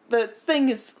said, the thing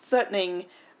is threatening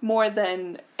more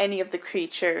than any of the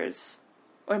creatures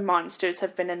or monsters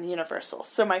have been in the Universal.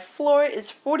 So my floor is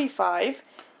 45.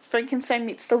 Frankenstein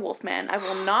meets the Wolfman. I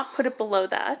will not put it below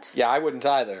that. Yeah, I wouldn't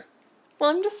either. Well,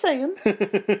 I'm just saying.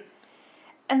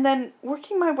 And then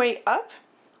working my way up,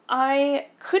 I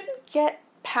couldn't get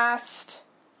past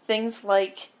things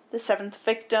like The Seventh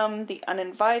Victim, The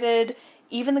Uninvited,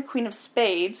 even The Queen of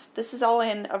Spades. This is all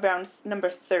in around number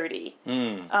 30.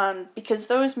 Because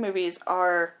those movies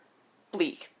are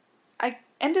bleak. I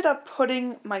ended up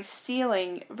putting my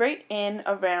ceiling right in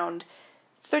around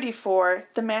 34,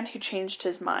 The Man Who Changed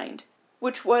His Mind,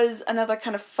 which was another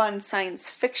kind of fun science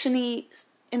fiction-y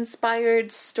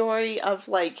inspired story of,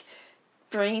 like,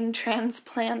 brain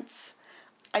transplants.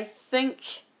 I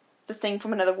think The Thing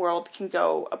from Another World can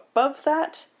go above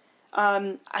that.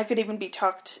 I could even be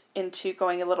talked into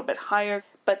going a little bit higher,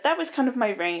 but that was kind of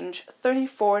my range,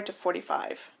 34 to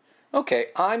 45. Okay,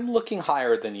 I'm looking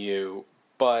higher than you,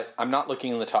 but I'm not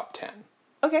looking in the top 10.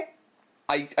 Okay.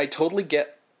 I totally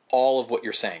get all of what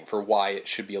you're saying for why it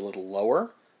should be a little lower,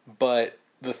 but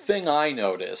the thing I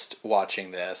noticed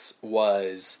watching this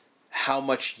was how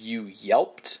much you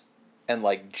yelped and,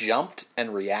 like, jumped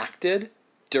and reacted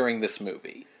during this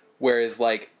movie. Whereas,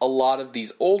 like, a lot of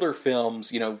these older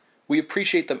films, you know, we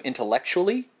appreciate them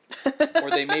intellectually, or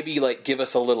they maybe, like, give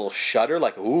us a little shudder,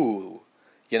 like, ooh,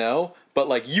 you know? But,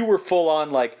 like, you were full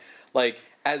on, like,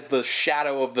 as the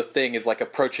shadow of the thing is, like,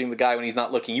 approaching the guy when he's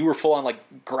not looking, you were full on, like,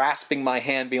 grasping my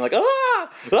hand, being like, Ben,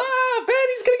 he's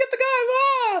gonna get the guy,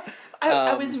 ah!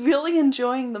 I was really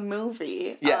enjoying the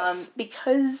movie. Yes.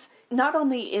 Because not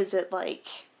only is it, like,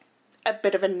 a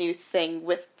bit of a new thing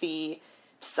with the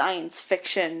science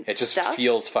fiction It just stuff.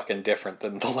 feels fucking different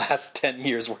than the last 10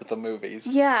 years worth of movies.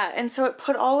 Yeah, and so it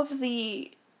put all of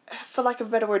the, for lack of a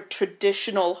better word,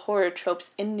 traditional horror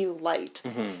tropes in new light.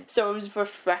 Mm-hmm. So it was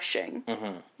refreshing.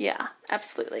 Mm-hmm. Yeah,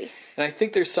 absolutely. And I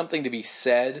think there's something to be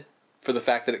said for the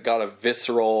fact that it got a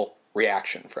visceral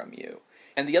reaction from you.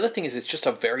 And the other thing is it's just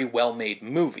a very well-made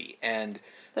movie. And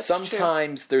That's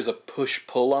sometimes there's a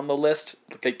push-pull on the list,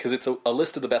 because it's a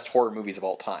list of the best horror movies of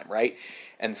all time, right?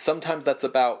 And sometimes that's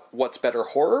about what's better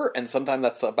horror, and sometimes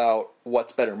that's about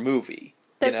what's better movie.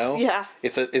 You know? Yeah.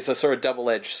 It's a sort of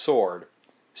double-edged sword.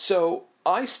 So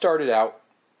I started out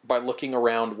by looking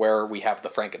around where we have the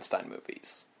Frankenstein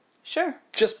movies. Sure.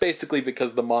 Just basically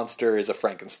because the monster is a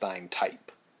Frankenstein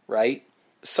type, right?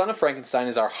 Son of Frankenstein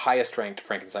is our highest ranked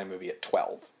Frankenstein movie at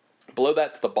 12. Below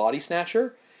that's The Body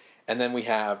Snatcher, and then we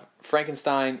have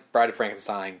Frankenstein, Bride of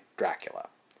Frankenstein, Dracula.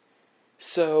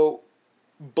 So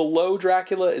below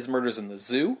Dracula is Murders in the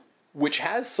Zoo, which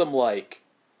has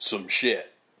some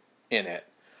shit in it,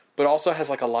 but also has,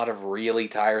 like, a lot of really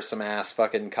tiresome ass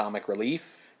fucking comic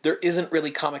relief. There isn't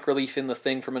really comic relief in The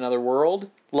Thing from Another World.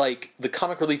 Like, the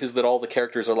comic relief is that all the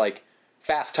characters are, like,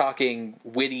 fast-talking,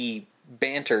 witty,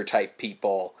 banter type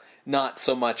people, not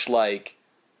so much, like,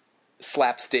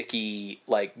 slapsticky,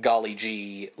 like, golly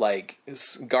gee, like,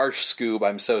 Garsh Scoob,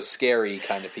 I'm so scary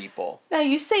kind of people. Now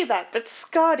you say that, but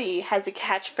Scotty has a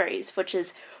catchphrase, which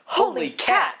is, Holy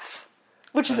cats!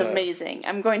 Which is amazing.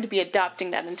 I'm going to be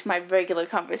adopting that into my regular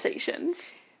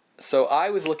conversations. So I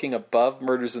was looking above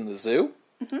Murders in the Zoo,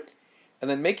 and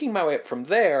then making my way up from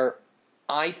there,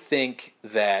 I think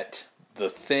that the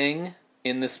thing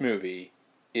in this movie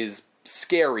is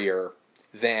scarier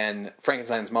than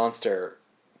Frankenstein's monster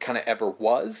kind of ever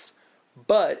was,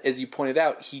 but, as you pointed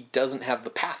out, he doesn't have the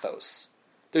pathos.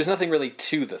 There's nothing really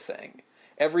to the thing.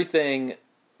 Everything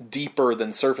deeper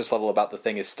than surface level about the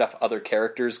thing is stuff other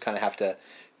characters kind of have to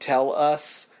tell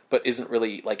us, but isn't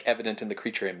really, like, evident in the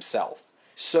creature himself.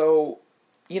 So,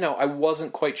 you know, I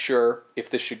wasn't quite sure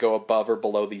if this should go above or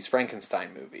below these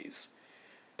Frankenstein movies.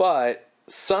 But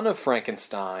Son of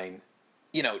Frankenstein,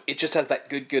 you know, it just has that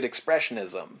good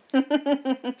expressionism.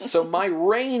 So my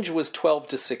range was 12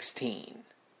 to 16.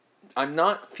 I'm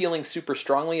not feeling super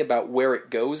strongly about where it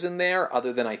goes in there,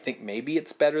 other than I think maybe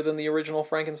it's better than the original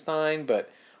Frankenstein, but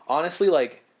honestly,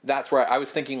 like, that's where I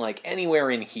was thinking, like, anywhere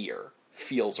in here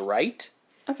feels right.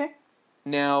 Okay.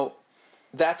 Now,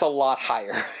 that's a lot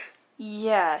higher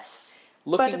Yes.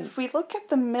 But if we look at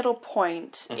the middle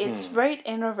point, it's right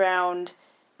in around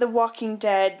The Walking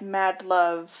Dead, Mad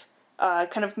Love,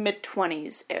 kind of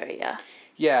mid-20s area.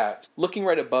 Yeah, looking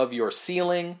right above your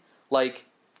ceiling, like,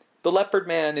 The Leopard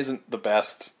Man isn't the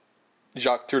best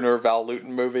Jacques Tourneur, Val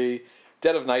Lewton movie.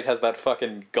 Dead of Night has that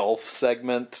fucking golf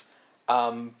segment.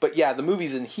 But yeah, the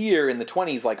movies in here in the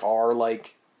 20s, like, are,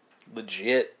 like,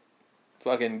 legit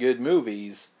fucking good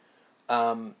movies.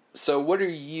 So what do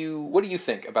you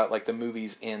think about, like, the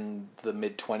movies in the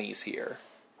mid-20s here?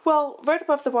 Well, right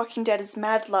above The Walking Dead is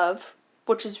Mad Love,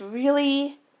 which is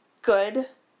really good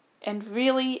and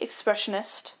really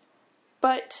expressionist,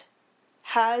 but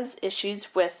has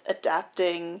issues with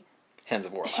adapting Hands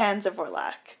of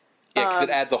Warlock. Yeah, because it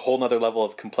adds a whole nother level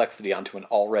of complexity onto an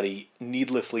already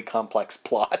needlessly complex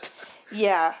plot.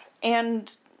 Yeah,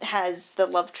 and has the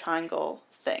love triangle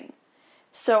thing.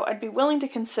 So I'd be willing to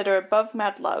consider above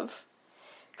Mad Love.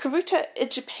 Karuta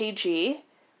Ichipeji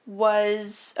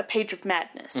was a Page of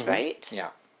Madness, right? Yeah.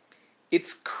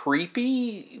 It's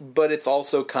creepy, but it's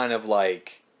also kind of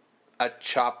like a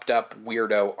chopped up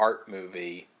weirdo art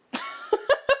movie.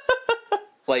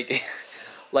 like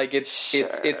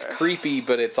it's creepy,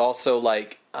 but it's also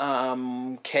like,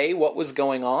 okay, what was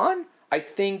going on? I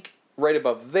think right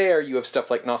above there you have stuff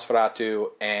like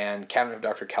Nosferatu and Cabinet of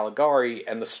Dr. Caligari,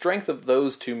 and the strength of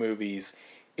those two movies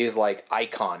is like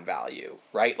icon value,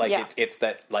 right? Like it's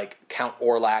that, like, Count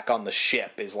Orlok on the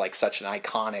ship is like such an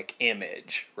iconic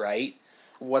image, right?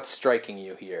 What's striking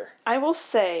you here? I will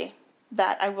say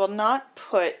that I will not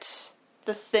put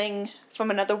The Thing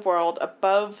from Another World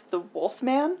above The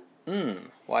Wolfman.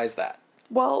 Why is that?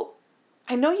 Well,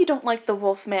 I know you don't like the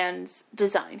Wolfman's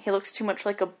design. He looks too much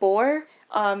like a boar.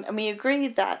 And we agree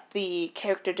that the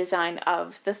character design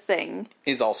of The Thing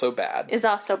is also bad.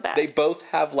 They both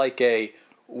have like a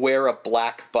wear a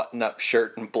black button-up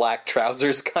shirt and black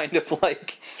trousers kind of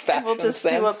like fashion and we'll just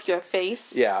sense. do up your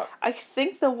face. Yeah. I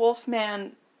think the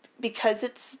Wolfman, because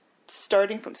it's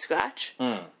starting from scratch,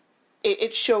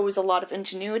 it shows a lot of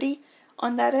ingenuity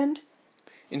on that end.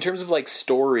 In terms of like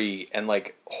story and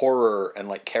like horror and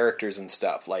like characters and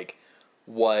stuff, like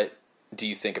what do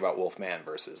you think about Wolfman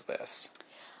versus this?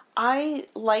 I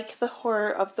like the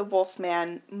horror of the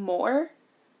Wolfman more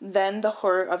than the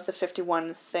horror of the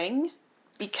 51 Thing,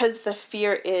 because the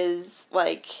fear is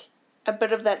like a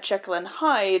bit of that Jekyll and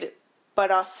Hyde,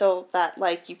 but also that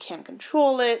like you can't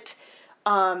control it.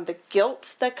 The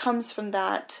guilt that comes from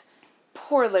that.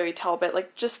 Poor Larry Talbot,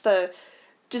 like just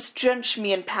drench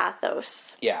me in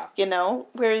pathos. Yeah. You know?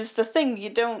 Whereas The Thing, you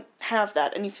don't have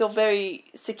that, and you feel very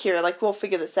secure, like, we'll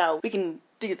figure this out, we can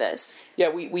do this. Yeah,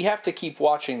 we have to keep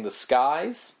watching the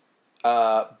skies,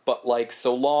 but, like,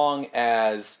 so long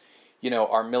as, you know,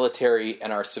 our military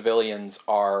and our civilians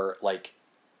are, like,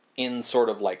 in sort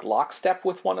of, like, lockstep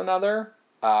with one another,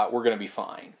 we're gonna be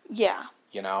fine. Yeah.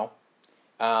 You know?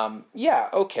 Yeah,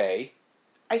 okay.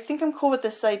 I think I'm cool with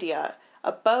this idea.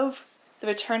 Above The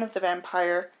Return of the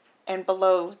Vampire, and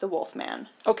below The Wolfman.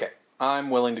 Okay, I'm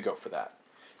willing to go for that.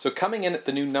 So coming in at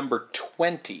the new number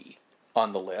 20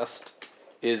 on the list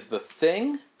is The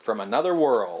Thing from Another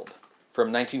World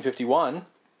from 1951,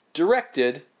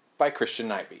 directed by Christian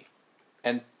Nyby.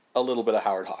 And a little bit of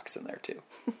Howard Hawks in there too.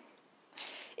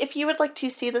 If you would like to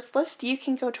see this list, you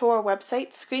can go to our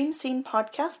website,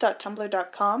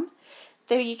 screamscenepodcast.tumblr.com.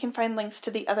 There you can find links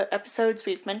to the other episodes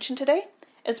we've mentioned today,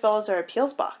 as well as our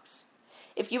appeals box.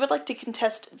 If you would like to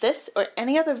contest this or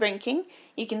any other ranking,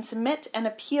 you can submit an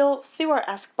appeal through our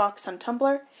Ask box on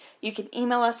Tumblr. You can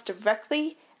email us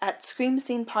directly at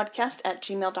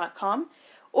screamscenepodcast@gmail.com,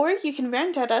 or you can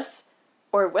rant at us,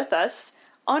 or with us,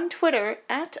 on Twitter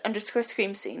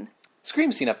 @_screamscene.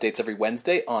 Scream Scene updates every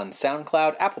Wednesday on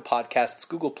SoundCloud, Apple Podcasts,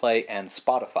 Google Play, and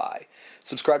Spotify.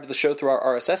 Subscribe to the show through our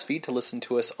RSS feed to listen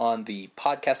to us on the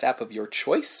podcast app of your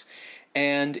choice.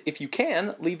 And if you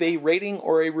can, leave a rating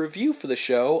or a review for the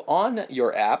show on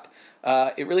your app.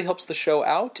 It really helps the show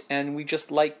out, and we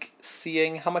just like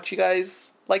seeing how much you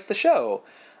guys like the show.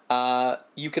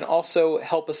 You can also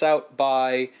help us out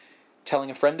by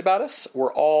telling a friend about us.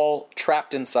 We're all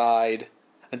trapped inside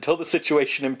until the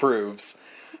situation improves.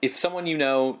 If someone you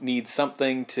know needs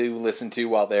something to listen to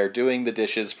while they're doing the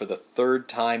dishes for the third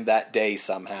time that day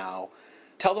somehow,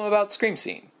 tell them about Scream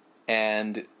Scene.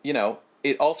 And, you know,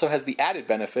 it also has the added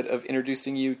benefit of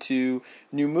introducing you to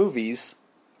new movies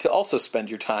to also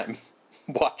spend your time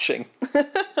watching.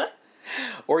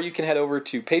 Or you can head over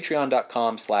to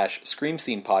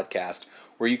patreon.com/screamscenepodcast,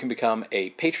 where you can become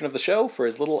a patron of the show for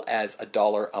as little as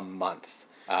 $1 a month.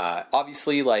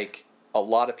 Obviously, like, a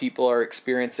lot of people are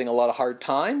experiencing a lot of hard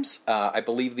times. I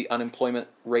believe the unemployment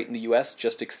rate in the U.S.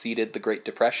 just exceeded the Great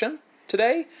Depression.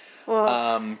 today.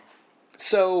 Well,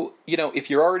 So,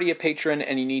 if you're already a patron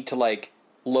and you need to, like,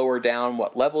 lower down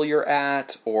what level you're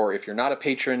at, or if you're not a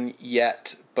patron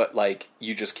yet, but, like,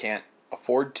 you just can't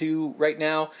afford to right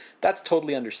now, that's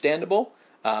totally understandable.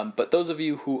 But those of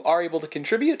you who are able to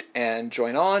contribute and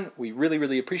join on, we really,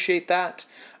 really appreciate that.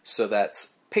 So that's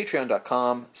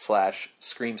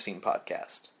patreon.com/Scream Scene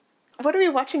Podcast. what are we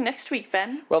watching next week,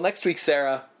 Ben? Well, next week,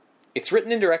 Sarah, it's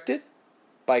written and directed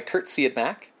by Kurt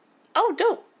Siodmak. Oh,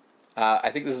 dope.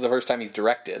 I think this is the first time he's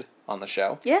directed on the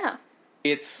show. Yeah.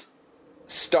 It's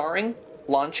starring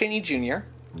Lon Chaney Jr.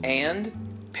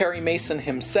 and Perry Mason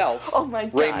himself. Oh my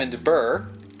God. Raymond Burr.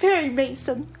 Perry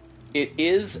Mason. It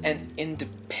is an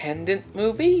independent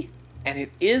movie, and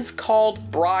it is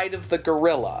called Bride of the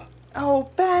Gorilla.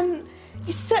 Oh, Ben,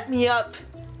 you set me up,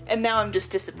 and now I'm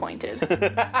just disappointed.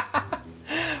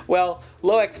 Well,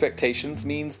 low expectations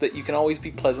means that you can always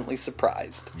be pleasantly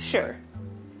surprised. Sure.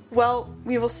 Well,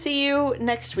 we will see you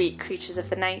next week, Creatures of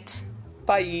the Night.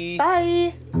 Bye.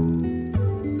 Bye!